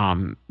with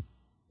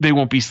they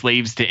won't be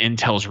slaves to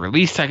Intel's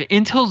release.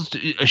 Intel's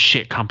a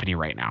shit company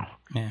right now.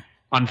 Yeah.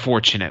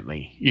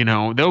 Unfortunately,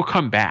 they'll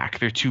come back.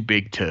 They're too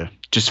big to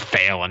just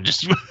fail and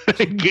just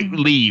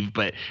leave.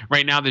 But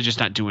right now, they're just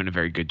not doing a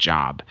very good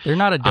job. They're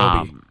not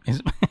Adobe.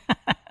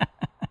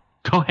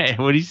 Go ahead.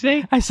 What did you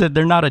say? I said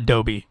they're not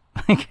Adobe.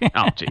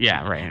 Oh,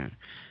 yeah, right.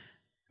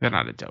 They're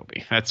not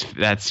Adobe.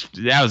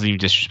 That was even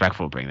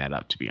disrespectful to bring that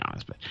up, to be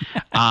honest. But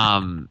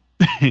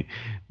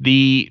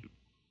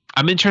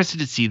I'm interested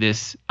to see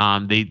this.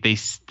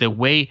 The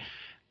way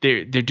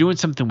they're doing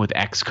something with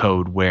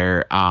Xcode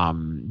where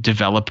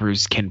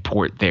developers can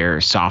port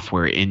their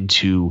software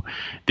into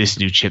this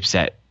new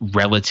chipset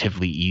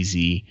relatively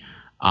easy.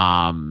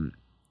 I'm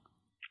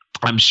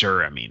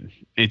sure. I mean,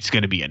 it's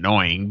going to be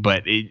annoying,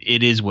 but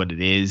it is what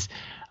it is.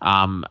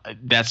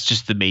 That's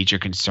just the major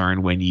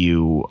concern when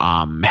you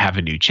have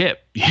a new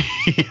chip. You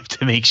have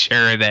to make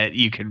sure that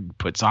you can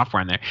put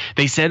software on there.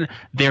 They said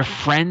they're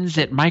friends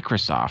at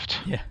Microsoft.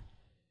 Yeah.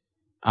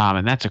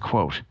 And that's a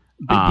quote.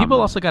 People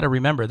also got to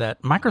remember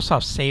that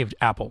Microsoft saved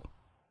Apple.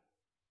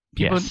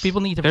 People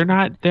need to. They're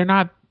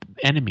not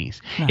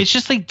enemies. No. It's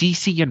just like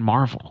DC and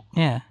Marvel.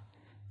 Yeah.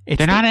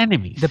 They're not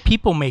enemies. The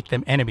people make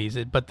them enemies,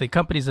 but the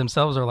companies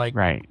themselves are like,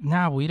 right.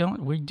 No, we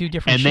don't. We do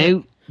different shit.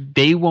 And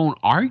they won't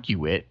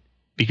argue it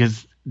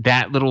because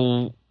that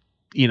little,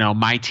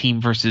 my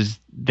team versus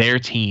their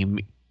team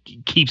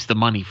keeps the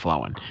money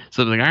flowing.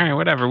 So they're like, all right,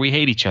 whatever. We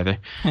hate each other.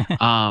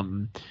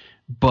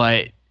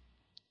 But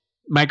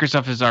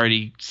Microsoft has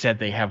already said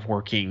they have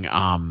working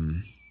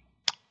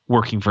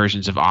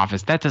versions of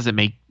Office.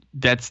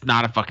 That's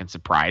not a fucking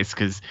surprise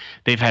because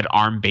they've had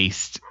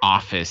ARM-based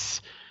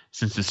Office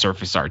since the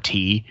Surface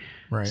RT.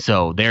 Right.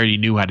 So they already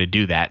knew how to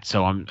do that.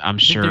 So I'm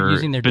sure they're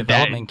using their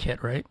development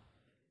kit, right?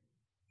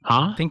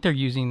 Huh? I think they're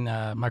using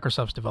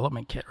Microsoft's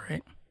development kit,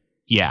 right?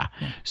 Yeah.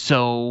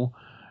 So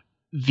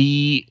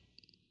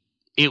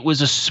it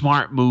was a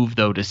smart move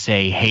though to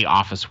say, hey,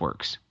 Office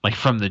works like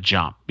from the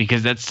jump,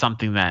 because that's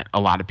something that a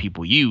lot of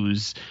people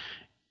use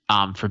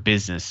for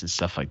business and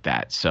stuff like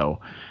that.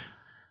 So,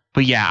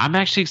 but yeah, I'm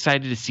actually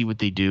excited to see what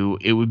they do.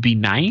 It would be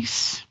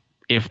nice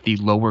if the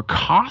lower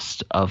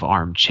cost of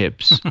ARM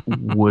chips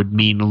would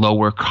mean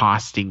lower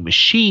costing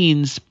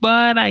machines,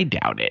 but I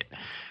doubt it.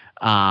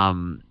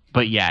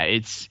 But yeah,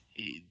 it's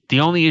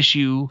the only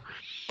issue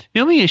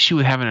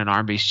with having an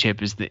ARM-based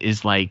chip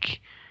is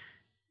like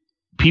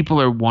people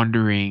are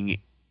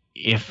wondering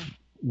if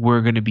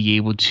we're going to be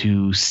able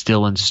to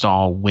still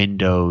install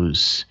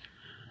Windows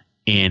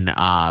in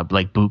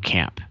like Boot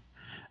Camp.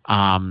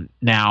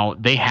 Now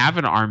they have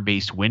an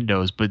ARM-based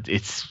Windows, but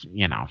it's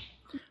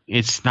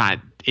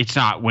not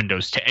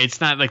Windows 10. It's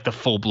not like the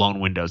full-blown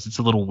Windows. It's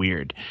a little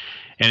weird,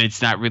 and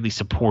it's not really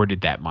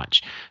supported that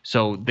much.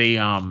 So they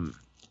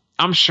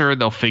I'm sure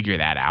they'll figure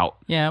that out.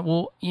 Yeah,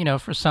 well,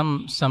 for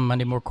some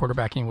Monday More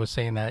Quarterbacking was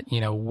saying that,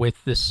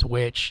 with the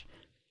Switch,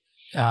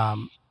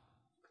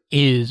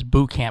 is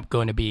Boot Camp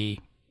going to be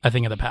a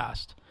thing of the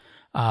past?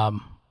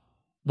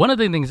 One of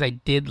the things I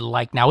did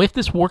like, now if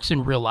this works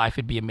in real life,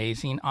 it'd be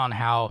amazing on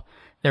how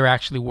they're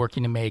actually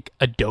working to make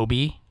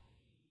Adobe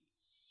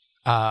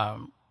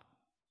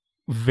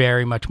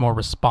very much more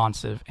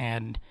responsive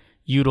and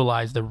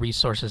utilize the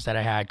resources that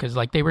I had. Because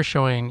like they were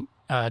showing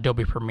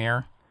Adobe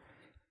Premiere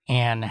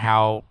and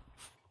how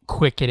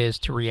quick it is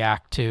to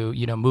react to,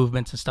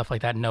 movements and stuff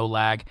like that, no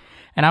lag.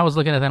 And I was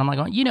looking at that, I'm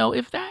like,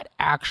 if that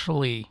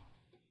actually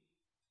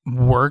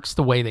works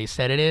the way they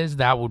said it is,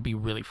 that would be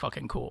really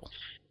fucking cool.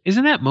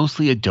 Isn't that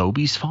mostly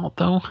Adobe's fault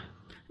though?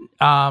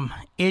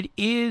 It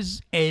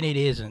is and it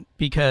isn't,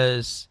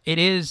 because it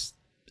is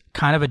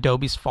kind of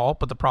Adobe's fault,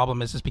 but the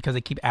problem is because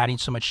they keep adding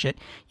so much shit,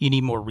 you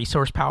need more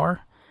resource power.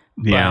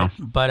 Yeah.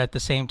 But at the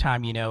same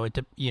time,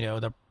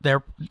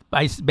 they're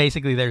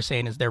basically they're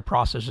saying is their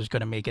processor is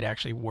going to make it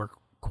actually work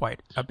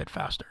quite a bit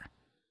faster.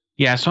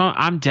 Yeah, so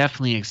I'm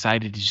definitely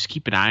excited to just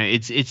keep an eye.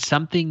 It's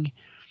something.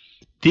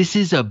 This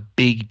is a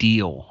big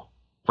deal,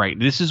 right?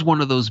 This is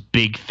one of those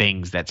big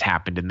things that's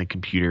happened in the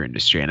computer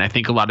industry, and I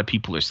think a lot of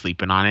people are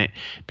sleeping on it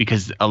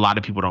because a lot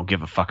of people don't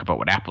give a fuck about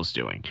what Apple's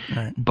doing.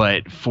 Right.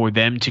 But for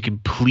them to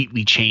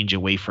completely change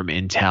away from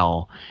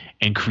Intel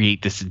and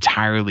create this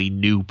entirely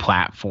new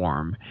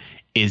platform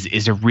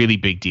is a really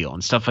big deal.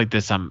 And stuff like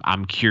this,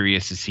 I'm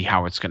curious to see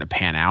how it's going to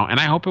pan out, and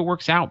I hope it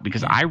works out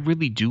because I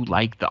really do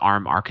like the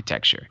ARM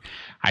architecture.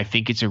 I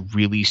think it's a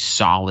really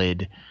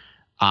solid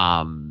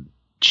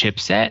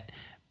chipset,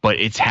 but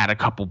it's had a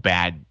couple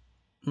bad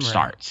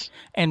starts.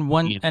 And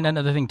and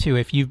another thing too,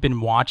 if you've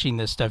been watching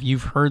this stuff,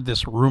 you've heard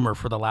this rumor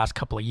for the last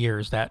couple of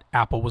years that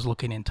Apple was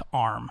looking into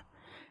ARM.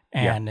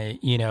 And,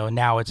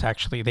 now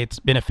it's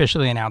been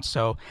officially announced.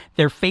 So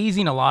they're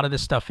phasing a lot of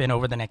this stuff in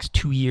over the next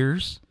 2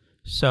 years.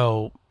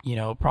 So,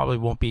 probably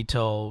won't be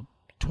till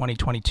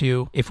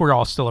 2022, if we're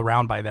all still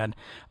around by then,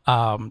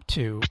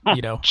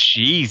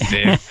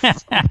 Jesus.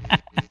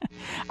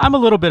 I'm a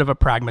little bit of a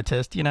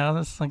pragmatist,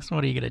 It's like,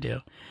 what are you going to do?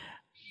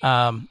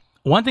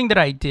 One thing that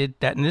I did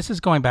and this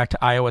is going back to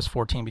iOS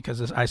 14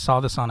 because I saw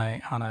this on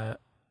a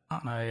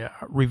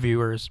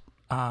reviewer's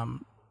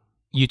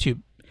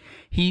YouTube.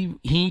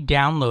 He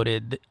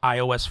downloaded the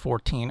iOS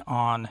 14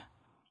 on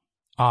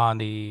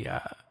the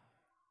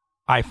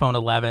iPhone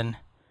 11,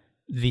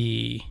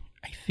 I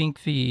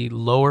think the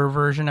lower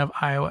version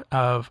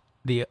of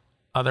the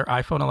other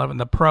iPhone 11,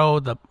 the Pro,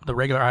 the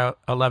regular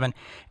 11,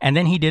 and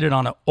then he did it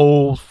on an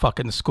old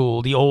fucking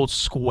the old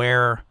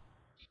square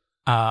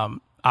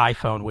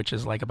iPhone, which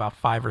is like about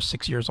 5 or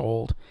 6 years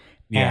old,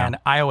 and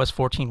iOS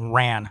 14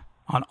 ran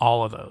on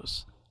all of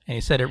those, and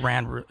he said it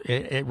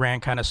ran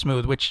kind of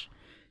smooth, which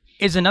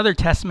is another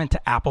testament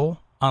to Apple,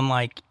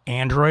 unlike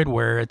Android,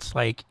 where it's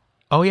like,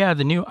 oh yeah,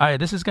 the new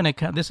this is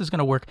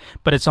gonna work,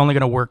 but it's only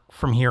gonna work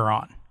from here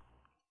on.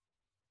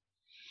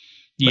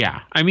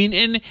 Yeah, I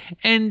mean,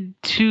 and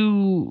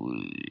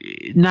to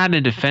not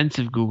in defense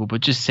of Google,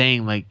 but just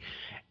saying like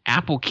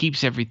Apple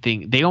keeps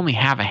everything. They only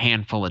have a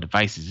handful of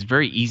devices. It's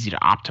very easy to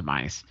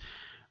optimize,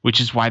 which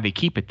is why they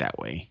keep it that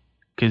way,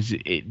 because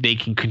they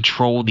can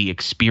control the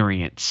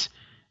experience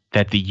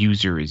that the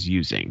user is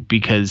using.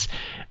 Because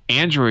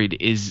Android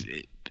is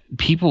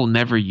people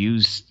never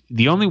use.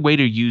 The only way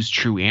to use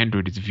true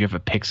Android is if you have a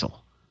Pixel.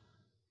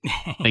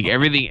 Like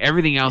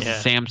everything else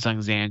is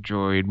Samsung's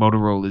Android,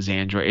 Motorola's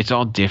Android. It's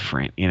all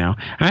different, I'm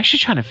actually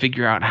trying to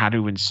figure out how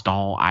to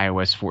install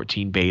iOS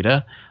 14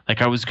 beta.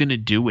 Like I was going to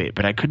do it,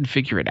 but I couldn't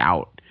figure it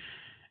out.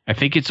 I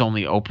think it's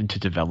only open to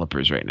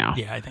developers right now.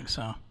 Yeah, I think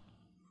so.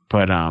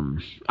 But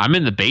I'm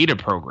in the beta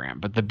program,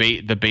 but the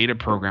beta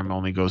program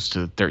only goes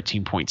to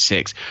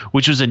 13.6,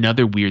 which was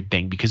another weird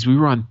thing because we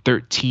were on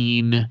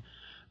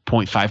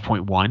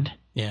 13.5.1.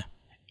 Yeah.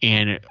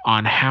 And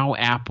on how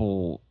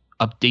Apple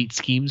update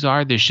schemes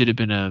are, there should have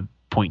been a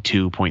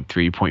 0.2,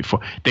 0.3,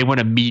 0.4. They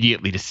went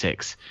immediately to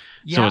 6.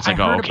 Yeah, so it's like,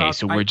 I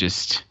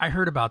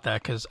heard about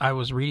that because I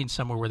was reading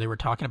somewhere where they were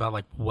talking about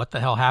like what the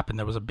hell happened.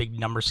 There was a big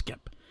number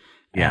skip.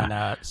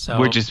 Yeah. And, so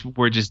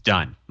we're just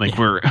done. Like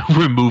we're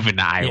moving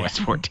to iOS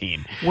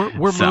 14.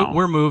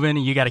 We're moving,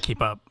 and you got to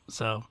keep up.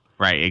 So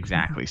right,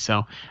 exactly.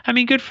 So I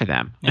mean, good for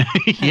them. I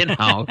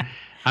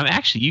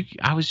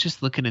was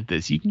just looking at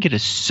this. You can get a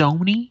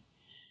Sony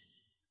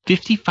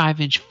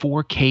 55-inch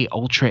 4K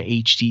Ultra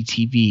HD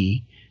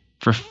TV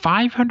for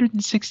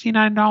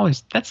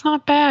 $569. That's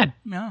not bad.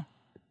 No.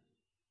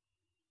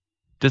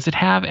 Does it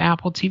have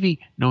Apple TV?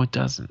 No, it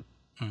doesn't.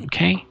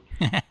 Okay.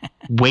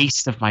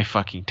 Waste of my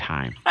fucking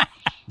time.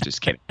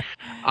 Just kidding.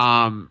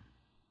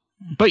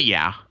 But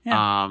yeah.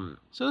 So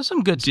there's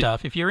some good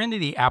stuff. If you're into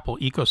the Apple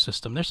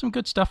ecosystem, there's some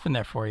good stuff in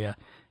there for you,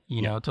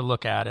 to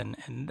look at.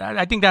 And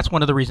I think that's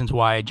one of the reasons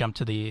why I jumped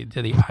to the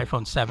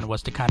iPhone 7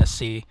 was to kind of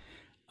see.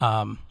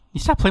 You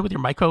stop playing with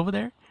your mic over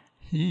there?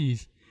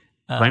 Jeez.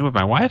 Playing with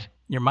my what?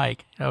 Your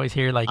mic. I always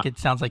hear it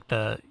sounds like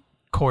the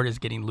cord is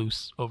getting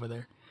loose over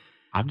there.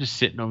 I'm just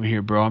sitting over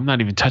here, bro. I'm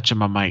not even touching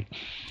my mic.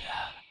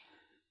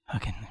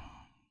 Okay.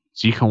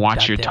 So you can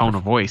watch your tone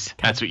of voice.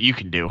 That's what you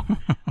can do.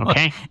 Okay?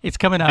 Well, it's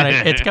coming out.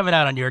 It's coming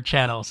out on your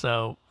channel.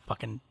 So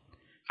fucking.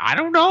 I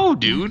don't know,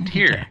 dude.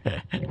 Here,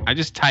 I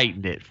just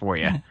tightened it for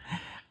you.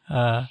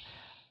 So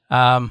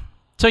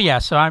yeah,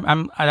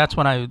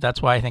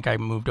 that's why I think I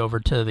moved over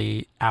to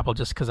the Apple,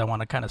 just because I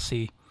want to kind of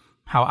see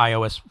how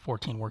iOS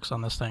 14 works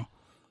on this thing.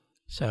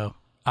 So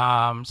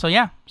I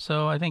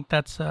think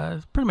that's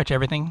pretty much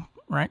everything,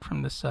 right,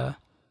 from this.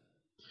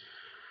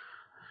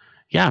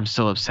 Yeah, I'm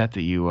still upset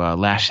that you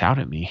lashed out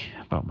at me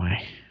about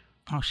my.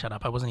 Oh, shut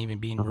up! I wasn't even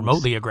being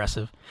remotely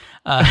aggressive.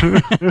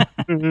 I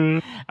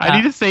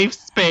need a safe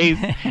space.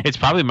 It's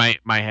probably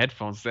my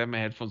headphones. I have my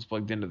headphones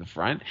plugged into the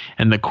front,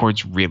 and the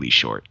cord's really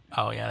short.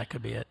 Oh yeah, that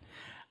could be it.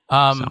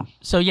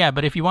 So yeah,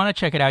 but if you want to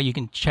check it out, you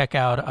can check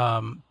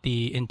out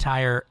the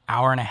entire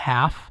hour and a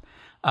half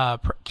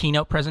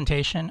keynote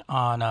presentation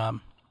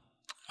on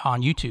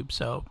YouTube.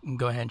 So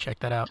go ahead and check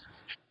that out.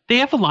 They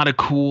have a lot of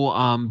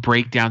cool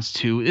breakdowns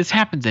too. This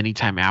happens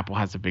anytime Apple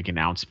has a big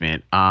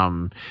announcement.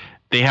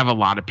 They have a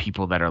lot of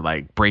people that are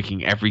like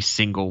breaking every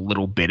single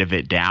little bit of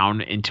it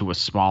down into a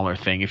smaller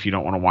thing. If you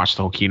don't want to watch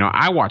the whole keynote,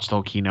 I watched the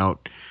whole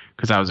keynote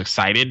because I was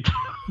excited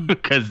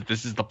because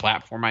this is the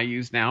platform I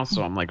use now.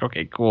 So I'm like,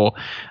 okay, cool.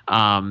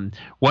 A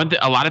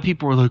lot of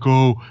people were like,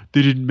 oh,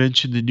 they didn't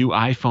mention the new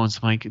iPhones.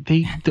 I'm like,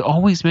 they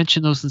always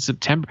mention those in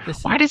September.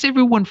 Why does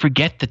everyone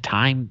forget the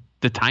time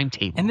the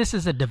timetable. And this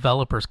is a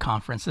developers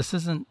conference. This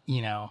isn't,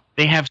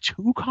 They have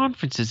 2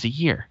 conferences a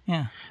year.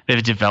 Yeah. They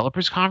have a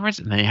developers conference,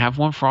 and they have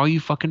one for all you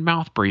fucking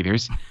mouth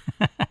breathers.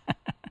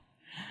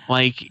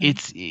 Like,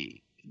 it's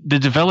the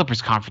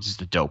developers conference is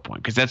the dope one,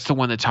 because that's the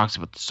one that talks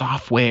about the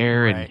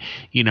software and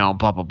blah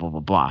blah blah blah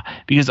blah.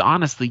 Because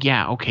honestly,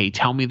 yeah, okay,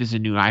 tell me there's a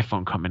new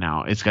iPhone coming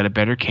out. It's got a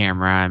better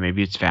camera,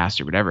 maybe it's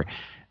faster, whatever.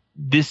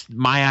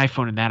 My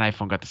iPhone and that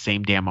iPhone got the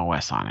same damn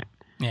OS on it.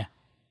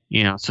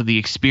 Yeah. So the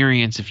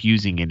experience of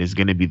using it is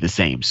going to be the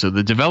same. So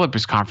the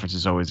developers conference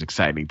is always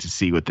exciting to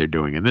see what they're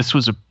doing, and this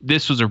was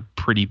a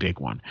pretty big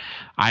one.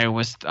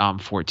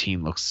 iOS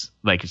 14 looks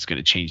like it's going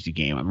to change the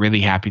game. I'm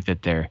really happy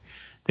that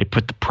they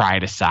put the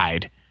pride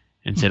aside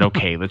and said,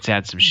 okay, let's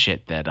add some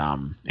shit that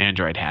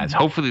Android has.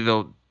 Hopefully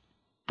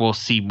we'll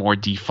see more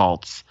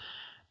defaults,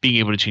 being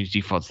able to change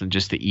defaults than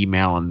just the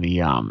email and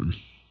the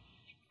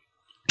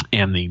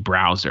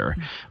browser.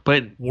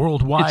 But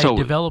Worldwide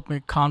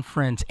Development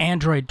Conference,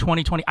 Android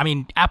 2020. I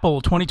mean,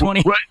 Apple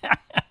 2020.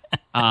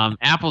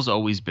 Apple's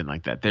always been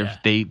like that.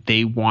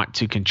 They want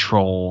to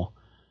control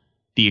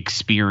the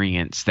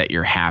experience that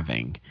you're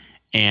having,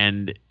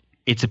 and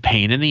it's a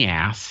pain in the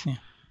ass. Yeah.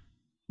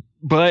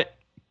 But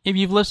if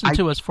you've listened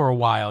to us for a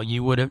while,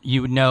 you would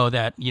know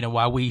that,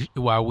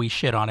 while we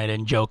shit on it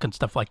and joke and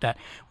stuff like that,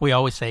 we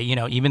always say,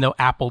 even though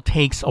Apple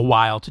takes a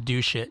while to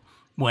do shit,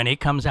 when it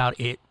comes out,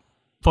 it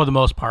for the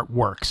most part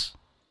works.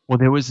 Well,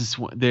 there was this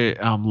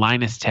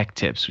Linus Tech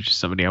Tips, which is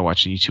somebody I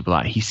watch on YouTube a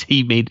lot. He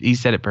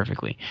said it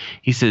perfectly.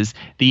 He says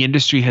the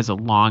industry has a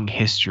long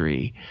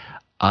history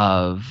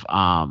of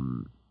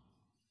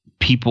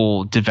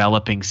people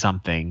developing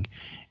something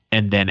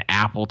and then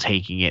Apple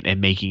taking it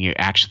and making it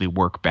actually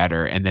work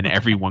better, and then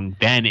everyone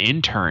then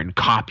in turn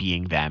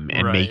copying them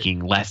and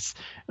making less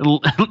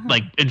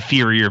like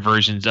inferior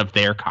versions of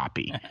their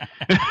copy.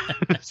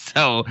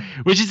 So,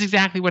 which is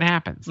exactly what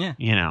happens. Yeah.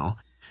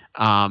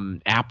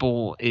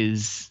 Apple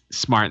is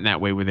smart in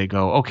that way, where they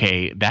go,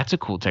 okay, that's a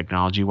cool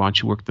technology. Why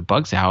don't you work the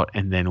bugs out,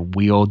 and then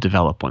we'll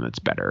develop one that's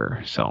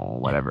better. So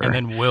whatever. And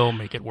then we'll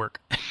make it work.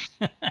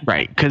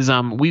 Right. Because I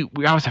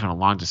was having a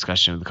long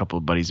discussion with a couple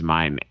of buddies of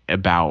mine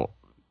about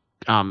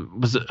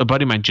was a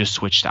buddy of mine just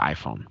switched to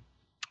iPhone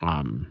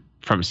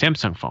from a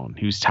Samsung phone.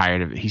 He was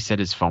tired of it. He said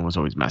his phone was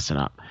always messing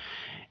up.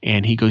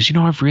 And he goes,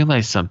 I've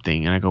realized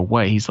something. And I go,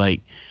 what? He's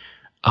like,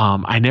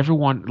 I never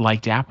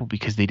liked Apple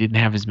because they didn't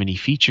have as many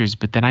features,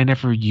 but then I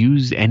never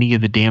used any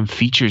of the damn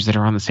features that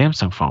are on the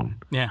Samsung phone.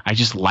 Yeah. I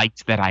just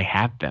liked that I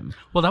had them.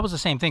 Well, that was the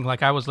same thing.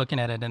 Like, I was looking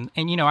at it, and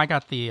I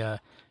got the,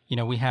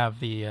 we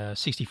have the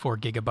 64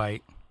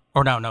 gigabyte,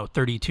 or no,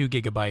 32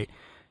 gigabyte,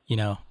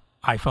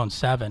 iPhone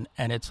 7,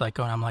 and it's like,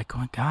 I'm like,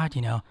 God,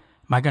 am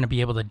I going to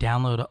be able to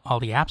download all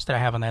the apps that I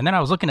have on there? And then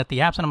I was looking at the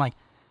apps, and I'm like,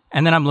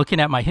 and then I'm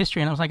looking at my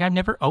history, and I was like, I've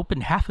never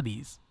opened half of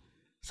these.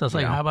 So it's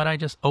like, how about I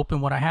just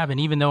open what I have? And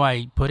even though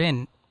I put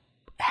in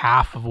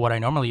half of what I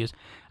normally use,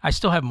 I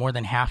still have more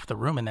than half the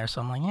room in there.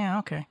 So I'm like, yeah,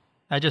 okay.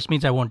 That just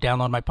means I won't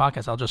download my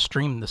podcast. I'll just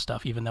stream the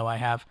stuff, even though I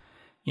have,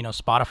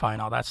 Spotify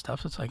and all that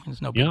stuff. It's like,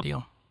 it's no big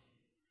deal.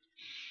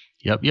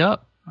 Yep. All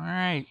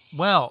right.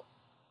 Well,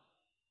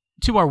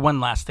 to our one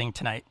last thing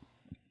tonight.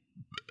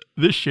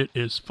 This shit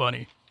is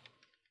funny.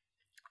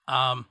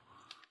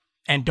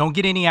 And don't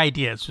get any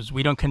ideas, because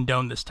we don't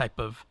condone this type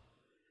of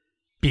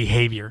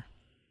behavior.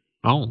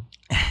 Oh.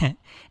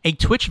 A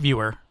Twitch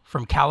viewer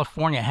from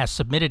California has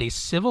submitted a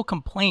civil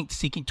complaint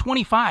seeking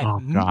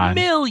 $25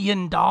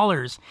 million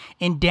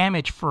in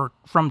damage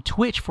from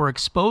Twitch for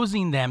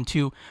exposing them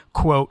to,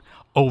 quote,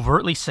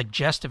 overtly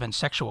suggestive and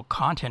sexual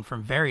content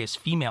from various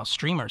female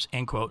streamers,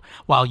 end quote,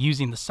 while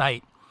using the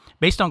site.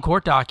 Based on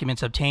court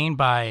documents obtained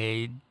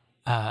by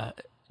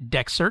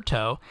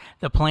Dexerto,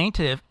 the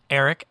plaintiff,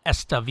 Eric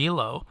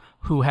Estavillo,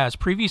 who has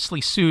previously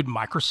sued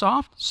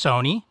Microsoft,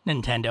 Sony,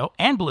 Nintendo,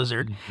 and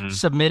Blizzard,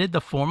 submitted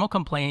the formal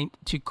complaint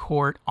to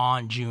court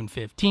on June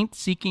 15th,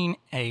 seeking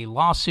a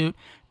lawsuit,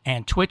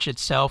 and Twitch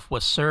itself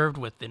was served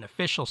with an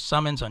official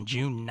summons on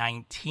June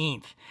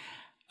 19th.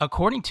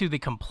 According to the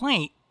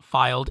complaint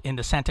filed in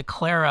the Santa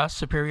Clara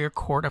Superior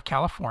Court of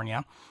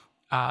California,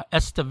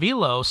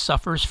 Estavillo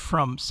suffers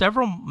from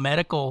several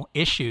medical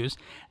issues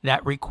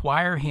that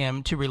require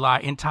him to rely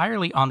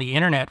entirely on the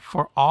internet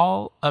for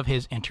all of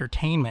his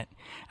entertainment,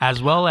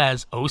 as well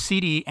as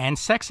OCD and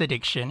sex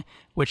addiction,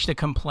 which the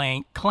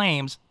complaint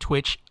claims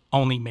Twitch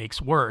only makes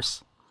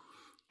worse.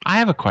 I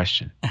have a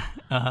question.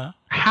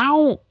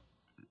 How,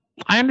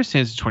 I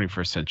understand it's the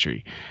 21st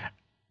century,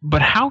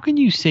 but how can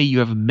you say you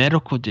have a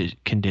medical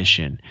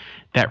condition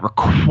that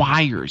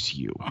requires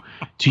you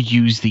to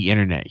use the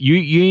internet?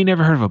 You ain't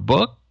never heard of a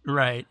book?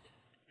 Right.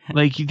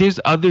 Like, there's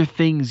other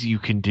things you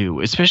can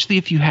do, especially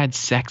if you had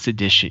sex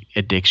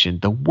addiction.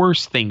 The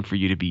worst thing for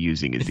you to be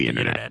using is the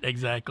internet.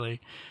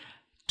 Exactly.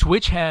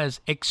 Twitch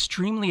has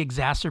extremely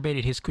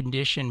exacerbated his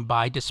condition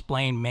by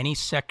displaying many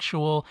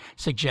sexual,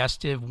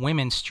 suggestive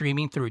women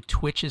streaming through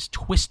Twitch's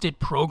twisted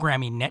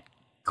programming net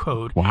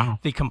code. Wow.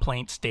 The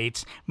complaint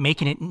states,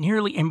 making it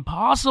nearly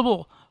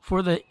impossible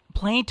for the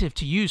plaintiff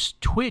to use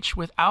Twitch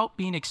without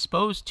being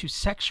exposed to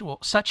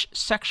such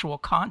sexual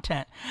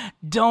content.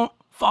 Don't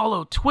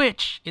follow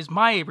Twitch is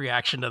my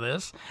reaction to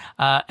this.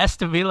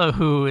 Estevilo,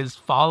 who is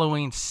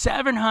following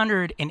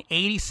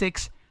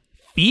 786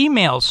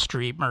 female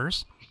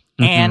streamers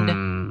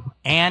and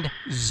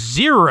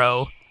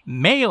 0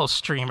 male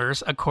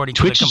streamers, according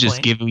to the complaint. Twitch is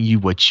just giving you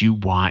what you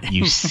want,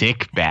 you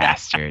sick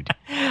bastard.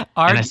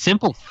 And a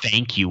simple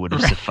thank you would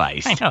have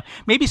sufficed. I know.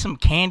 Maybe some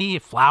candy,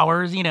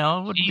 flowers,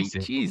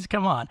 Jeez,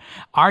 come on.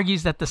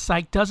 Argues that the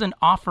site doesn't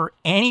offer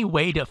any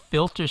way to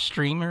filter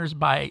streamers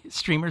by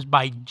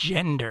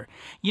gender.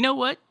 You know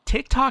what?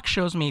 TikTok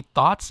shows me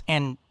thoughts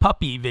and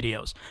puppy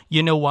videos.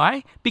 You know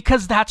why?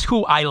 Because that's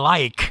who I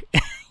like.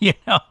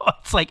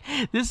 It's like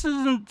this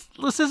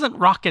isn't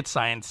rocket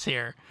science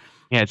here.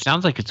 Yeah, it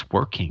sounds like it's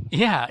working.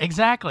 Yeah,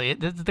 exactly.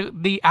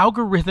 The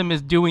algorithm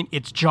is doing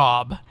its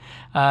job.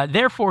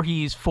 Therefore,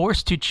 he's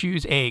forced to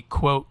choose a,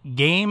 quote,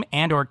 game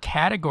and or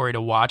category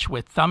to watch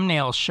with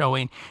thumbnails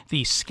showing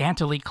the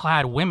scantily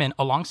clad women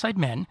alongside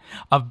men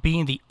of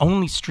being the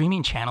only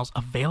streaming channels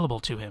available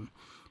to him.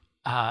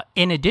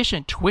 In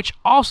addition, Twitch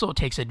also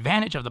takes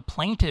advantage of the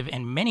plaintiff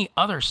and many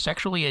other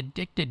sexually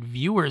addicted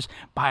viewers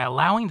by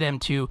allowing them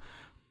to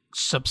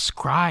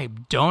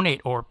subscribe,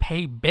 donate, or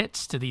pay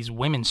bits to these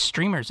women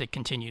streamers, it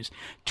continues.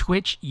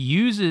 Twitch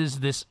uses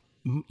this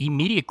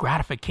immediate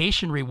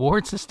gratification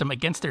reward system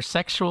against their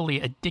sexually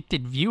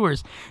addicted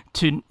viewers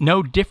to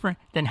no different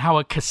than how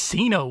a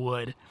casino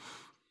would.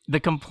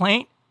 The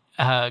complaint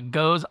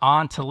goes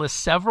on to list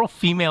several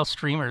female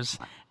streamers.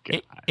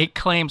 It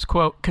claims,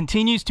 quote,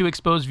 continues to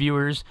expose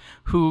viewers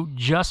who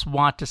just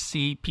want to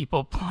see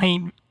people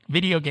playing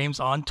video games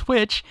on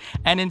Twitch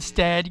and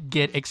instead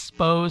get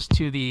exposed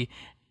to the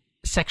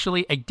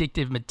sexually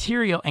addictive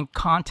material and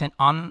content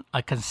on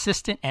a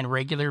consistent and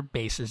regular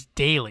basis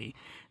daily.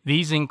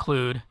 These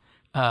include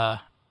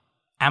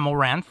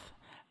Amaranth,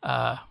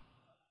 and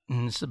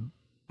some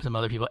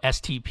other people,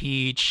 ST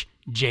Peach,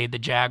 Jade the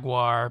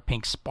Jaguar,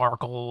 Pink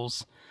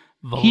Sparkles.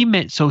 He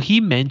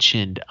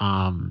mentioned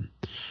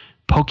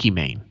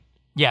Pokimane.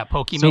 Yeah,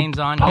 Pokimane's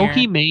on here.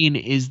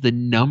 Pokimane is the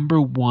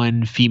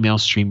 #1 female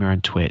streamer on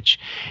Twitch,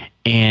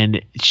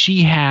 and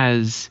she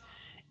has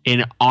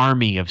an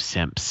army of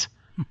simps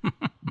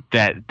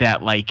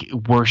that like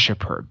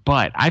worship her.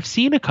 But I've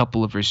seen a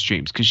couple of her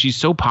streams because she's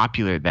so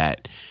popular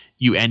that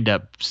you end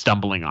up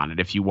stumbling on it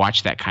if you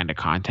watch that kind of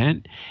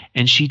content.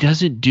 And she's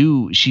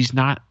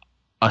not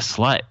a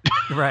slut.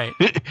 Right.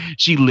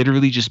 She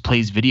literally just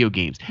plays video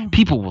games.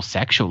 People will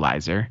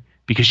sexualize her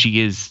because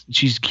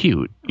she's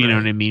cute. You know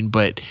what I mean?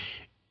 But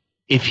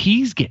if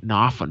he's getting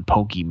off on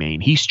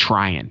Pokimane, he's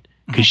trying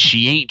because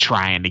she ain't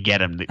trying to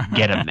get him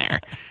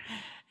there.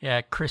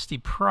 Yeah, Christy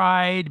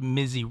Pride,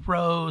 Mizzy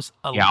Rose.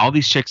 All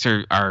these chicks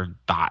are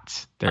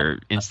thoughts. They're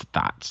instant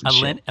thoughts.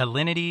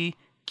 Alinity,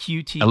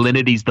 QT.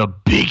 Alinity's the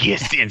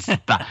biggest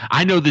instant thought.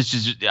 I know this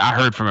is. I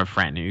heard from a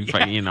friend who,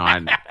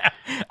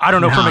 I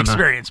don't know from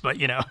experience, but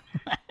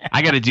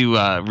I got to do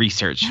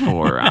research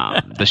for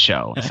the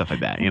show and stuff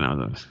like that.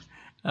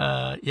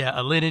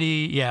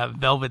 Alinity,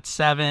 Velvet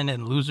 7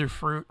 and Loser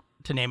Fruit,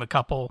 to name a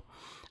couple.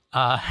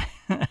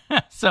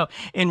 So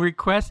in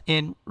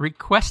requesting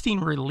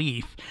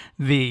relief,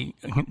 the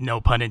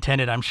no pun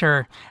intended, I'm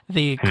sure,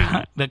 the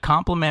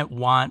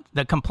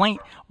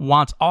complaint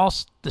wants all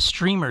the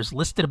streamers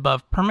listed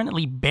above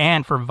permanently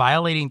banned for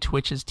violating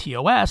Twitch's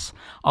TOS,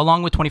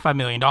 along with $25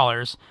 million,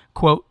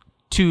 quote,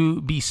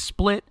 to be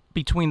split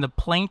between the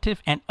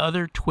plaintiff and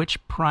other Twitch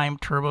Prime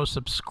Turbo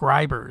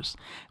subscribers,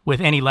 with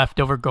any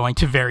leftover going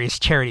to various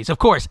charities. Of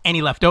course,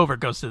 any leftover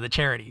goes to the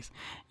charities.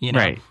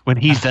 Right. When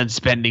he's done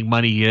spending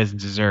money he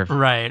doesn't deserve.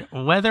 Right.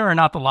 Whether or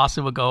not the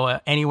lawsuit will go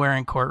anywhere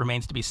in court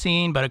remains to be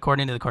seen, but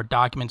according to the court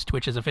documents,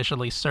 Twitch is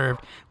officially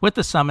served with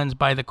the summons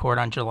by the court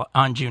on June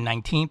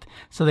 19th,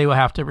 so they will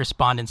have to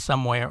respond in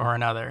some way or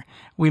another.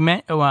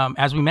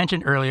 As we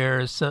mentioned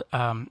earlier,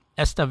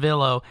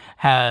 Estevilo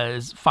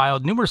has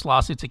filed numerous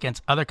lawsuits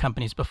against other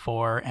companies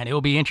before, and it will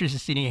be interesting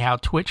to see how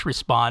Twitch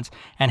responds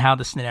and how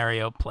the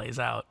scenario plays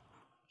out.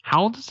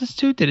 How old is this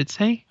dude? Did it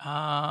say?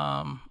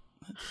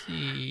 Let's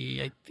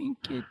see.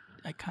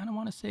 I kind of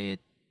want to say it.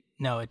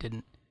 No, it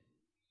didn't.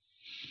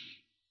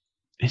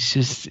 It's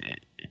just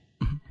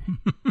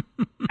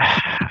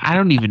I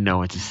don't even know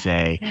what to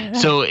say.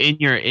 So in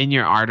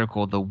your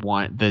article,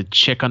 the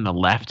chick on the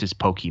left is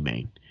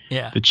Pokimane.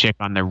 Yeah. The chick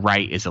on the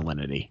right is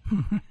Alinity.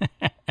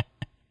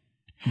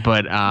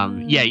 But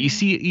you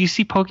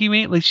see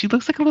Pokimane, like she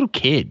looks like a little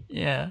kid.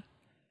 Yeah.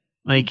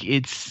 Like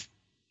you're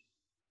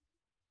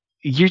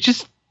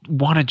just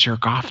want to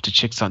jerk off to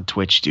chicks on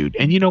Twitch, dude.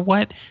 And you know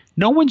what?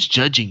 No one's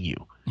judging you.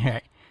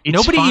 Right.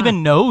 Nobody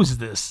even knows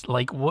this.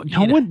 Like what?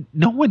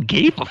 No one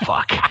gave a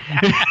fuck.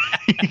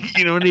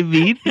 You know what I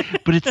mean?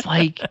 But it's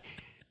like,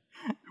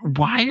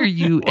 why are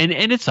you? And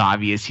it's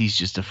obvious he's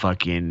just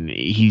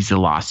he's a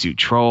lawsuit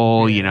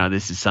troll. Yeah.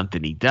 This is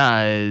something he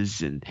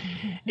does, and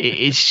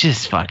it's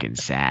just fucking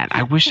sad.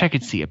 I wish I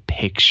could see a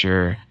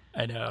picture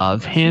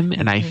of him,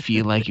 and I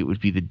feel like it would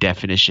be the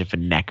definition of a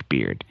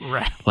neckbeard.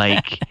 Right.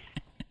 Like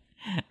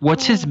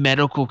What's his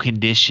medical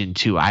condition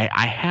too?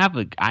 I have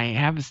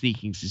a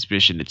sneaking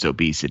suspicion it's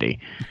obesity.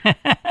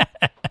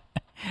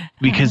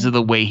 Because of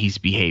the way he's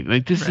behaving.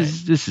 Like this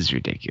is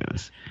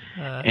ridiculous.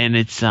 And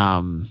it's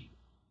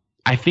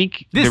I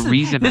think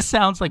this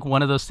sounds like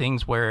one of those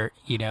things where,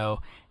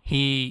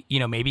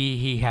 maybe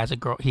he has a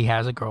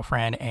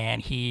girlfriend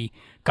and he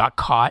got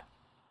caught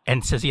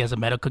and says he has a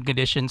medical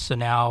condition, so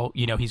now,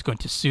 he's going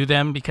to sue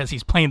them because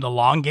he's playing the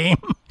long game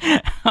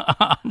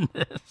on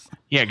this.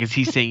 Yeah, because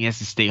he's saying he has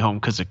to stay home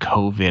because of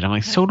COVID. I'm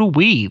like, so do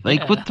we.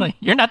 Like,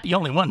 you're not the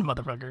only one,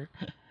 motherfucker.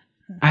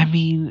 I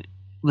mean,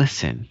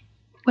 listen,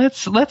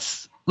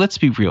 let's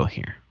be real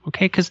here,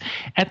 okay? Because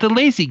at the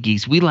Lazy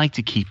Geeks, we like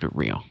to keep it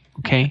real,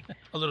 okay?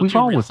 We've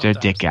all whipped our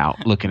dick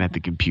out looking at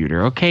the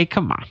computer, okay?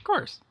 Come on. Of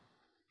course.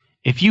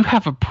 If you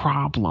have a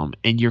problem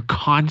and you're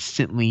getting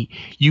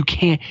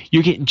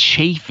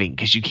chafing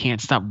because you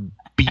can't stop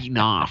beating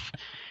off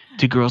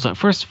to girls.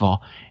 First of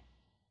all,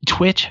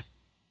 Twitch,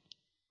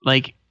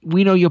 like,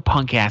 we know your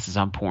punk ass is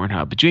on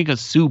Pornhub, but you ain't gonna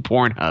sue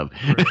Pornhub.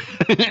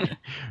 Right.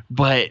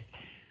 But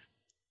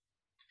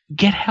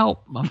get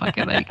help,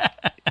 motherfucker. Like,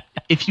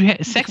 if you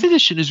sex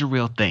addiction is a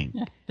real thing.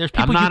 Yeah. There's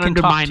people I'm not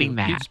undermining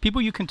that. There's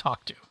people you can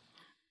talk to.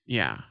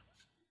 Yeah.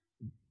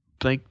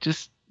 Like,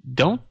 just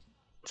don't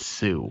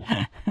sue.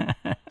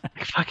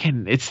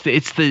 Fucking, it's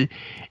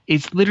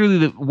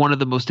literally one of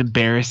the most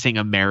embarrassing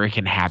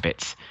American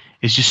habits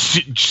is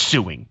just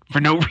suing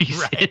for no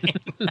reason. Right.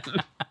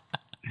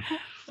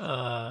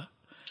 All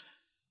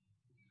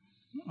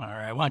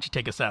right, why don't you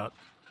take us out?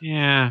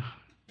 Yeah.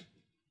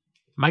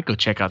 Might go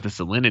check out the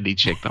Salinity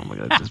chick. I'm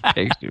gonna look at this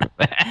picture.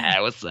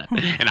 What's that?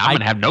 And I'm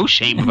gonna have no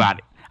shame about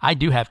it. I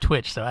do have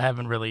Twitch, so I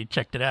haven't really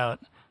checked it out.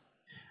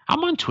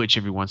 I'm on Twitch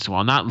every once in a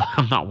while.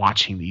 I'm not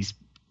watching these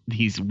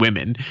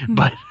women,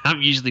 but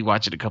I'm usually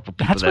watching a couple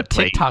people. That's what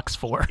TikTok's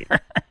for.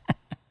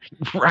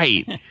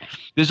 Right.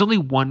 There's only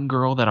one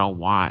girl that I'll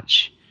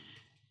watch,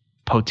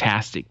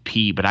 Potastic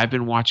P, but I've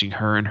been watching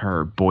her and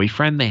her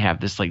boyfriend. They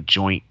have this like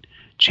joint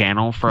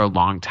channel for a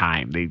long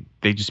time.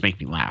 They just make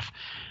me laugh.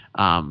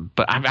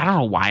 But I don't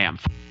know why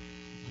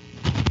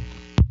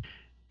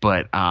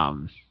but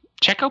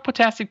check out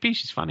Potastic P.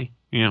 She's funny,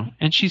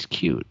 and she's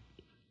cute,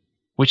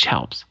 which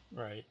helps.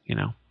 Right.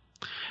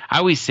 I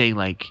always say,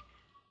 like,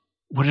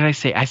 what did I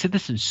say? I said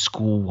this in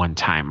school one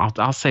time.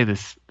 I'll say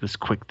this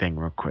quick thing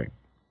real quick.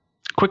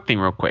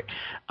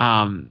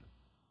 I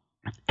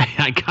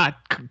got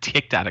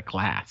kicked out of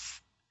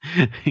class.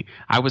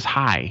 I was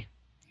high,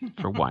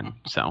 for one,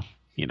 so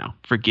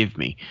forgive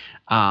me.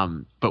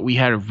 But we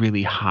had a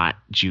really hot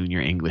junior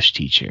English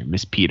teacher,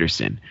 Miss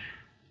Peterson,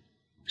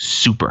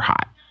 super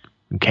hot.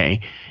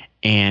 Okay,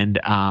 and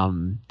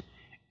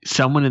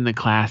someone in the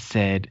class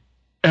said,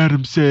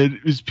 "Adam said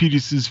Miss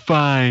Peterson's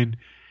fine."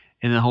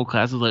 And the whole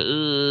class was like,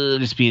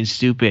 ugh, just being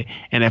stupid.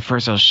 And at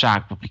first I was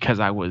shocked, but because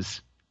I was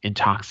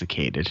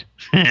intoxicated,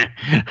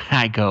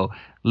 I go,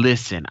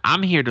 listen,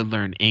 I'm here to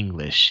learn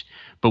English.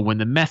 But when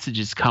the message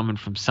is coming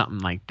from something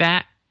like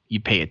that, you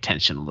pay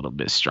attention a little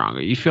bit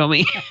stronger. You feel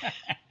me?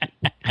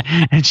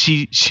 And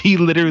she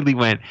literally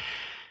went,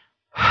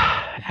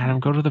 Adam,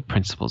 go to the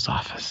principal's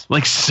office.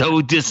 Like,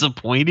 so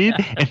disappointed.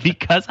 And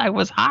because I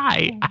was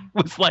high, I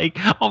was like,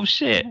 oh,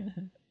 shit,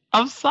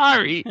 I'm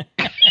sorry.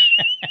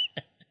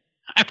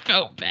 I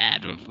felt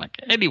bad.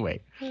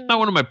 Anyway, not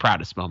one of my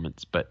proudest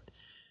moments, but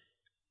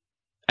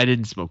I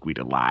didn't smoke weed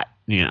a lot.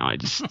 I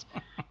just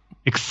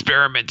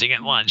experimenting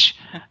at lunch.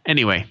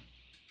 Anyway,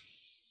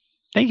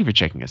 thank you for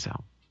checking us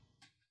out.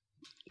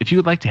 If you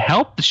would like to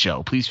help the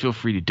show, please feel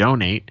free to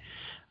donate.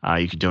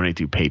 You can donate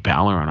through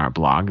PayPal or on our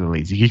blog,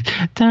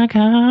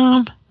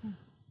 thelazygeeks.com.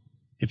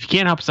 If you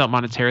can't help us out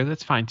monetarily,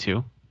 that's fine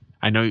too.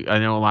 I know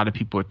a lot of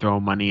people are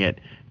throwing money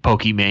at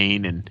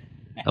Pokimane and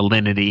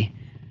Alinity.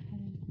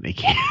 They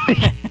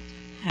can't.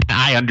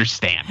 I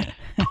understand.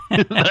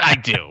 I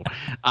do.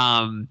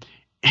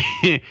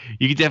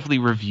 You can definitely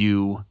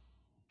review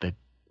the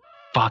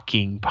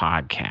fucking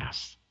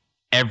podcast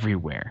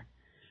everywhere.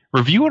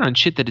 Review it on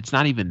shit that it's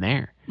not even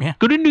there. Yeah.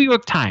 Go to New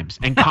York Times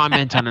and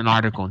comment on an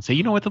article and say,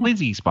 you know what, the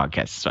Lazy Geeks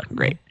podcast is fucking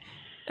great.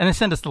 And then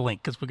send us the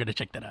link because we're going to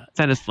check that out.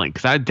 Send us the link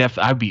because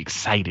I'd be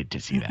excited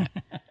to see that.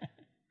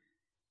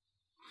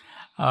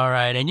 All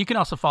right. And you can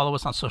also follow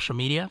us on social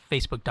media,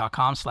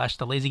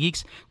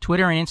 facebook.com/TheLazyGeeks,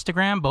 Twitter and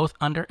Instagram, both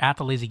under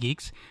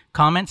 @TheLazyGeeks.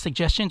 Comments,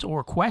 suggestions,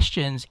 or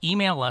questions,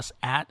 email us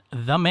at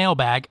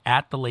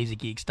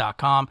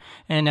themailbag@thelazygeeks.com.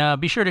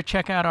 And be sure to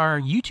check out our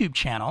YouTube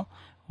channel,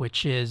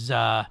 which is,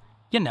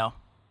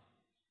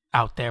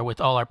 out there with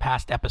all our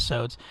past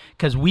episodes,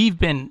 because we've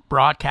been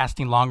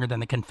broadcasting longer than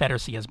the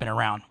Confederacy has been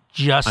around.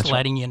 Just That's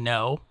letting right. you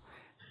know.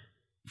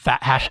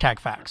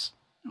 #facts.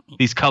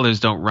 These colors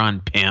don't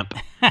run, pimp.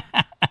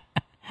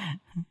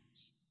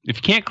 If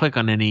you can't click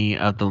on any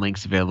of the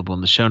links available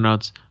in the show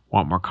notes,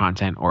 want more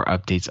content or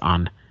updates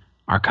on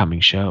our coming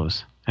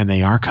shows, and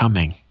they are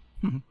coming,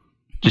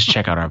 just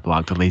check out our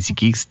blog,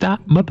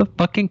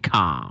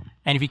 thelazygeeks.motherfucking.com.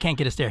 And if you can't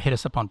get us there, hit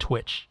us up on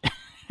Twitch.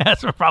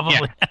 That's what probably.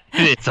 Yeah,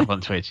 hit us up on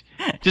Twitch.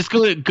 Just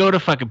go to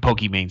fucking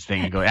Pokimane's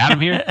thing and go,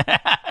 Adam here.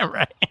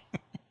 Right.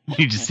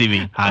 You just see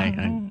me.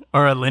 Hi.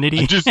 Or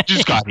Alinity.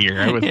 Just got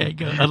here. I was Yeah,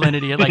 go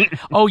Alinity. Like,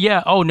 oh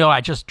yeah, oh no,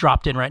 I just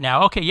dropped in right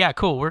now. Okay, yeah,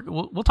 cool.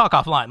 We'll talk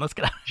offline. Let's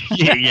get out.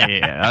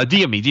 yeah.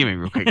 DM me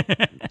real quick.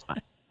 It's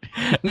fine.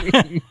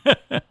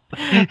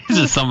 This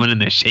is someone in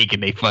there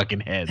shaking their fucking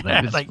head.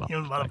 Like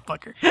you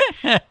motherfucker.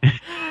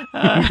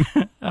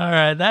 All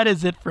right, that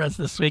is it for us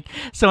this week.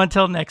 So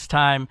until next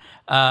time,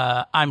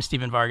 I'm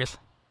Stephen Vargas.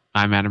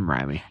 I'm Adam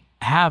Riley.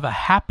 Have a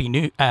happy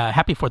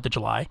 4th of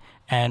July,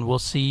 and we'll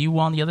see you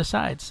on the other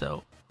side.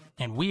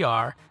 And we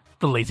are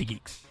the Lazy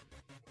Geeks.